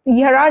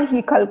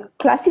hierarchical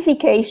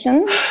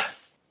classification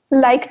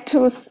like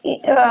to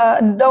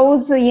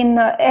those in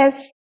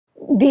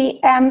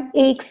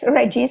SDMX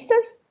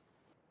registers?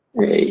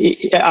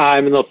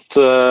 I'm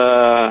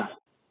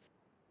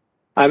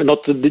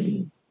not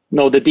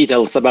know the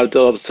details about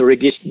those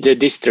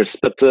registers,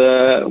 but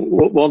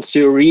once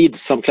you read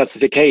some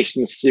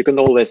classifications, you can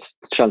always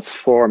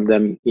transform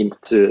them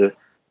into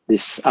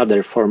this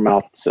other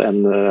formats,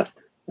 and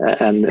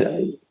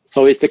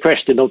so it's the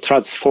question of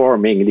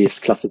transforming this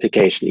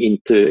classification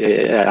into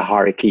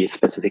hierarchy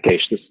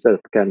specifications that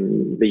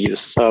can be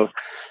used.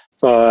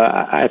 So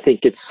I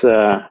think it's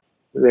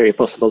very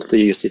possible to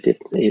use it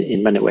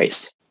in many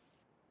ways.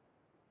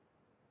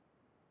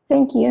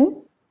 Thank you.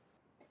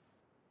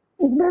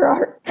 If there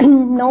are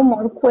no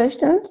more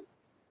questions,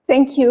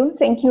 thank you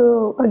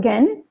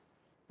again,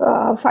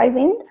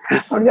 Faiven,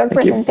 for your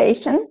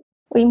presentation.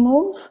 We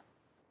move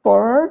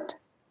forward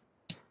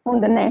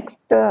on the next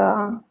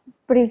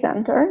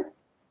presenter.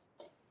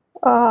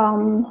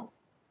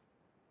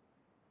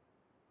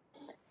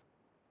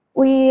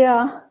 We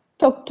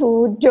talked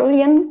to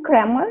Julian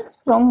Kremers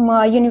from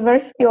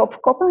University of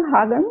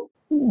Copenhagen,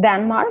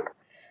 Denmark,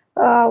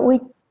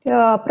 with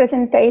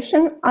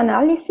presentation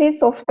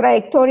analysis of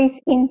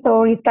trajectories into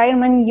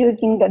retirement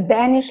using the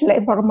Danish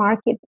labor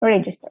market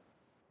register.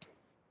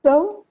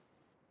 So,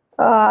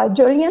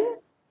 Julian?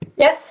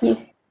 Yes?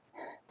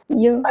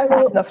 You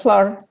have the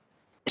floor.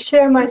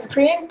 Share my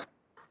screen.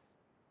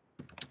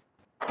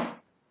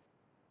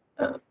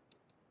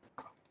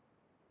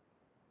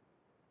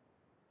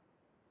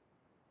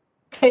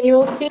 Can you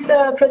all see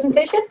the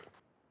presentation?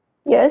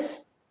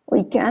 Yes,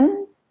 we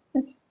can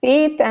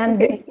see it and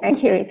we can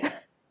hear it.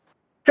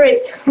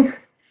 Great.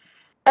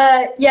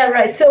 Yeah,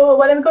 right. So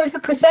what I'm going to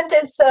present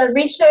is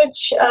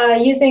research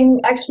using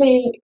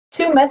actually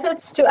two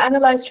methods to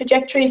analyze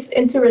trajectories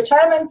into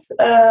retirements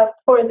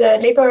for the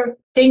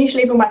Danish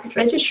labor market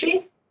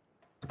registry.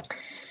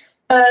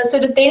 So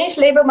the Danish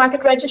Labour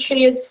Market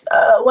Registry is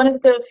one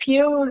of the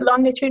few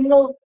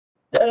longitudinal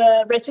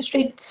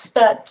registries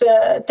that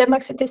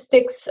Denmark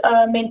Statistics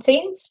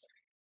maintains,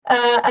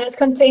 and it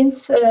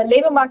contains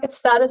labour market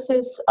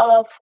statuses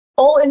of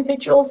all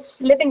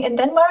individuals living in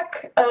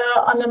Denmark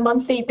on a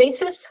monthly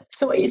basis.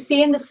 So what you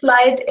see in the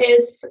slide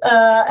is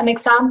an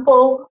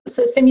example,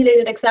 so a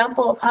simulated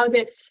example of how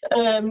this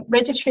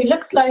registry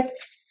looks like.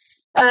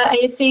 And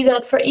you see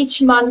that for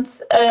each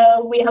month,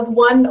 we have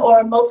one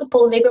or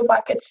multiple labour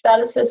market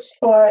statuses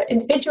for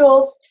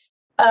individuals,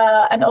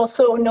 and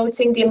also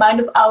noting the amount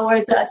of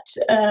hours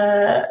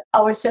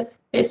that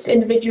this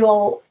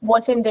individual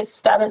was in this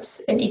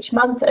status in each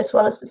month, as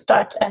well as the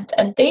start and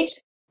end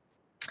date.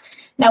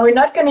 Now, we're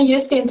not going to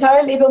use the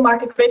entire labour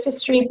market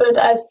registry, but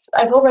as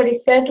I've already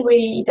said,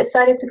 we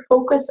decided to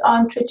focus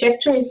on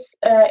trajectories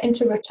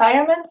into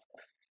retirement.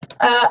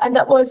 And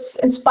that was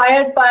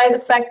inspired by the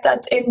fact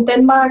that in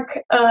Denmark,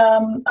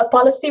 a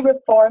policy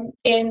reform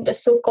in the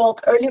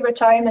so-called early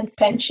retirement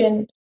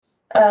pension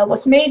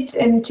was made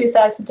in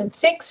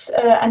 2006.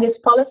 And this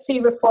policy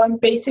reform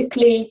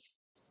basically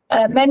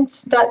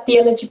meant that the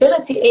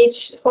eligibility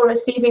age for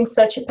receiving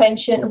such a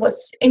pension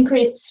was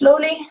increased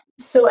slowly.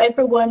 So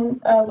everyone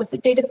with a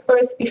date of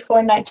birth before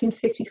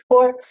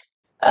 1954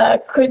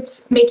 could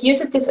make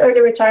use of this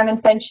early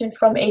retirement pension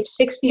from age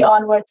 60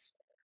 onwards.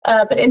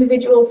 But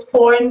individuals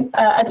born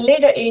at a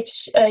later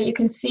age, you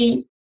can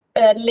see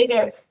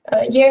later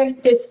year,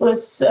 this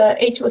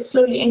age was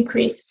slowly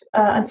increased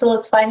until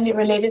it's finally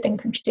related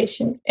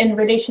in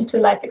relation to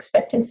life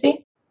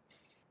expectancy.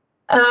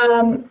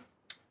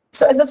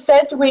 So as I've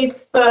said, we've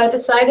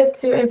decided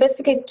to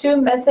investigate two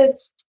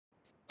methods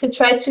to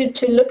try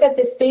to look at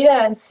this data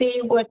and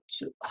see what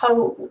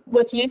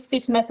use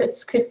these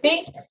methods could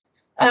be.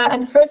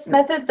 And the first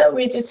method that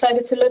we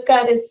decided to look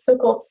at is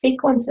so-called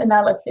sequence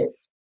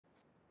analysis.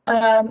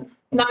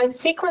 Now, in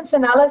sequence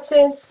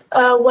analysis,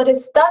 what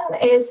is done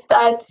is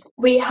that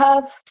we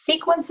have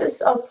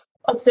sequences of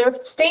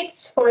observed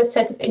states for a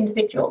set of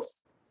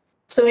individuals.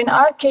 So in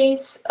our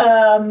case,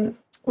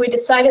 we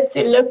decided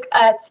to look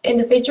at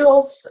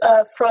individuals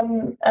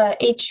from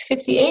age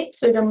 58,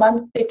 so the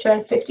month they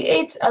turn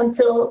 58,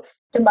 until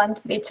the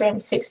month they turn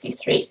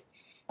 63.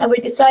 And we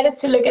decided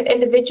to look at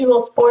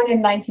individuals born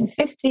in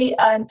 1950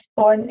 and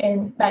born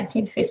in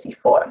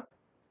 1954.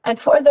 And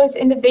for those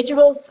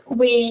individuals,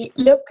 we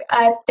look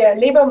at their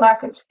labour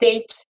market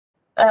state,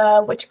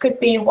 which could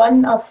be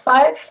one of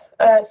five.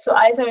 So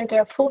either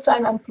they're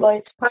full-time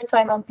employed,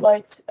 part-time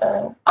employed,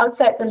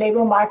 outside the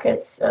labour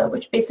market,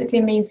 which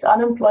basically means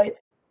unemployed.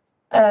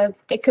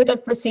 They could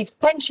have received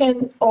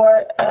pension,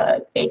 or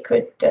they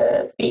could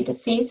be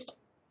deceased.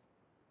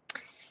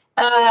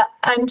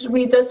 And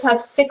we thus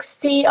have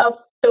 60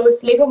 of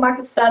those labour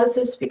market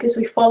statuses because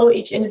we follow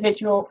each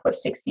individual for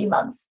 60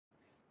 months.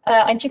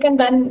 And you can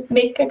then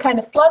make a kind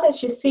of plot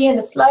as you see in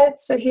the slide.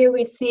 So here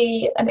we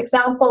see an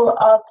example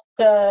of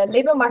the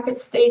labour market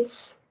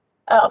states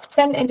of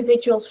 10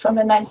 individuals from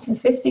the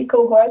 1950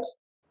 cohort.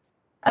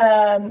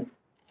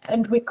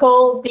 And we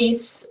call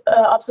these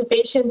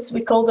observations,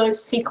 we call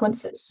those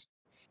sequences.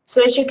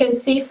 So as you can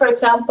see, for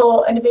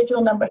example,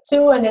 individual number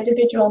 2 and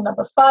individual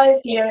number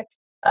 5 here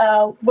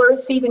were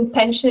receiving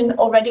pension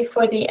already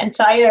for the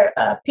entire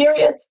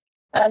period.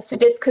 So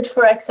this could,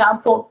 for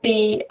example,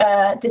 be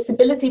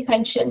disability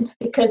pension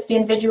because the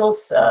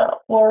individuals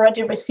were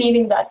already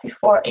receiving that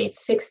before age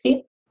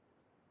 60.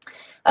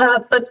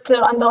 But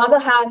on the other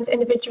hand,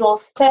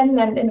 individuals 10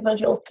 and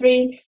individual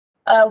 3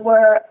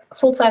 were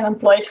full-time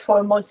employed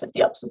for most of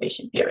the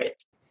observation period.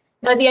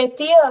 Now, the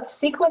idea of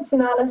sequence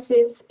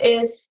analysis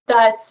is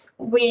that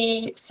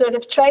we sort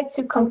of try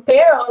to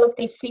compare all of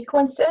these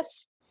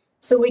sequences.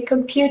 So we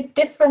compute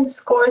different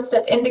scores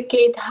that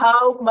indicate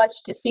how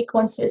much the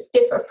sequences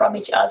differ from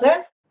each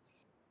other.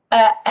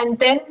 And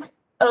then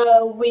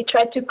we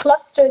try to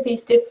cluster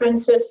these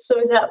differences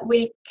so that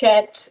we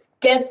get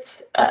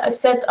a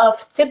set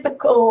of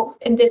typical,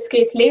 in this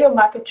case, labour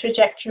market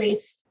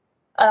trajectories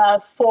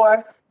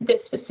for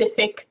this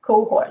specific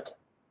cohort.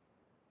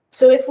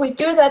 So if we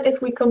do that,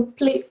 if we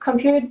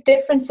compute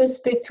differences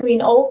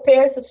between all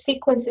pairs of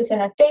sequences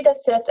in our data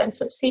set and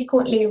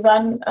subsequently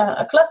run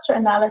a cluster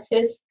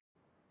analysis,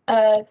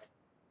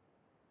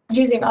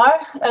 using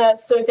R.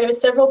 So there are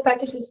several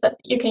packages that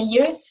you can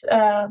use,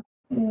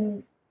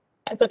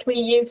 but we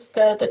use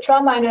the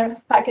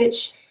TrawMiner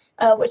package,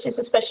 which is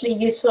especially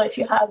useful if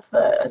you have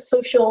a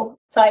social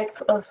type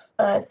of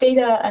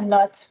data and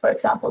not, for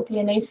example,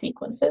 DNA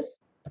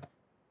sequences.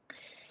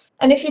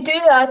 And if you do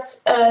that,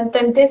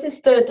 then this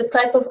is the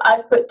type of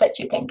output that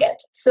you can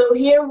get. So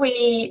here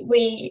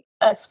we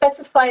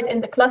specified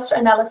in the cluster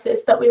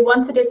analysis that we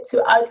wanted it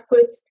to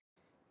output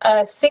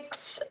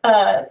 6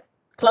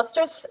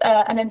 clusters,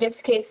 and in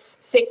this case,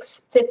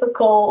 6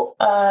 typical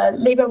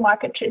labour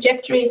market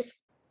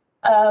trajectories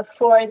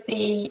for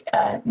the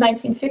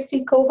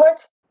 1950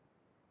 cohort.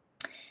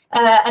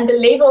 And the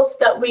labels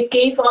that we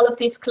gave all of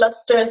these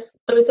clusters,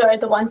 those are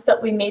the ones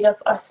that we made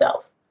up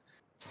ourselves.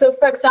 So,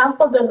 for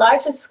example, the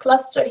largest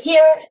cluster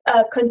here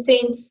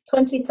contains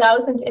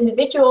 20,000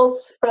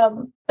 individuals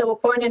that were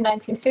born in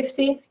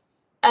 1950,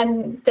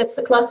 and that's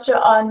the cluster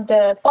on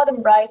the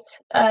bottom right.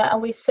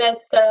 And we said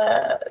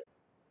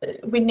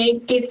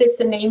gave this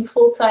the name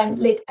full-time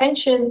late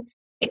pension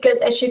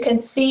because, as you can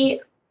see,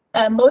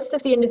 most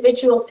of the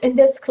individuals in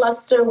this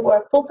cluster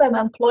were full-time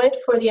employed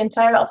for the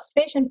entire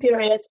observation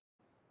period,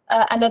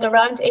 and at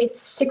around age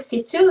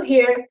 62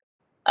 here,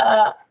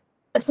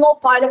 a small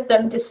part of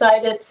them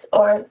decided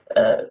or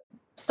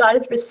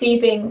started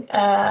receiving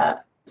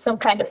some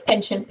kind of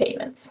pension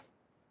payments.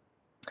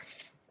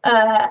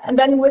 And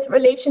then with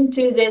relation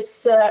to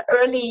this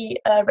early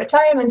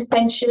retirement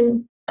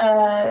pension,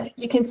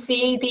 you can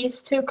see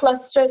these two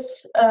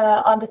clusters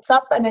on the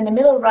top and in the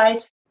middle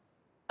right,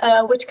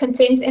 which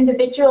contains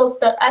individuals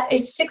that at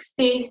age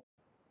 60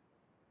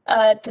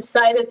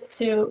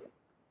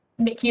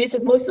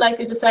 most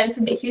likely decided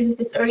to make use of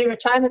this early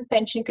retirement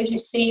pension, because you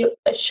see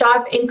a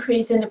sharp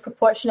increase in the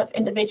proportion of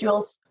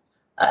individuals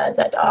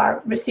that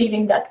are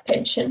receiving that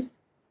pension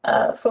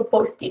for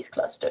both these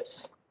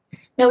clusters.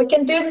 Now we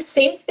can do the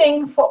same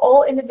thing for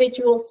all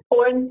individuals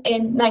born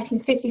in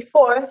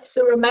 1954.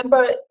 So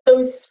remember, for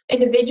those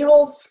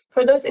individuals,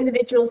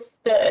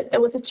 there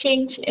was a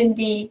change in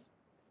the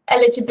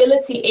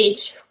eligibility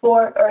age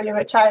for early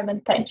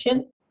retirement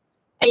pension.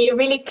 And you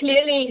really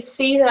clearly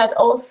see that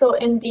also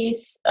in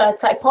these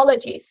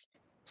typologies.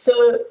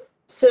 So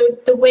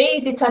the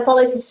way the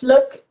typologies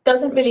look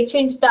doesn't really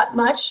change that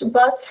much,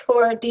 but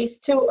for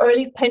these two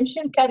early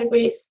pension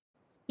categories,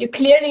 you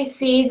clearly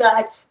see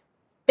that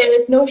there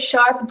is no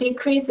sharp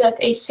decrease at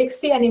age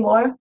 60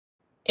 anymore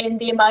in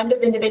the amount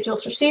of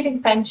individuals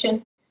receiving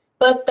pension,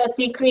 but that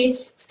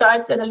decrease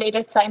starts at a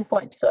later time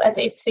point, so at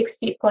age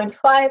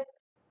 60.5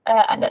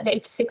 and at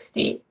age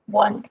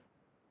 61.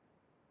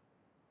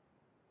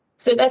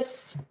 So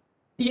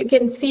you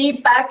can see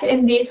back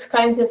in these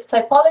kinds of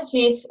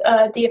typologies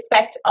the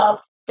effect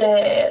of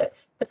the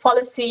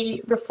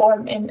policy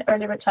reform in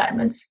early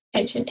retirement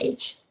pension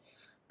age.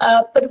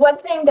 But one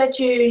thing that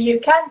you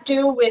can't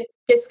do with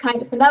this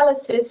kind of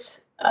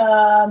analysis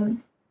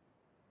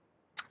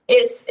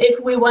is if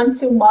we want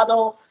to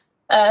model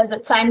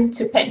the time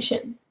to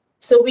pension.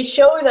 So we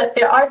show that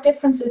there are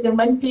differences in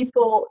when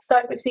people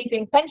start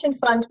receiving pension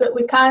funds, but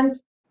we can't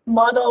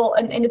model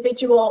an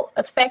individual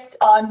effect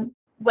on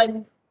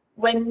when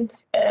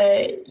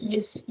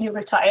you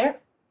retire.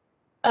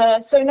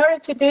 So in order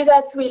to do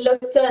that, we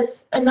looked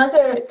at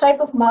another type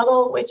of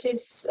model, which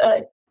is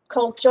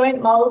called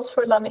joint models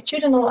for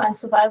longitudinal and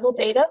survival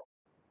data.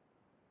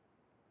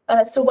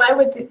 So why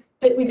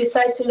did we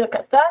decide to look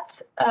at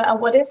that, and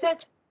what is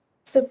it?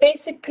 So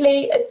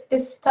basically,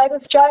 this type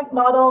of joint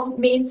model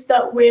means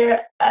that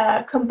we're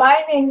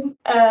combining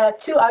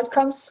two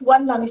outcomes,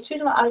 one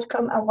longitudinal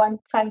outcome and one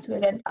time to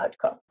event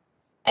outcome.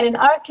 And in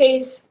our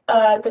case,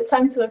 the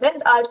time to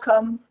event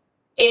outcome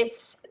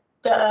is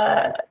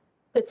the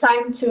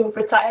time to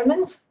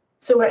retirement.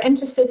 So we're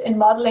interested in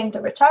modeling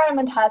the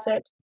retirement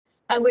hazard,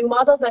 and we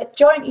model that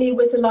jointly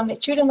with the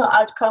longitudinal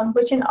outcome,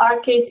 which in our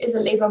case is a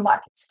labor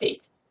market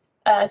state.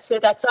 So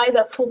that's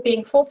either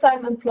being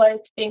full-time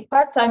employed, being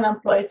part-time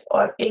employed,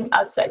 or being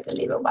outside the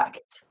labor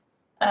market.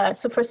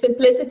 So for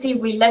simplicity,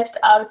 we left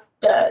out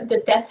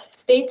the death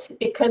state,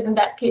 because in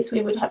that case,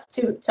 we would have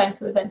two time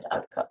to event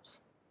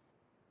outcomes.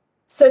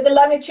 So the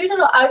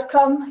longitudinal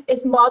outcome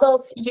is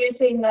modeled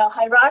using a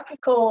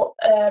hierarchical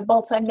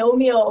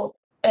multinomial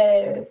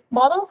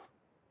model.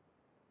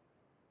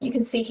 You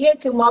can see here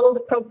to model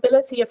the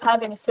probability of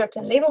having a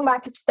certain labor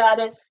market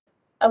status.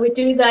 We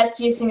do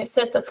that using a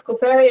set of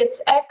covariates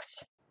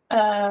X,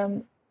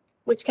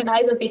 which can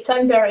either be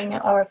time-varying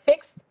or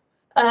fixed.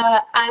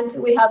 And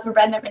we have a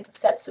random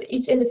intercept. So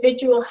each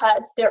individual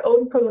has their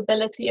own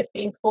probability of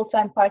being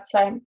full-time,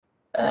 part-time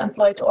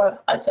employed, or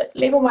outside the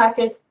labor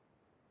market.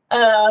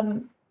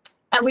 And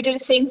we do the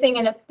same thing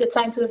in the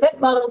time to event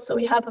model. So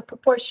we have a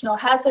proportional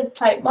hazard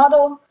type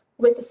model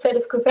with a set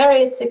of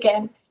covariates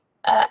again,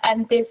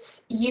 and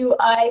this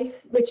UI,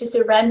 which is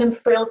a random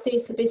frailty,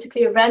 so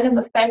basically a random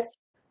effect,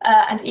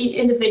 and each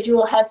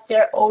individual has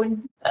their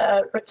own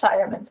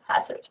retirement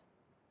hazard.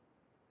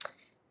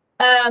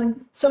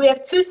 So we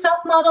have two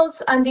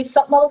submodels, and these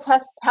submodels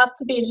have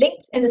to be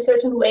linked in a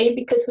certain way,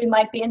 because we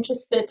might be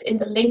interested in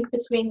the link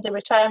between the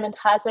retirement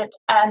hazard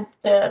and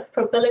the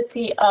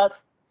probability of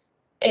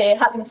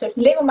having a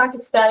certain labor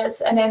market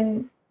status. And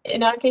then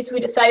in our case, we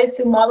decided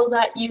to model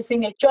that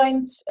using a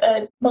joint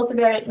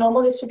multivariate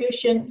normal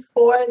distribution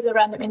for the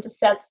random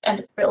intercepts and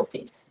the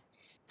frailties.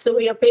 So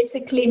we are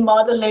basically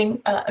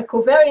modeling a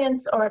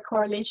covariance or a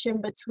correlation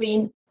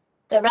between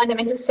the random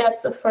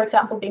intercepts of, for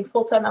example, being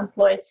full-time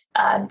employed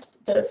and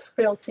the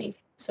frailty,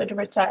 so the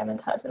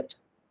retirement hazard.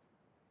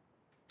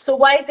 So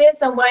why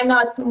this, and why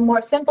not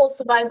more simple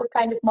survival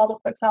kind of model,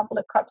 for example,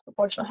 a Cox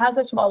proportional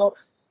hazards model?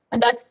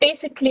 And that's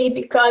basically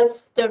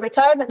because the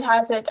retirement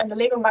hazard and the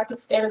labor market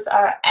status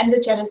are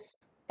endogenous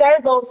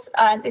variables.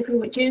 And if we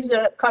would use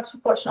a Cox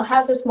proportional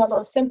hazards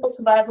model, a simple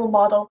survival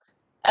model,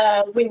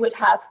 we would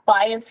have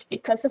bias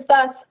because of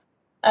that.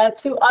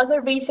 Two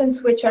other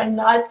reasons which are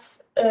not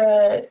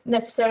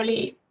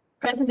necessarily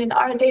present in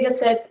our data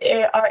set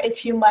are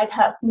if you might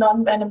have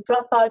non-random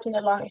dropout in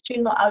a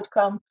longitudinal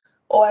outcome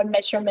or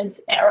measurement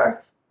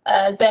error.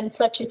 Then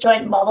such a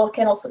joint model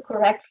can also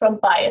correct from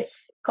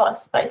bias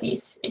caused by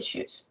these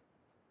issues.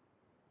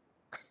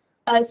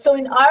 So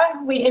in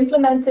R, we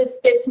implemented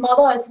this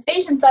model as a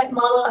Bayesian type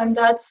model, and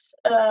that's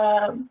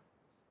a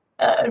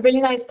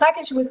really nice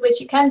package with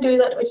which you can do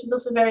that, which is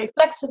also very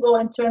flexible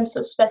in terms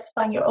of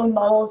specifying your own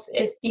models,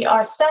 is the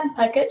R-stand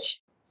package.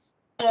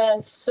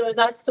 So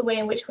that's the way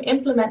in which we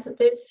implemented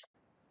this.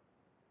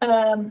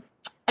 And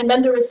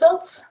then the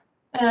results,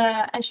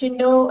 as you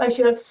know, as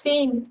you have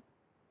seen,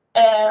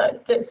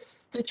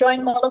 the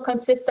joint model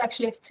consists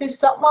actually of two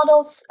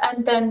submodels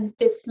and then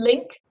this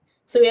link.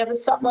 So we have a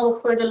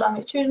submodel for the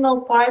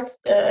longitudinal part,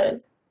 the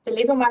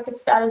labor market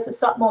status, a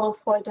submodel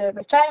for the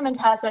retirement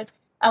hazard,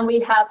 and we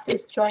have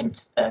this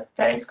joint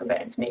variance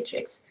covariance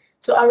matrix.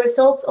 So our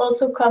results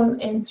also come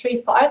in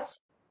three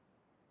parts.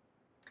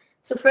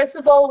 So first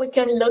of all, we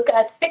can look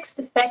at fixed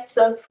effects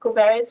of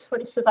covariates for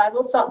the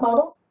survival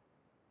submodel.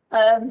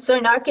 So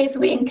in our case,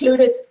 we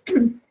included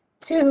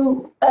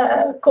two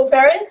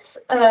covariates,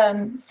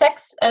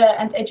 sex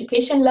and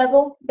education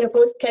level. They're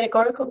both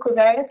categorical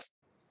covariates.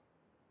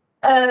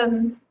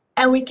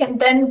 And we can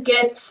then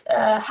get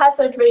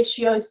hazard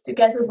ratios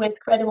together with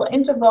credible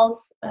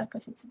intervals,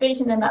 because it's a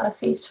Bayesian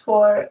analysis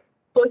for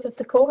both of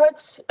the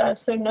cohorts.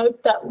 So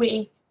note that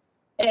we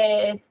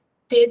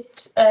did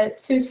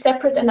two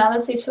separate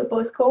analyses for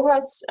both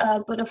cohorts,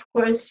 but of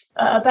course,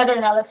 a better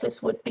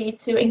analysis would be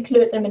to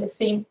include them in the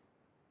same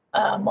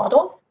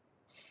model.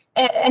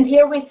 And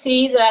here we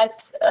see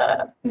that,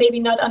 maybe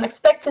not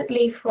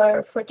unexpectedly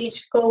for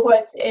these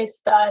cohorts,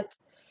 is that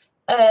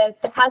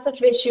the hazard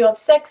ratio of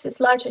sex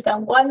is larger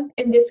than 1,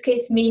 in this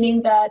case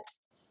meaning that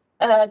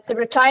the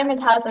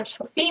retirement hazard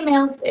for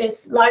females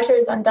is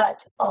larger than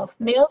that of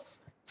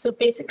males. So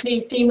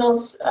basically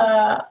females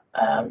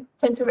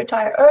tend to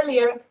retire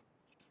earlier.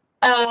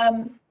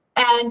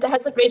 And the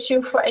hazard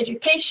ratio for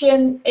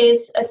education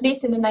is, at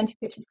least in the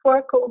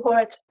 1954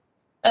 cohort,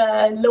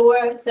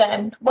 lower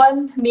than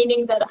 1,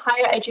 meaning that a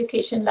higher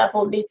education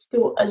level leads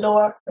to a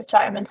lower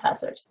retirement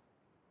hazard.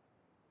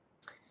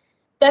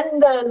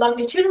 Then the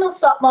longitudinal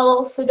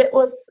submodel, so that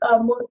was a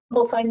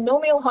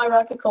multinomial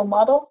hierarchical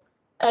model,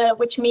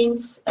 which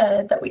means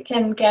that we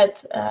can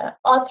get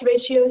odds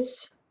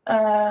ratios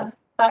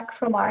back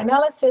from our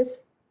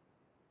analysis.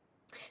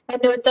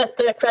 And note that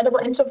the credible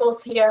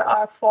intervals here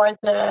are for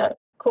the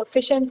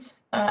coefficient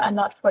and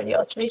not for the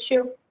odds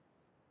ratio.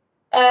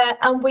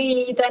 And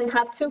we then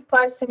have two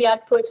parts in the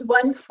output,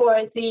 one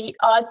for the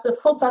odds of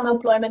full-time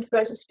employment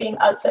versus being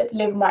outside the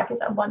labor market,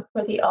 and one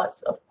for the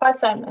odds of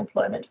part-time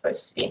employment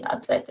versus being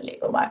outside the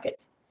labor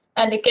market.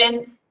 And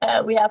again,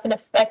 we have an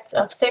effect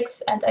of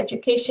sex and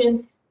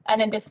education, and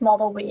in this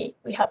model, we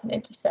have an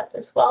intercept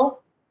as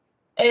well.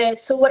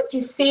 So what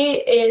you see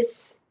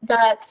is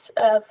that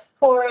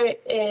for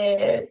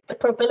the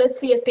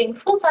probability of being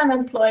full-time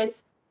employed,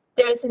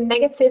 there is a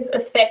negative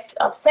effect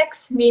of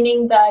sex,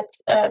 meaning that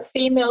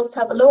females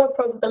have a lower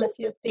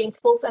probability of being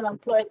full-time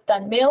employed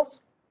than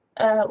males,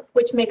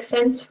 which makes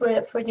sense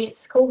for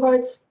these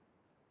cohorts.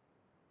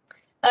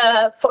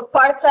 For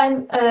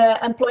part-time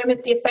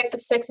employment, the effect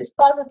of sex is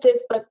positive,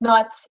 but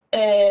not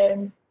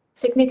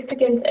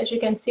significant, as you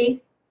can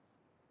see.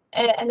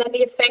 And then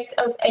the effect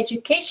of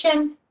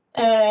education,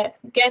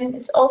 again,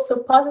 is also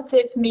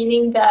positive,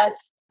 meaning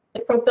that the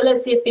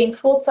probability of being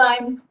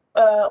full-time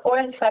or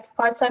in fact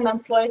part-time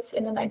employed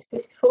in the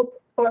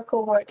 1954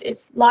 cohort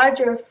is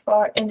larger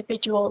for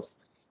individuals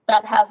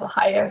that have a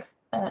higher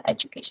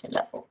education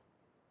level.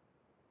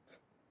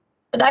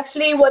 But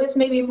actually, what is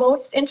maybe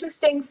most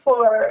interesting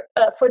for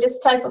this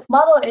type of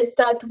model is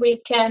that we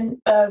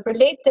can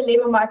relate the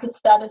labor market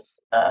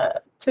status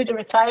to the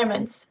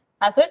retirement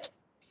hazard.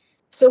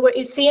 So what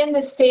you see in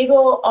this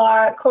table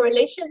are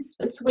correlations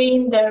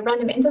between the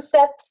random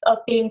intercepts of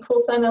being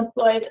full-time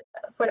employed,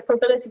 for the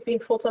probability of being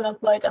full-time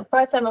employed and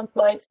part-time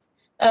employed,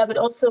 but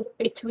also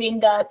between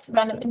that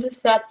random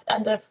intercept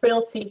and the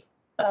frailty,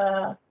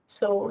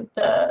 so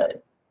the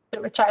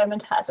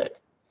retirement hazard.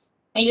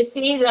 And you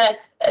see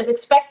that, as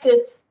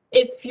expected,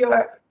 if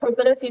your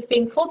probability of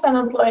being full-time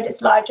employed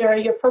is larger,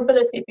 your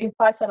probability of being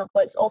part-time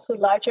employed is also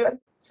larger.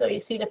 So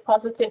you see the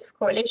positive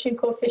correlation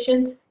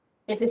coefficient.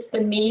 This is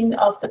the mean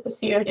of the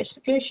posterior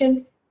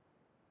distribution.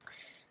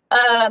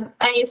 And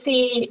you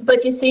see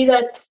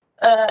that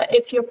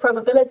if your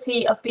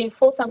probability of being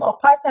full-time or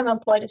part-time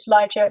employed is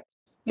larger,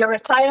 your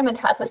retirement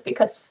hazard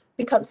becomes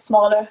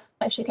smaller,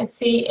 as you can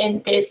see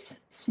in this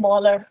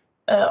smaller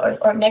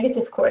or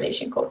negative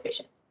correlation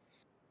coefficient.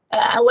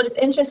 And what is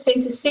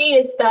interesting to see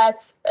is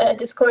that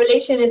this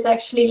correlation is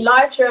actually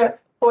larger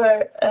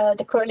for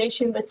the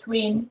correlation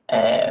between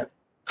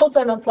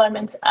full-time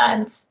employment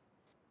and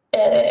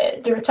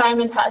the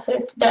retirement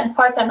hazard than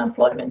part-time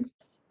employment,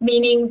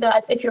 meaning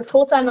that if you're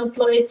full-time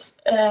employed,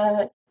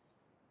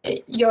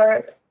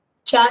 your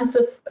chance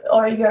of,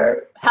 or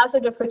your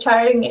hazard of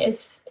retiring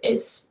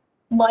is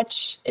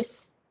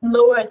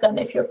lower than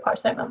if you're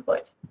part-time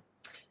employed.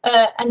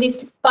 And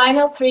these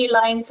final 3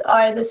 lines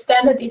are the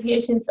standard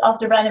deviations of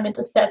the random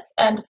intersets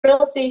and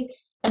probability,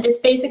 and this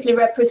basically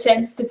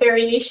represents the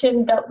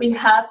variation that we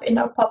have in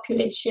our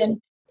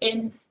population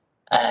in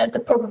the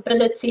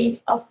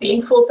probability of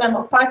being full-time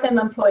or part-time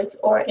employed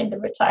or in the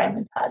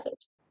retirement hazard.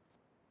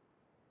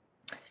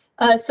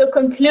 So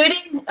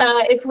concluding,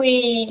 if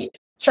we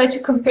try to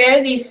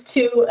compare these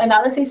 2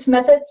 analysis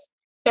methods,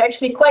 they're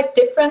actually quite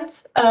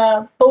different,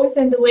 both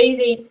in the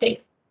way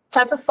they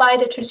typify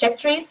the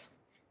trajectories.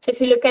 So if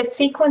you look at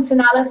sequence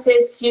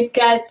analysis, you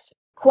get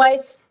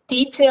quite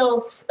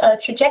detailed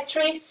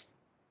trajectories.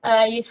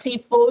 You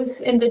see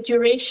both in the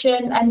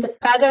duration and the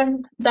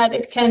pattern that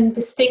it can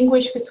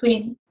distinguish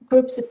between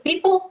groups of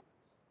people.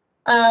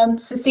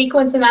 So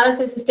sequence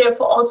analysis is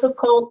therefore also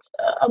called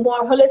a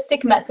more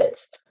holistic method,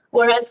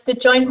 whereas the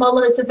joint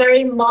model is a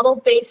very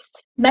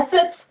model-based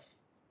method,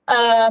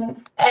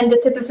 and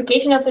the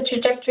typification of the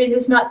trajectories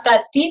is not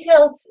that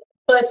detailed.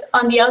 But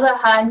on the other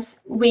hand,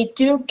 we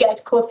do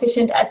get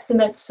coefficient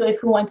estimates. So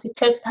if we want to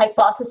test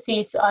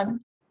hypotheses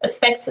on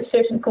effects of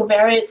certain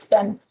covariates,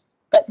 then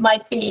that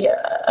might be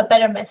a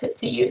better method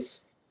to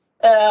use.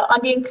 On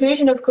the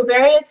inclusion of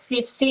covariates,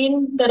 you've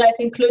seen that I've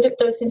included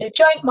those in the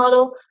joint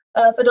model,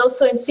 but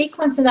also in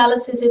sequence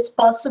analysis, it's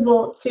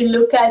possible to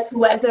look at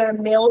whether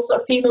males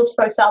or females,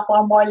 for example,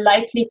 are more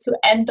likely to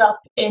end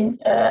up in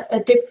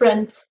a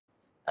different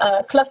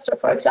cluster,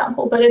 for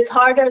example. But it's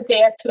harder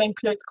there to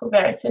include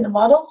covariates in the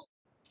models.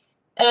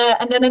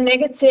 And then a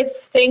negative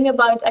thing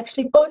about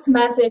actually both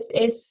methods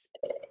is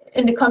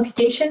in the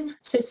computation.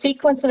 So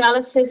sequence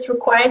analysis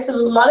requires a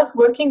lot of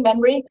working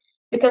memory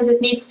because it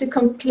needs to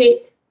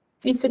compute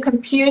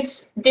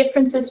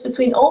differences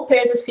between all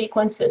pairs of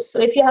sequences. So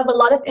if you have a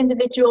lot of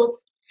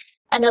individuals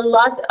and a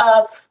lot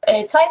of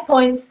time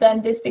points,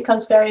 then this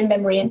becomes very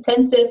memory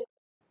intensive.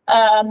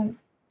 And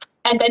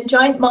then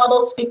joint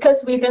models,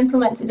 because we've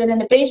implemented it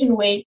in a Bayesian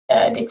way,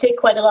 they take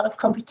quite a lot of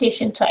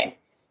computation time.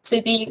 So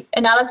the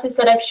analysis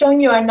that I've shown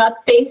you are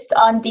not based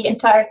on the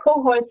entire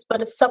cohorts, but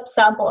a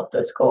subsample of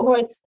those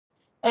cohorts.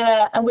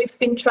 And we've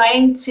been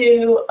trying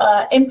to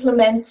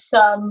implement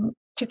some,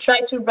 to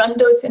try to run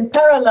those in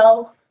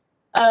parallel,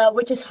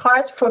 which is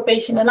hard for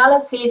Bayesian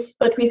analyses,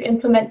 but we've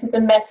implemented a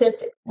method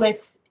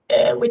with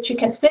which you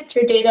can split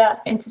your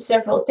data into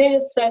several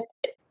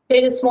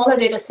smaller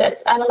data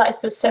sets,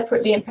 analyze those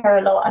separately in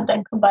parallel, and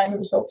then combine the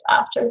results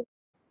after.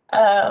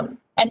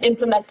 And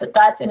implemented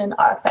that in an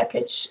R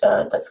package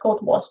that's called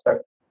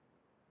WASPR.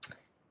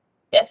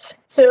 Yes,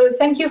 so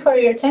thank you for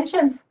your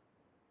attention.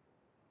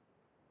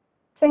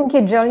 Thank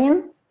you,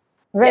 Jolien.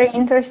 Very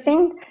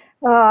interesting.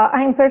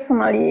 I'm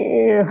personally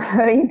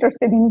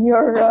interested in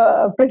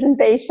your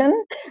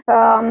presentation,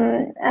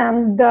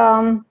 and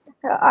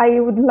I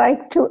would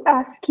like to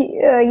ask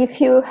if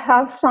you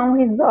have some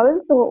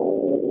results,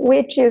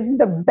 which is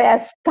the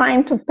best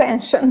time to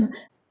pension?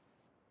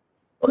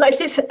 Well,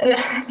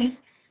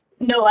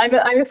 no,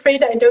 I'm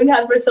afraid I don't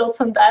have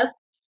results on that.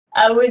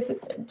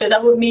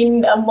 That would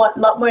mean a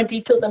lot more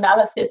detailed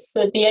analysis.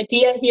 So the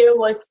idea here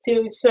was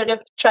to sort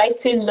of try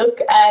to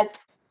look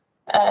at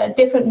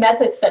different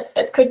methods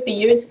that could be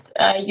used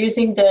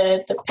using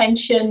the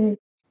pension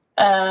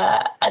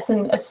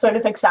as sort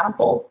of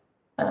example.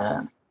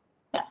 Yeah.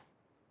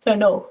 So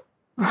no,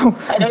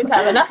 I don't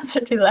have an answer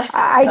to that.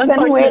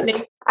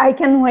 I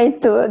can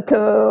wait to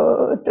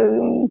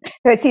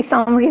see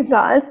some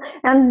results.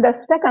 And the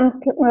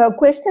second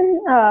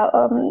question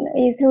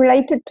is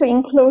related to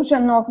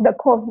inclusion of the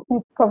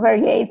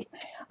covariates.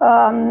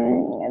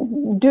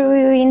 Do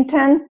you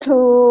intend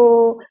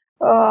to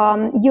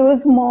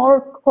use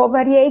more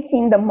covariates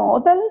in the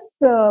models?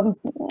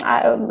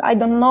 I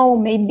don't know,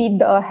 maybe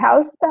the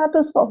health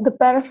status of the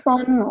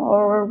person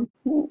or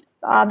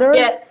others?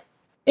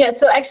 Yeah,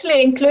 so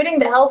actually including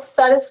the health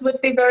status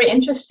would be very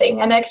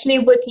interesting and actually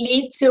would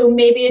lead to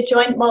maybe a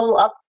joint model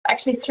of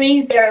actually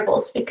 3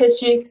 variables,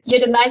 because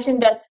you'd imagine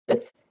that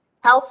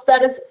health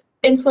status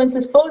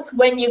influences both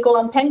when you go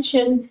on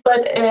pension,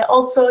 but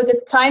also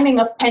the timing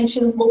of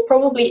pension will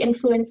probably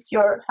influence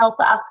your health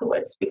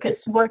afterwards,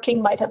 because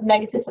working might have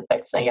negative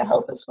effects on your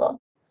health as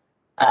well.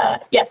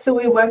 Yeah, so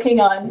we're working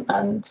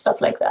on stuff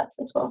like that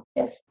as well,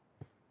 yes.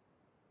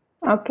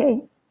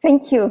 Okay,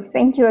 thank you.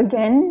 Thank you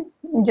again,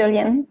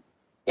 Jolien.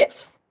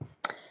 Yes.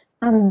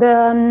 And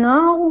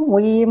now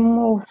we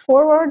move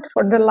forward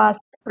for the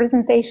last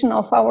presentation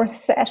of our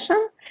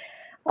session.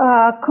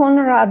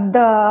 Konrad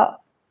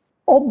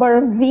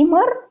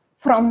Oberwiemer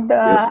from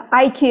the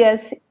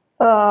IQS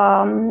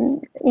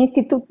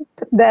Institut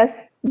des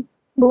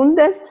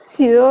Bundes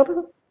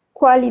für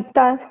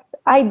Qualitas,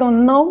 I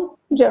don't know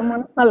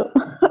German,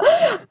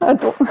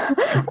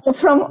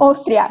 from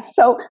Austria.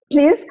 So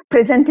please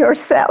present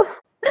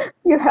yourself.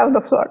 You have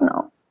the floor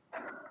now.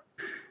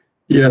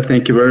 Yeah,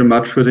 thank you very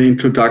much for the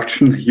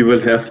introduction. You will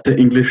have the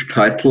English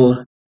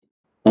title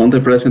on the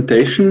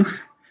presentation.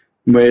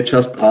 May I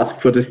just ask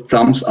for the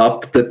thumbs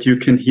up that you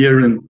can hear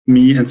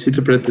me and see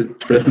the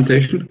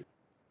presentation?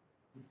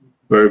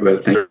 Very well,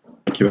 thank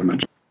you very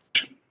much.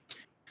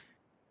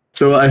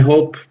 So I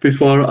hope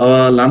before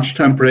our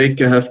lunchtime break,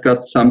 I have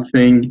got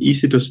something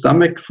easy to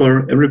stomach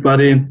for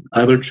everybody.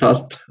 I will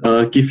just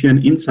give you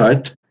an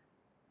insight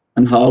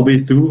on how we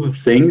do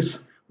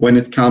things when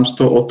it comes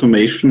to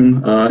automation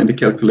in the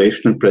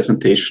calculation and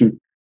presentation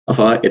of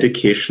our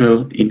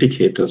educational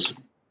indicators.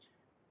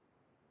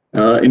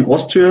 In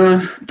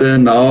Austria, the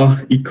now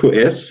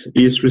EQS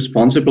is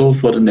responsible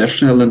for the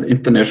national and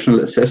international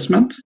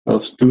assessment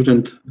of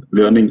student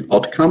learning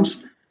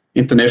outcomes.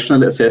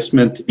 International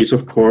assessment is,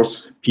 of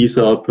course,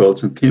 PISA,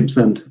 PIRLS, and TIMSS,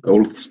 and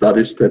all the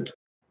studies that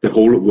the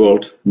whole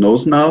world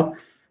knows now.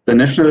 The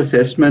national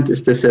assessment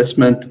is the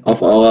assessment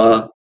of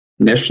our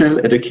national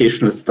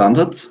educational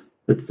standards.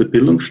 That's the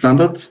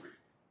Bildungsstandards.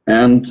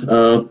 And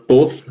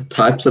both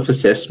types of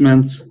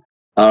assessments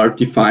are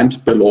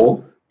defined by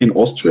law in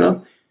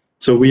Austria.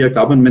 So we are a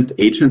government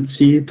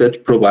agency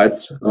that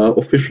provides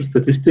official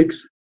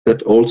statistics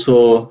that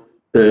also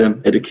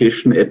the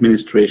education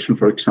administration,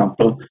 for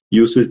example,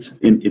 uses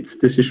in its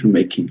decision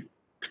making.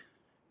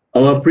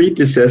 Our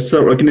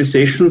predecessor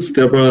organizations,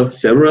 there were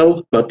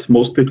several, but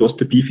mostly it was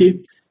the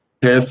BIFI,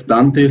 have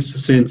done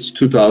this since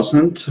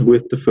 2000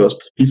 with the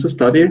first PISA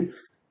study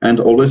and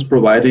always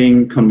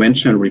providing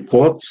conventional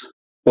reports,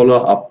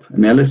 follow-up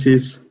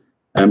analysis,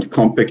 and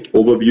compact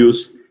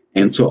overviews,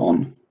 and so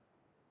on.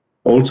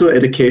 Also,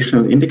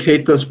 educational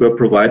indicators were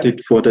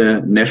provided for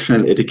the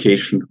national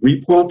education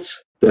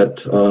reports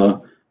that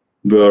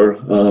were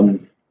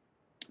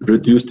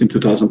reduced in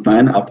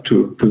 2009 up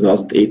to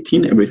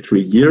 2018 every 3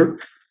 years.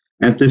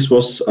 And this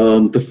was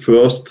the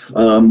first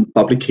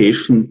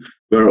publication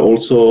where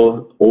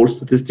also all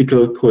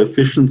statistical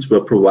coefficients were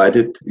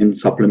provided in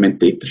supplement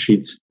data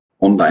sheets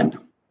online.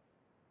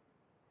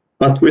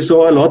 But we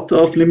saw a lot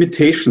of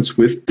limitations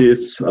with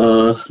this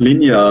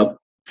linear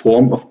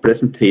form of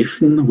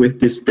presentation, with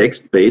these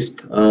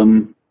text-based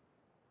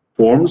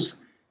forms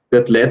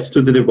that led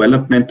to the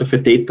development of a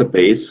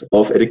database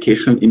of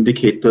educational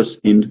indicators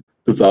in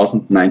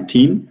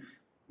 2019.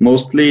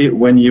 Mostly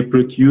when you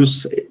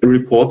produce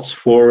reports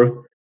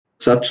for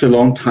such a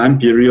long time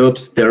period,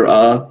 there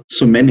are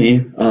so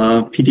many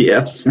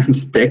PDFs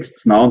and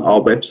texts now on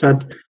our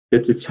website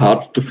that it's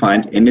hard to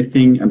find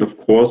anything. And of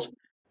course,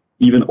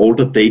 even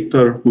older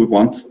data we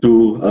want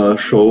to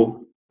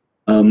show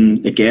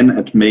again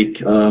and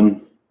make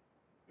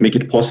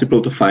it possible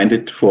to find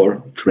it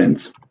for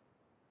trends.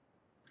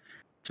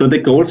 So the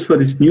goals for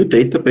this new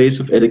database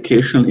of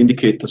educational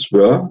indicators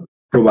were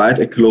provide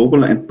a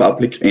global and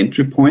public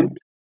entry point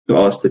to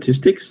our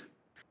statistics,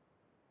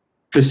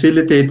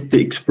 facilitate the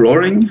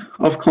exploring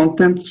of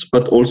contents,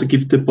 but also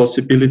give the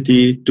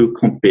possibility to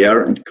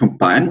compare and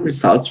combine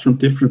results from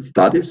different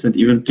studies and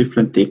even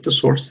different data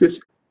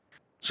sources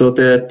so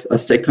that a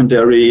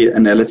secondary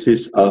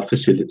analysis are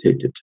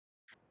facilitated.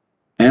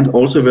 And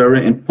also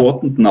very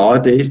important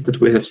nowadays that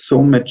we have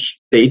so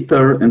much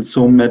data and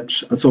so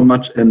much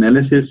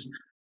analysis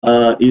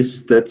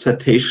is that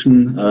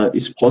citation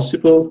is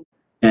possible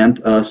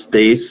and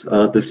stays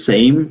the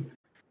same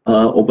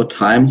over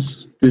time.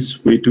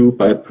 This we do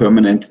by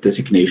permanent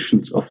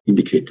designations of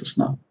indicators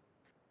now.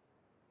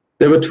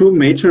 There were two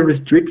major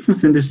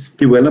restrictions in this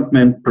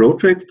development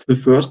project. The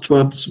first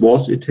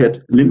was it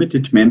had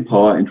limited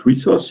manpower and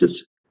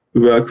resources. We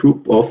were a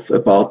group of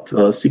about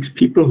 6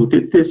 people who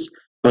did this,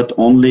 but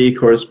only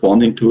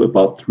corresponding to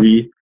about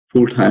 3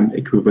 full-time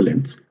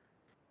equivalents.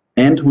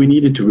 And we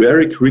needed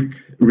very quick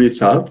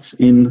results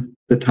in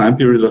the time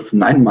period of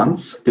 9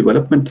 months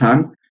development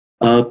time,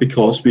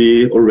 because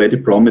we already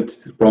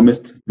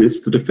promised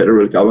this to the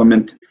federal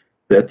government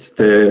that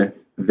the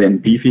then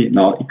BIFI,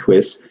 now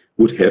EQS,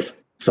 would have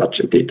such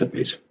a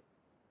database.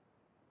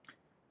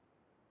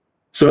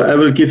 So I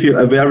will give you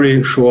a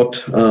very short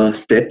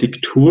static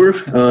tour.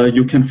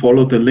 You can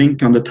follow the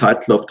link on the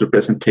title of the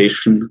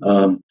presentation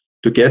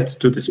to get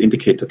to this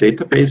indicator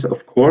database,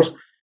 of course.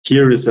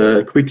 Here is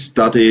a quick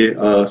study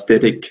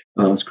static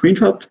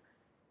screenshot.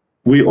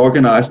 We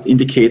organized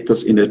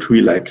indicators in a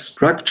tree-like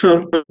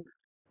structure.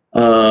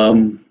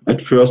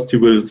 At first, you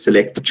will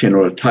select the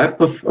general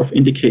type of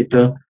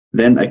indicator,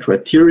 then a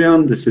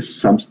criterion. This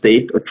is some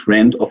state or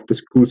trend of the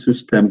school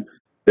system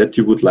that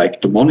you would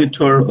like to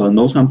monitor or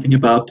know something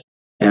about.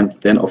 And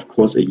then, of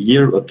course, a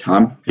year or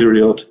time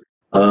period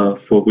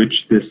for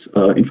which this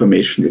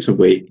information is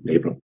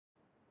available.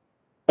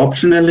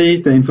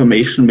 Optionally, the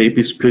information may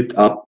be split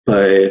up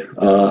by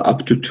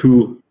up to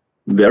 2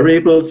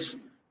 variables,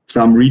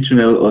 some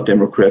regional or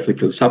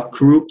demographical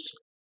subgroups.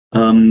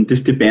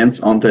 This depends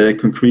on the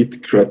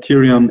concrete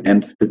criterion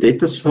and the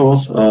data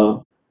source,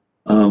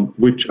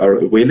 which are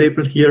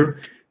available here.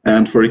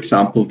 And for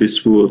example,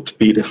 this would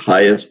be the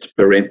highest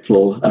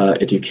parental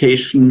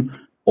education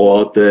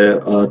or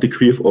the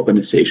degree of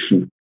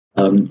urbanization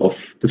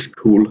of the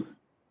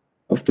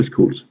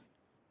schools.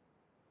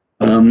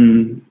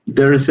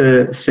 There is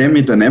a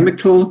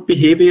semi-dynamical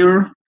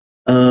behavior.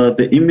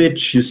 The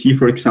image you see,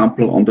 for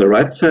example, on the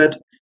right side,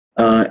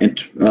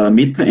 and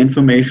meta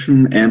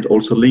information and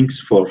also links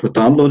for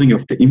downloading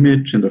of the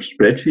image and of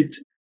spreadsheets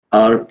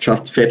are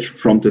just fetched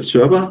from the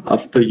server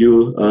after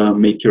you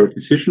make your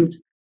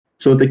decisions.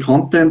 So the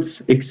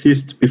contents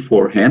exist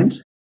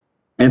beforehand,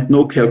 and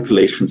no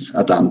calculations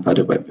are done by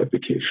the web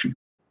application.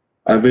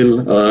 I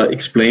will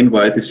explain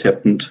why this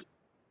happened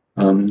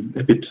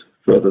a bit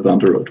further down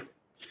the road.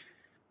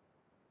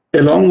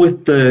 Along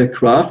with the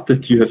graph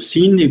that you have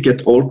seen, you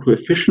get all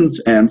coefficients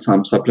and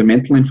some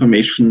supplemental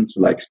information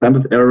like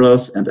standard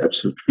errors and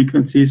absolute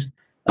frequencies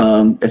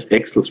as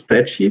Excel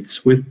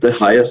spreadsheets with the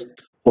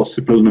highest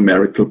possible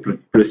numerical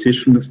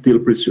precision still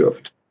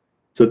preserved.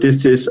 So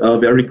this is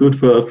very good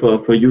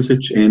for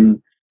usage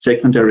in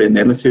secondary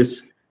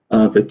analysis,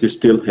 that you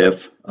still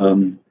have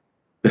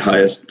the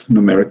highest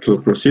numerical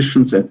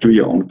precisions and do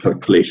your own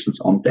calculations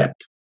on that.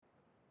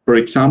 For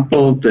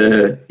example,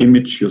 the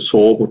image you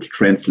saw would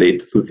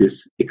translate to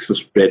this Excel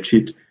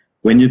spreadsheet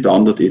when you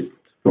download it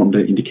from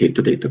the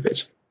indicator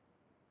database.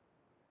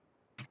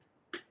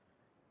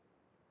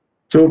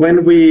 So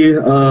when we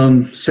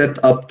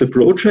set up the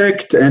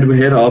project and we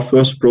had our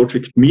first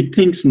project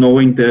meetings,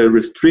 knowing the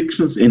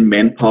restrictions in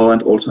manpower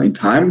and also in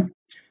time,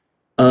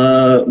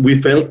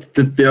 we felt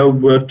that there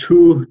were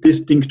two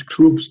distinct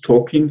groups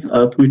talking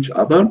to each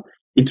other.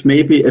 It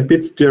may be a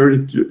bit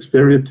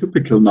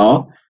stereotypical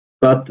now,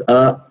 but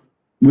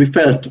we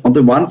felt on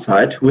the one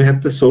side, we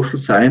had the social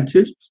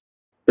scientists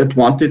that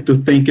wanted to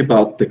think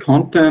about the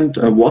content,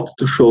 what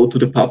to show to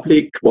the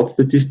public, what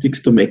statistics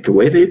to make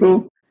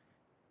available,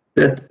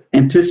 that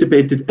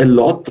anticipated a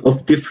lot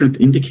of different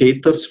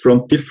indicators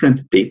from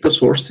different data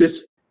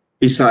sources.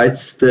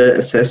 Besides the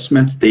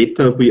assessment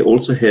data, we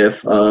also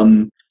have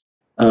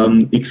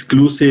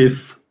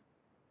exclusive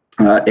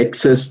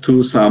access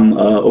to some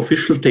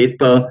official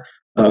data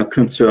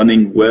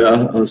concerning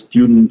where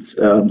students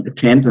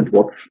attend and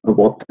what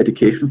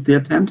educations they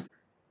attend.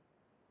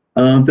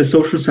 The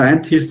social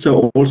scientists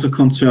are also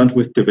concerned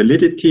with the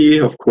validity,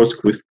 of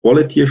course, with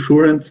quality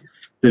assurance,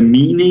 the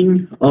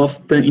meaning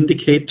of the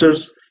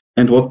indicators,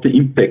 and what the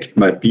impact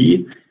might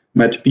be.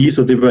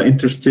 So they were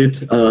interested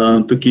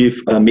to give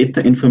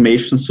meta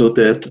information so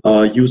that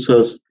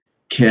users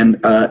can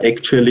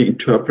actually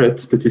interpret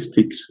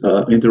statistics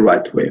in the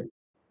right way.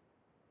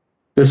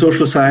 The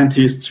social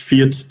scientists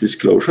feared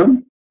disclosure.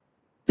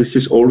 This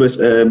is always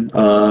a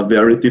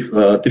very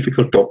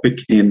difficult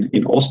topic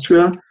in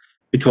Austria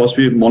because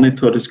we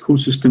monitor the school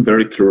system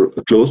very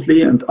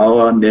closely, and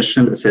our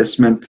national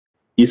assessment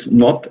is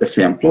not a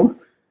sample,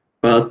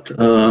 but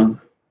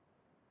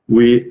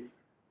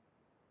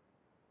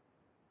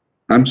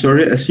I'm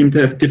sorry, I seem to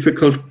have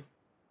technical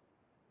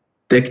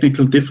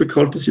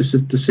difficulties. Is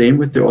it the same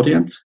with the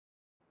audience?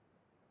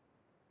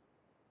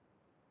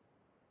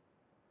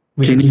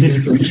 Can you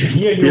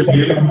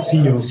see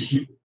you?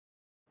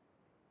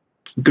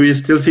 Do you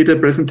still see the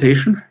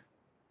presentation?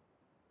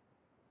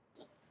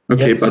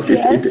 Okay, yes, but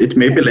it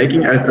may be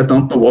lagging. I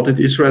don't know what it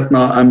is right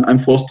now. I'm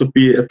forced to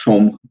be at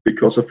home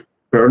because of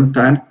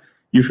quarantine.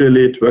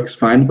 Usually it works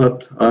fine,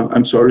 but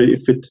I'm sorry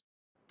if it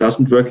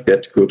doesn't work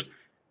that good.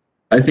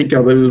 I think I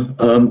will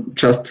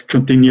just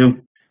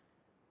continue.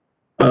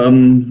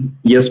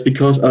 Yes,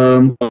 because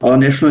our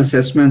national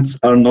assessments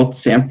are not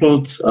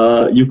sampled.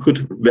 You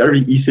could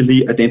very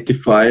easily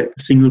identify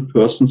single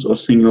persons or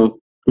single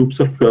groups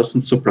of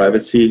persons, so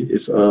privacy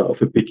is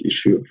of a big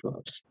issue for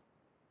us.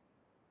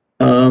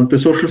 The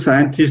social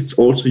scientists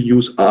also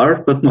use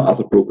R, but no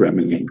other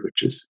programming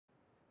languages.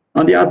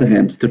 On the other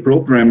hand, the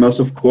programmers,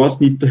 of course,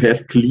 need to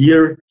have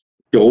clear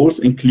goals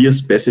and clear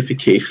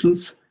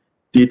specifications.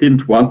 They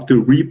didn't want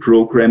to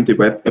reprogram the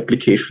web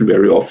application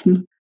very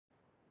often.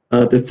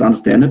 That's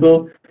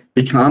understandable.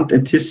 They can't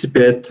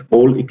anticipate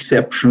all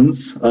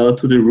exceptions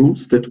to the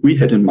rules that we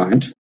had in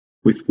mind.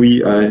 With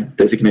we, I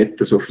designate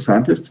the social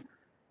scientists.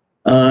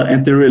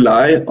 And they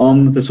rely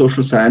on the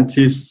social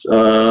scientists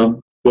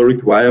for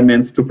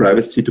requirements to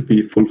privacy to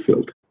be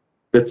fulfilled.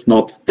 That's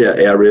not their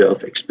area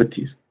of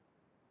expertise.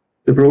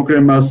 The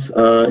programmers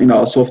in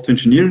our software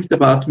engineering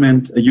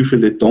department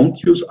usually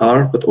don't use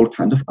R, but all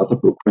kinds of other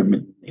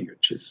programming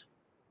languages.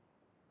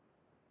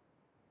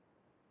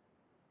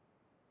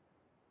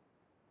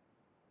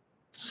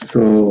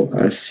 So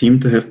I seem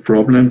to have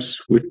problems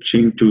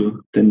switching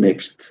to the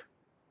next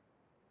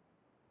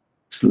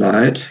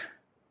slide.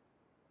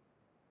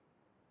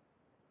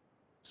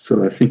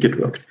 So I think it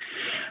worked.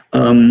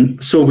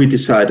 So we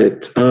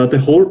decided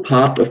the whole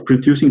part of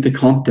producing the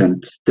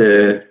content,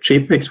 the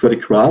JPEGs for the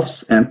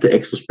graphs and the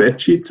Excel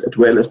spreadsheets, as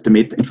well as the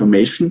meta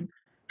information,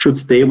 should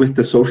stay with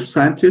the social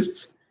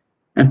scientists.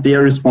 And they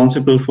are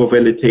responsible for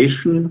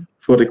validation,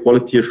 for the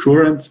quality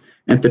assurance,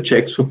 and the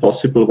checks for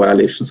possible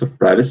violations of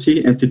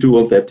privacy, and they do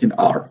all that in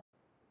R.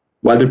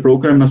 While the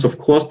programmers, of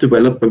course,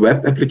 develop a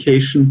web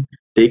application,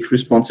 take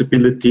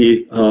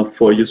responsibility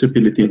for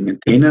usability and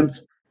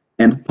maintenance,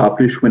 and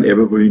publish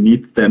whenever we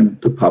need them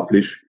to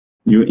publish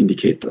new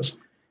indicators.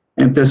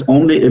 And there's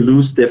only a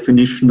loose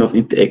definition of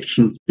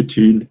interactions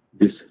between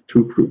these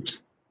two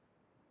groups.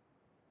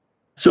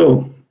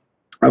 So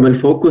I will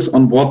focus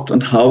on what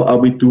and how are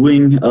we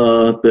doing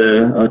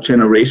the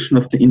generation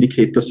of the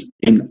indicators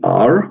in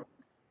R.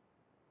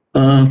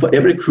 For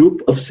every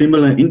group of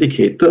similar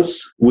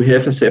indicators, we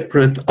have a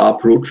separate R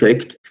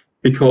project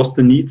because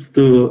the needs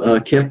to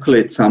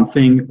calculate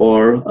something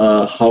or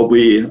how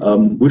we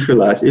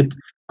visualize it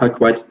are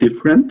quite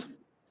different.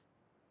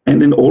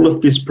 And in all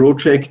of these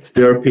projects,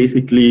 there are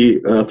basically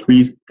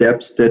 3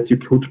 steps that you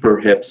could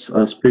perhaps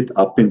split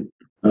up in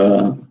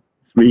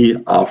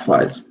 3 R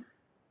files.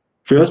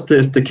 First,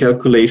 there's the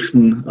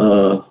calculation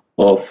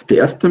of the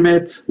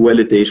estimates,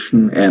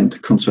 validation, and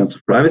concerns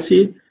of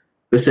privacy.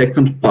 The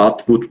second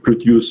part would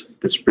produce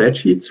the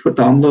spreadsheets for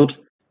download,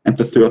 and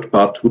the third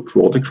part would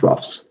draw the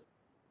graphs.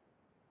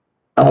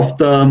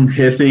 After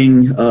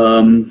having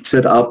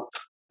set up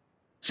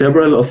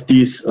several of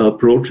these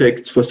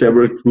projects for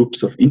several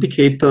groups of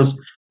indicators,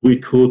 we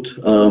could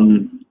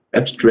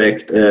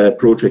abstract a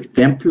project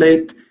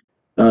template,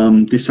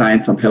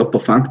 design some helper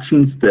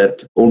functions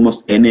that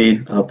almost any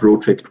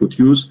project would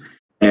use,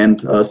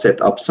 and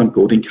set up some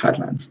coding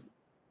guidelines.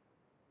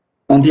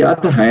 On the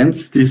other hand,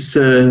 these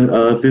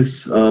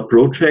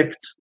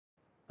projects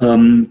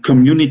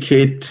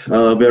communicate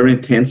very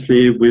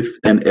intensely with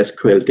an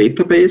SQL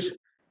database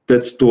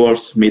that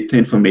stores meta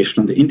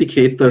information on the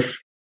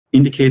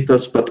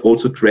indicators, but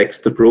also tracks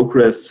the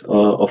progress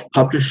of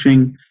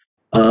publishing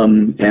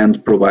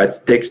and provides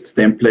text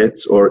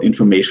templates or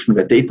information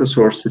where data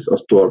sources are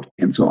stored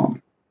and so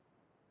on.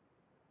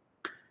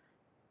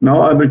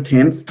 Now I will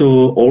tend to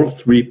all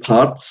 3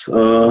 parts,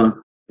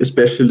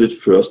 especially the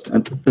first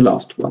and the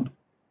last one.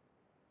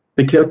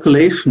 The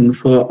calculation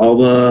for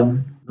our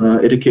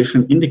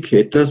education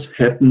indicators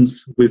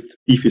happens with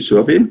Beefy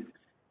Survey.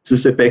 This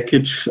is a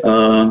package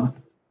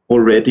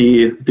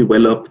already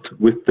developed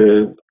with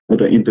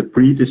in the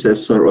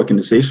predecessor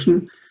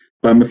organization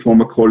by my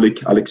former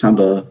colleague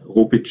Alexander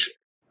Robic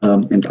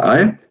and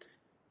I.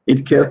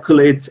 It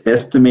calculates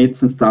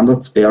estimates and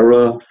standards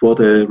error for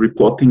the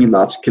reporting in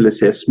large-scale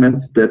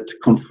assessments that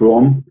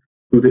conform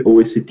to the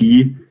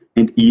OECD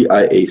and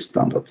EIA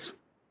standards.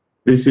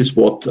 This is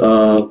what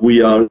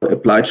we are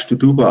obliged to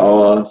do by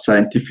our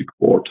scientific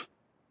board.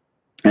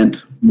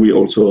 And we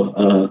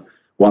also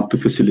want to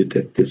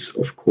facilitate this,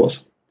 of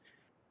course.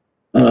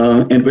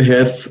 And we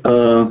have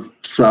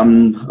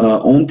some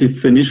own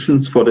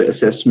definitions for the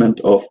assessment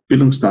of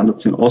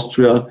Bildungsstandards in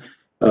Austria.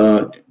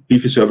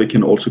 Beefy Survey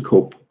can also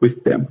cope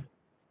with them.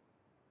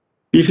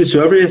 Beefy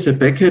Survey as a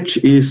package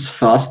is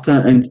faster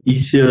and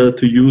easier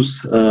to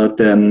use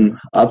than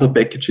other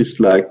packages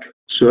like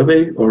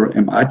Survey or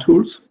MI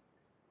tools.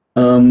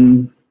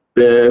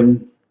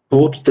 The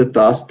code that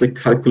does the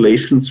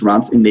calculations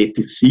runs in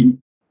native C.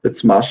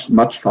 That's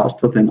much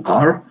faster than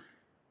R.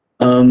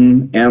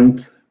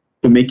 And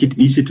to make it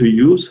easy to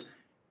use,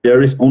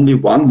 there is only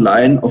one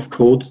line of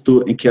code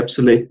to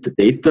encapsulate the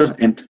data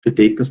and the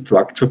data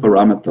structure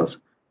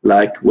parameters,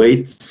 like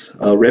weights,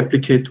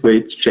 replicate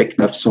weights,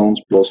 jackknife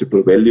zones,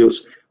 plausible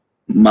values,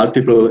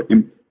 multiple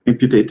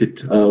imputed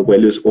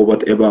values, or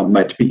whatever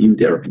might be in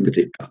there in the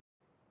data.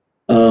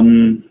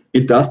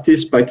 It does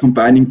this by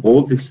combining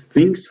all these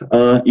things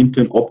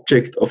into an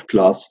object of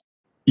class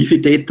Beefy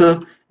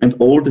data, and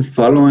all the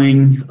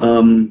following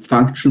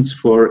functions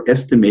for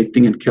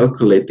estimating and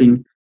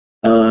calculating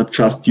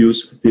just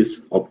use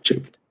this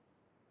object.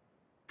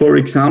 For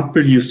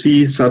example, you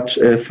see such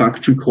a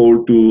function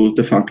called to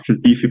the function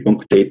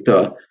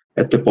beefy.data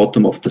at the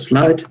bottom of the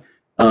slide.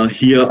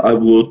 Here I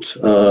would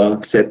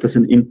set as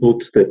an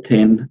input the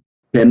 10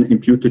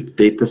 imputed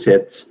data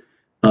sets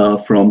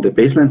from the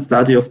baseline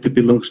study of the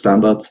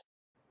Bildungsstandards.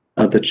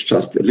 That's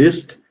just a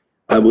list.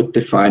 I would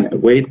define a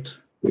weight,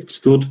 which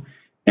stood,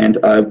 and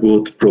I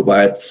would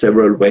provide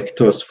several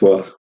vectors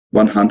for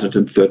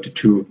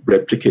 132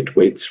 replicate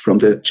weights from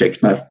the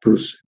jackknife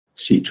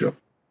procedure.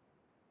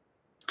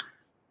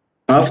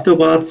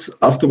 Afterwards,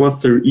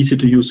 there are easy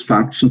to use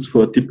functions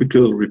for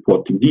typical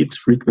reporting needs,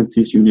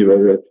 frequencies,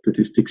 univariate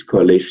statistics,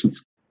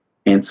 correlations,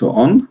 and so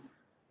on.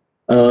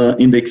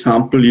 In the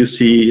example, you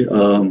see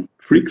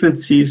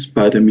frequencies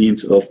by the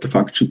means of the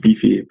function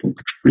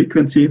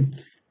beefy.frequency.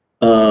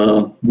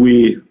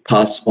 We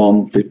pass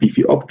on the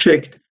beefy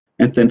object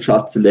and then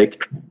just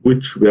select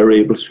which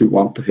variables we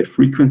want to have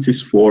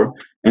frequencies for,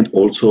 and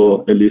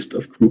also a list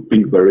of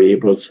grouping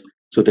variables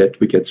so that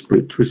we get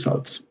split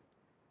results.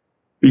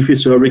 Beefy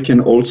Survey can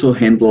also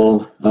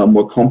handle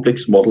more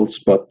complex models,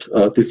 but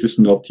this is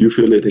not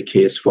usually the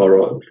case for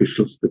our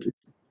official statistics.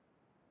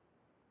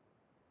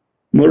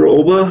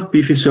 Moreover,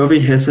 Beefy Survey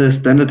has a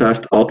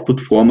standardized output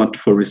format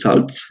for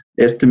results.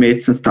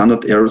 Estimates and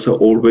standard errors are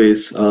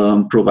always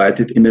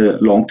provided in a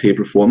long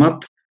table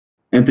format,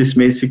 and this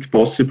makes it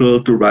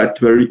possible to write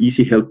very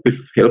easy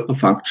helper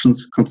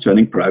functions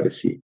concerning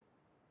privacy.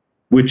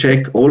 We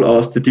check all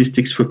our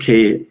statistics for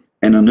K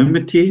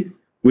anonymity.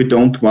 We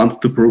don't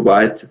want to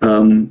provide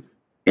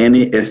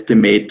any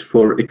estimate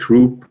for a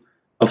group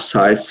of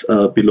size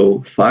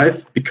below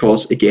 5,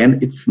 because again,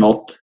 it's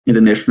not in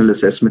the national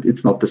assessment,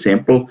 it's not the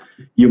sample.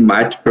 You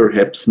might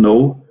perhaps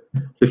know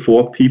the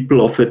 4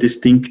 people of a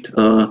distinct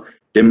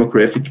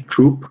demographic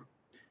group,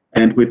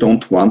 and we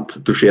don't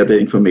want to share the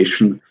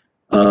information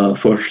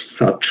for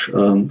such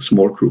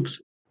small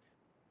groups.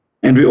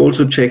 And we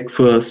also check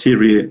for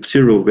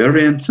zero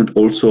variance and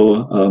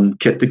also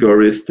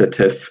categories that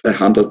have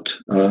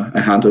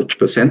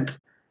 100%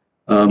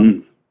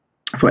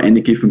 for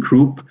any given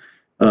group,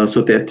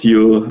 so that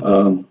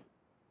you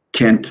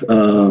can't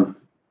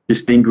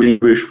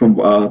distinguish from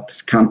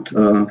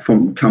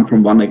come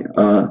from one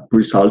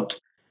result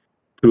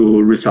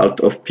to result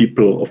of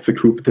people of the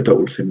group that are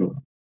all similar.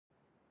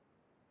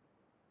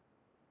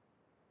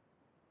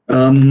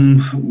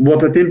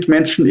 What I didn't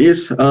mention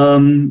is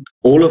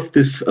all of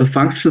these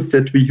functions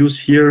that we use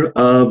here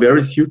are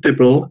very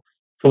suitable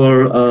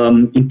for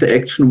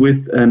interaction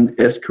with an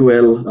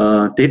SQL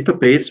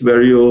database,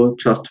 where you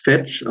just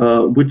fetch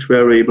which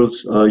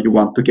variables you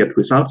want to get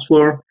results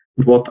for,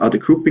 and what are the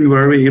grouping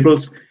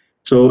variables.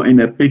 So in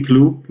a big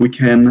loop, we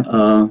can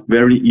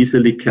very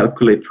easily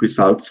calculate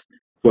results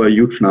for a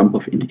huge number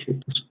of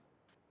indicators.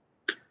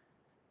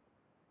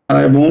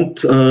 I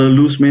won't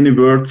lose many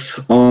words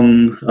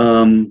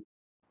on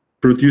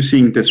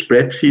producing the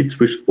spreadsheets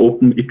which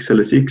open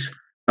XLSX.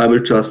 I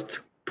will just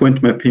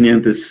point my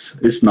opinion, this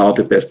is now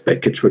the best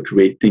package for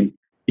creating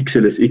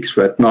XLSX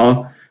right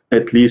now,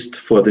 at least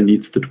for the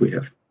needs that we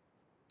have.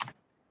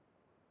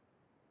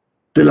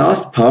 The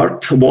last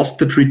part was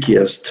the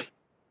trickiest.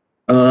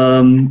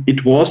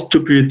 It was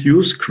to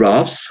produce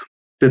graphs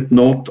that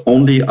not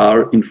only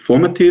are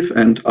informative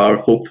and are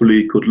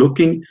hopefully good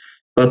looking,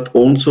 but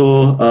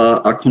also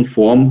are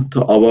conform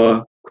to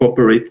our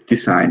corporate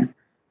design.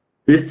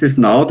 This is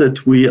now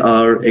that we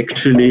are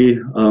actually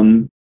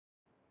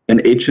an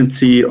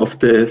agency of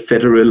the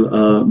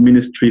Federal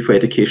Ministry for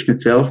Education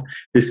itself.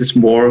 This is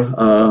more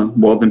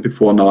than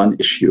before now an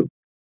issue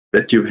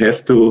that you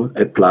have to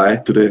apply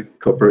to the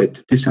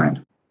corporate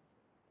design.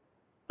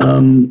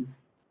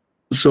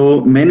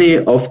 So many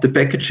of the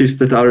packages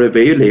that are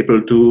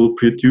available to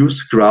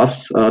produce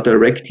graphs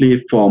directly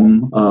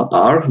from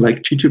R,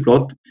 like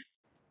ggplot,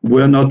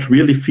 were not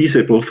really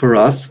feasible for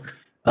us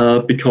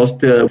because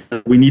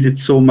we needed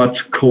so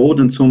much code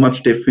and so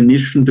much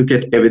definition to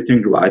get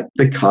everything right,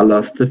 the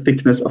colors, the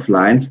thickness of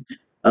lines,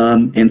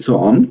 and so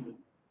on.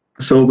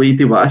 So we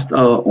devised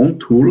our own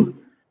tool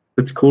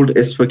that's called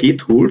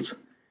SVG tools,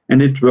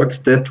 and it works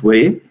that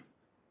way.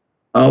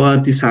 Our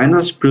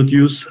designers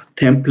produce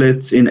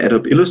templates in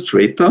Adobe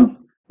Illustrator,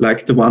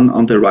 like the one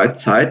on the right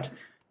side,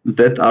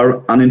 that are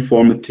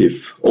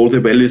uninformative. All the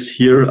values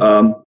here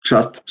are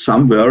just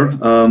somewhere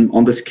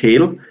on the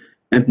scale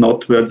and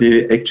not where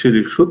they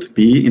actually should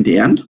be in the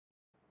end.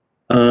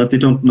 They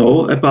don't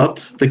know about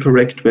the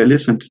correct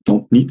values and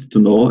don't need to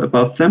know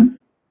about them.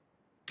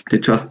 They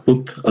just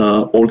put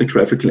all the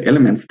graphical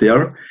elements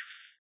there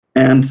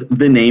and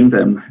they name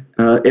them.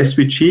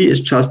 SVG is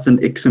just an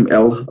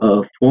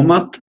XML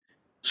format.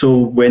 So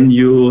when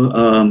you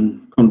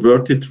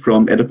convert it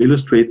from Adobe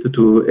Illustrator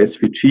to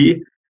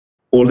SVG,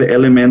 all the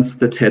elements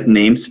that had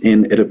names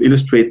in Adobe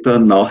Illustrator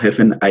now have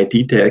an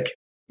ID tag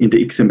in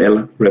the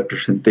XML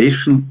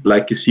representation.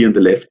 Like you see on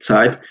the left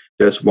side,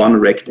 there's one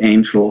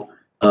rectangle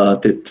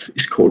that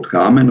is called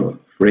ramen or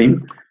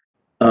frame.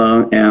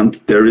 And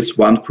there is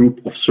one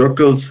group of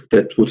circles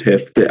that would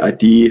have the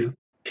ID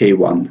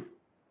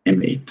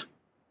K1M8.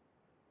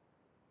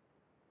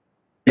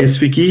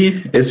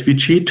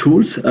 SVG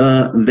tools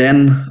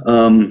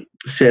then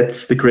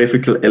sets the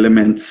graphical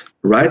elements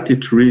right.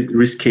 It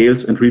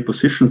rescales and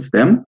repositions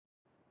them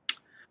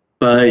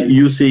by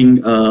using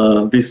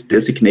these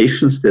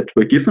designations that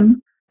were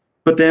given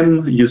for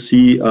them. You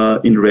see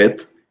in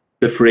red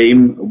the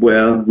frame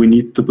where we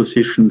need to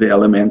position the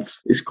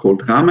elements is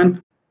called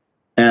ramen,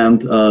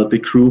 and the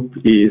group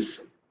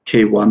is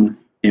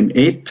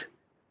K1M8,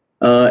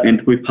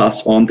 and we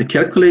pass on the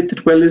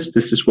calculated values.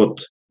 This is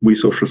what we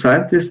social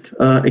scientists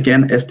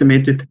again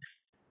estimated,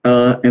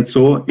 and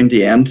so in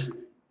the end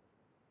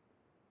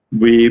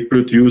we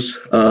produce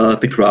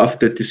the graph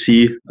that you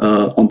see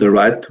on the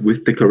right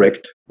with the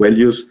correct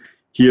values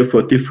here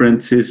for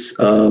differences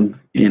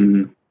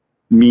in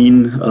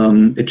mean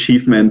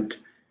achievement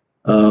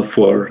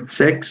for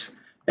sex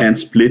and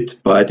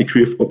split by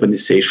degree of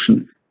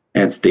urbanization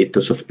and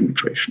status of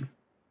immigration.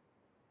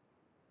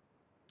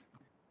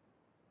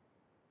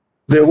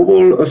 The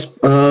overall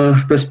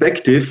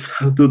perspective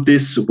to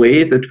this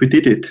way that we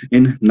did it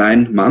in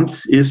 9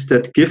 months is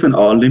that given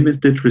our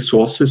limited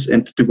resources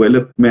and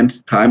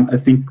development time, I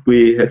think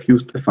we have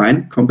used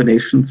fine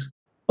combinations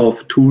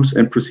of tools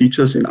and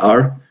procedures in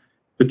R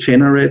to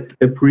generate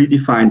a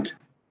predefined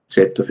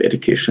set of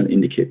education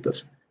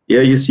indicators.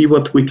 Yeah, you see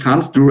what we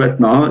can't do right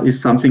now is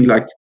something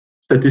like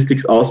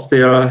Statistics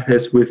Austria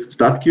has with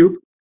StatCube,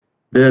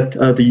 that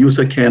the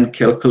user can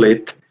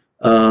calculate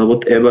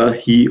whatever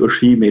he or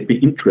she may be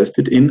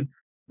interested in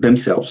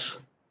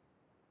themselves.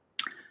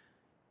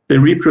 The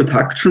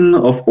reproduction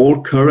of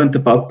all current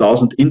about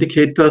 1,000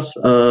 indicators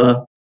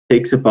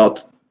takes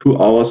about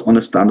 2 hours on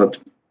a standard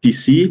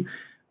PC,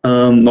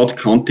 not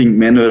counting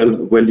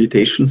manual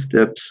validation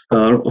steps,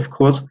 of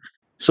course.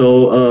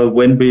 So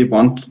when we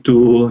want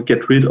to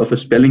get rid of a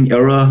spelling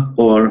error,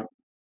 or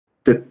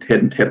that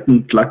hadn't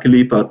happened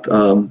luckily, but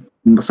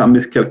some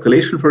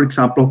miscalculation, for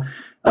example,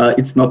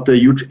 it's not a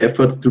huge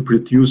effort to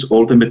produce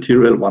all the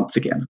material once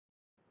again.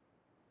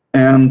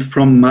 And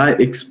from my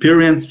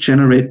experience,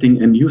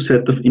 generating a new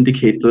set of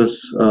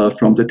indicators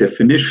from the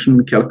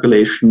definition,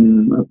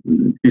 calculation,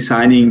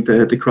 designing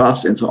the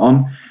graphs and so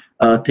on,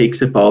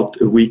 takes about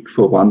a week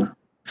for one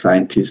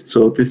scientist.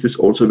 So this is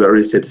also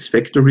very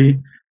satisfactory.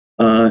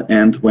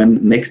 And when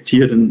next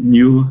year the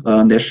new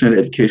National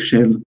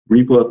Education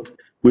Report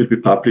will be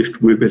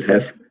published, we will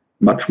have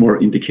much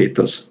more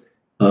indicators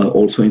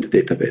also in the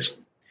database.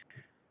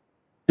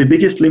 The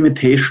biggest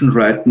limitation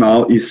right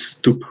now is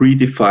to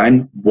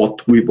predefine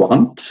what we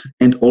want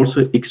and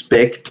also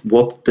expect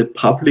what the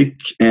public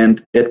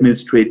and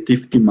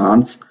administrative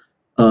demands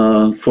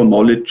for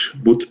knowledge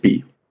would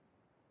be.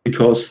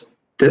 Because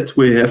that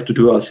we have to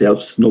do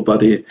ourselves.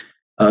 Nobody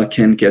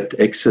can get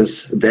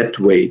access that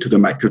way to the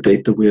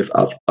microdata. We have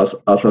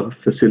other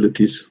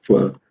facilities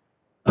for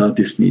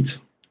these needs.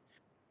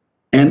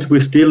 And we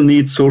still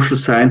need social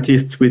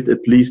scientists with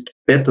at least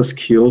better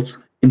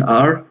skills in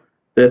R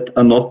that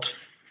are not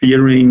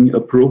fearing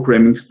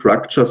programming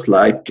structures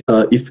like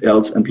if,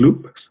 else, and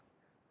loops,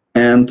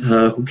 and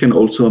who can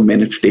also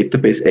manage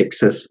database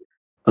access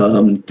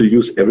to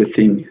use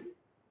everything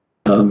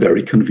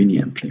very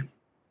conveniently.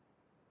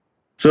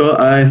 So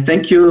I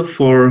thank you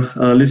for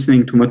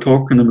listening to my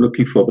talk, and I'm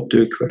looking forward to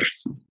your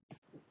questions.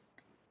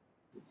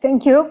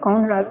 Thank you,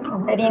 Konrad.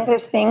 Very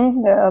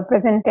interesting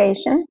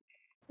presentation.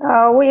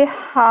 We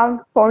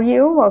have for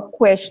you a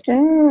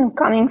question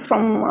coming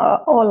from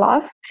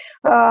Olaf.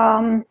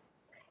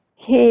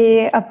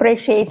 He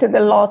appreciated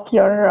a lot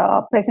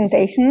your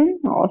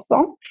presentation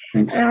also.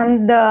 Thanks.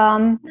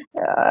 And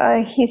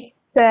he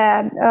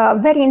said,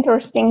 very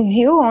interesting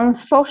view on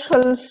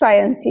social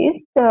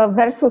sciences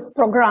versus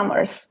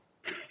programmers.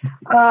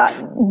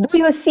 Do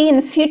you see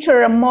in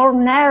future a more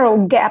narrow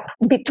gap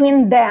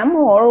between them,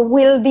 or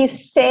will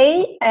this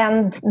stay,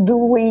 and do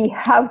we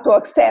have to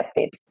accept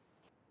it?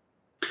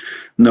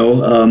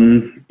 No,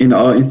 in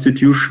our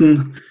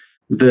institution,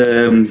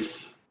 the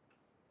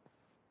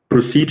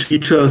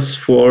procedures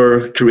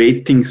for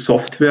creating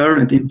software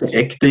and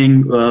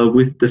interacting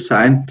with the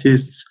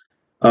scientists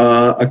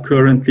are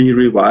currently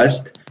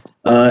revised,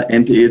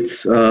 and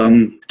it's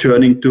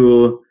turning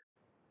to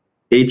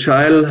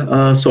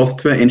agile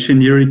software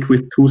engineering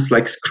with tools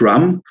like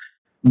Scrum,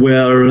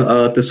 where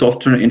the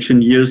software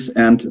engineers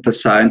and the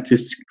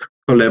scientists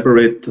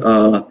collaborate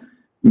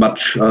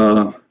much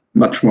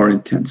more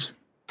intense.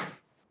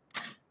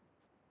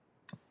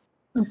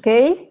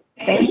 Okay,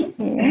 thank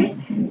you.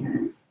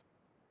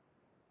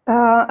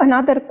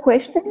 Another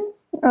question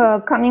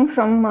coming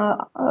from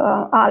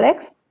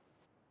Alex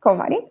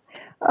Kovarik.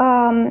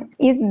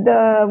 Is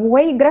the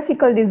way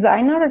graphical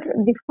designer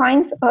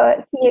defines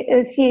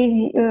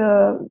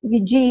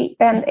CAVG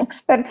and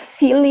expert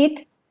fill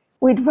it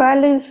with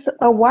values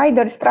a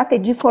wider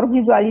strategy for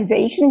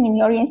visualization in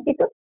your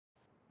institute?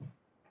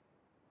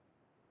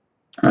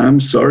 I'm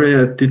sorry,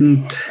 I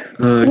didn't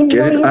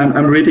get it.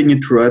 I'm reading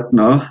it right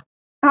now.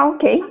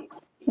 Okay,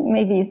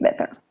 maybe it's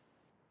better.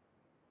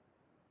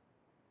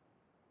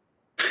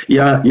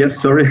 Yeah, yes,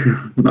 sorry.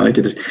 No, I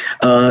get it.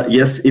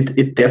 Yes,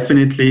 it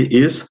definitely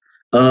is.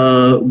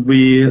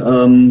 We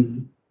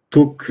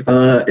took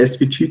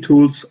SVG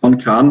tools on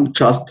CAN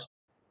just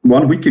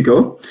 1 week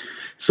ago.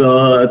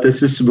 So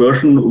this is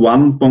version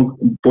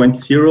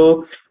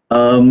 1.0,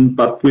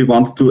 but we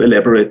want to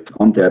elaborate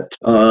on that.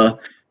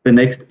 The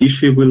next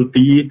issue will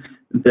be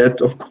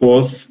that, of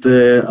course,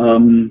 the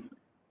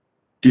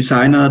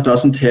designer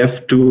doesn't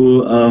have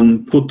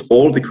to put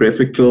all the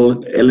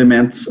graphical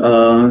elements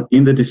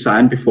in the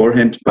design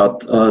beforehand, but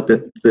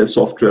that the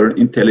software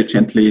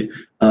intelligently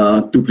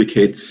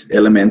duplicates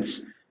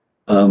elements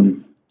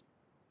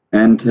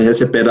and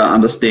has a better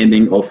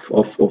understanding of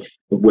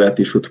where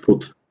they should be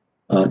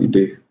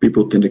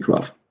put in the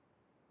graph.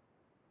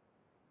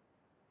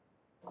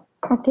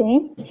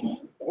 Okay,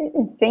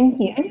 thank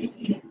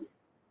you.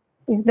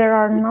 If there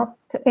are not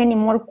any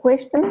more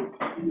questions,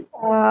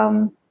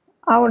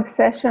 our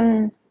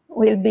session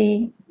will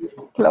be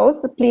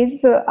closed.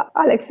 Please,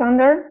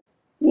 Alexander,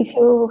 if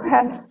you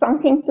have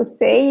something to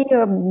say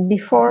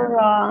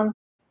before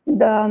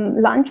the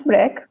lunch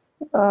break,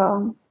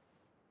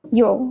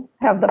 you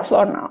have the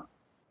floor now.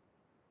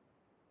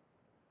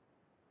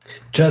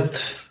 Just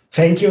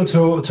thank you to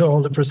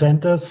all the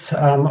presenters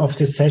of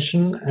this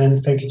session,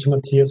 and thank you to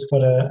Matthias for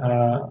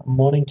the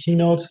morning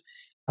keynote.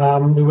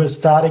 We will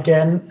start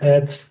again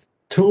at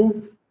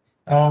 2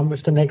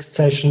 with the next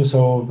session,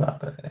 so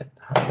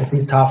at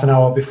least half an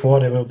hour before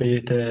there will be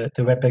the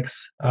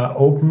WebEx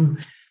open.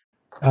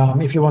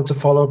 If you want to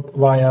follow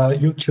via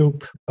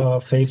YouTube or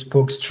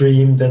Facebook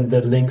stream, then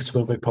the links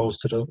will be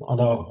posted on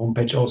our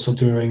homepage also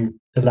during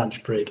the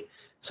lunch break.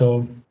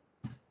 So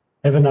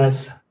have a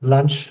nice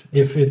lunch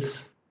if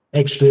it's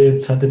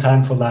at the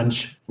time for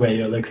lunch where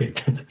you're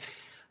located.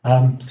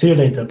 See you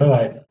later.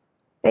 Bye-bye.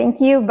 Thank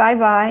you.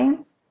 Bye-bye.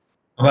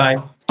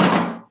 Bye.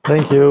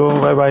 Thank you.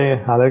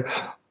 Bye-bye,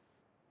 Alex.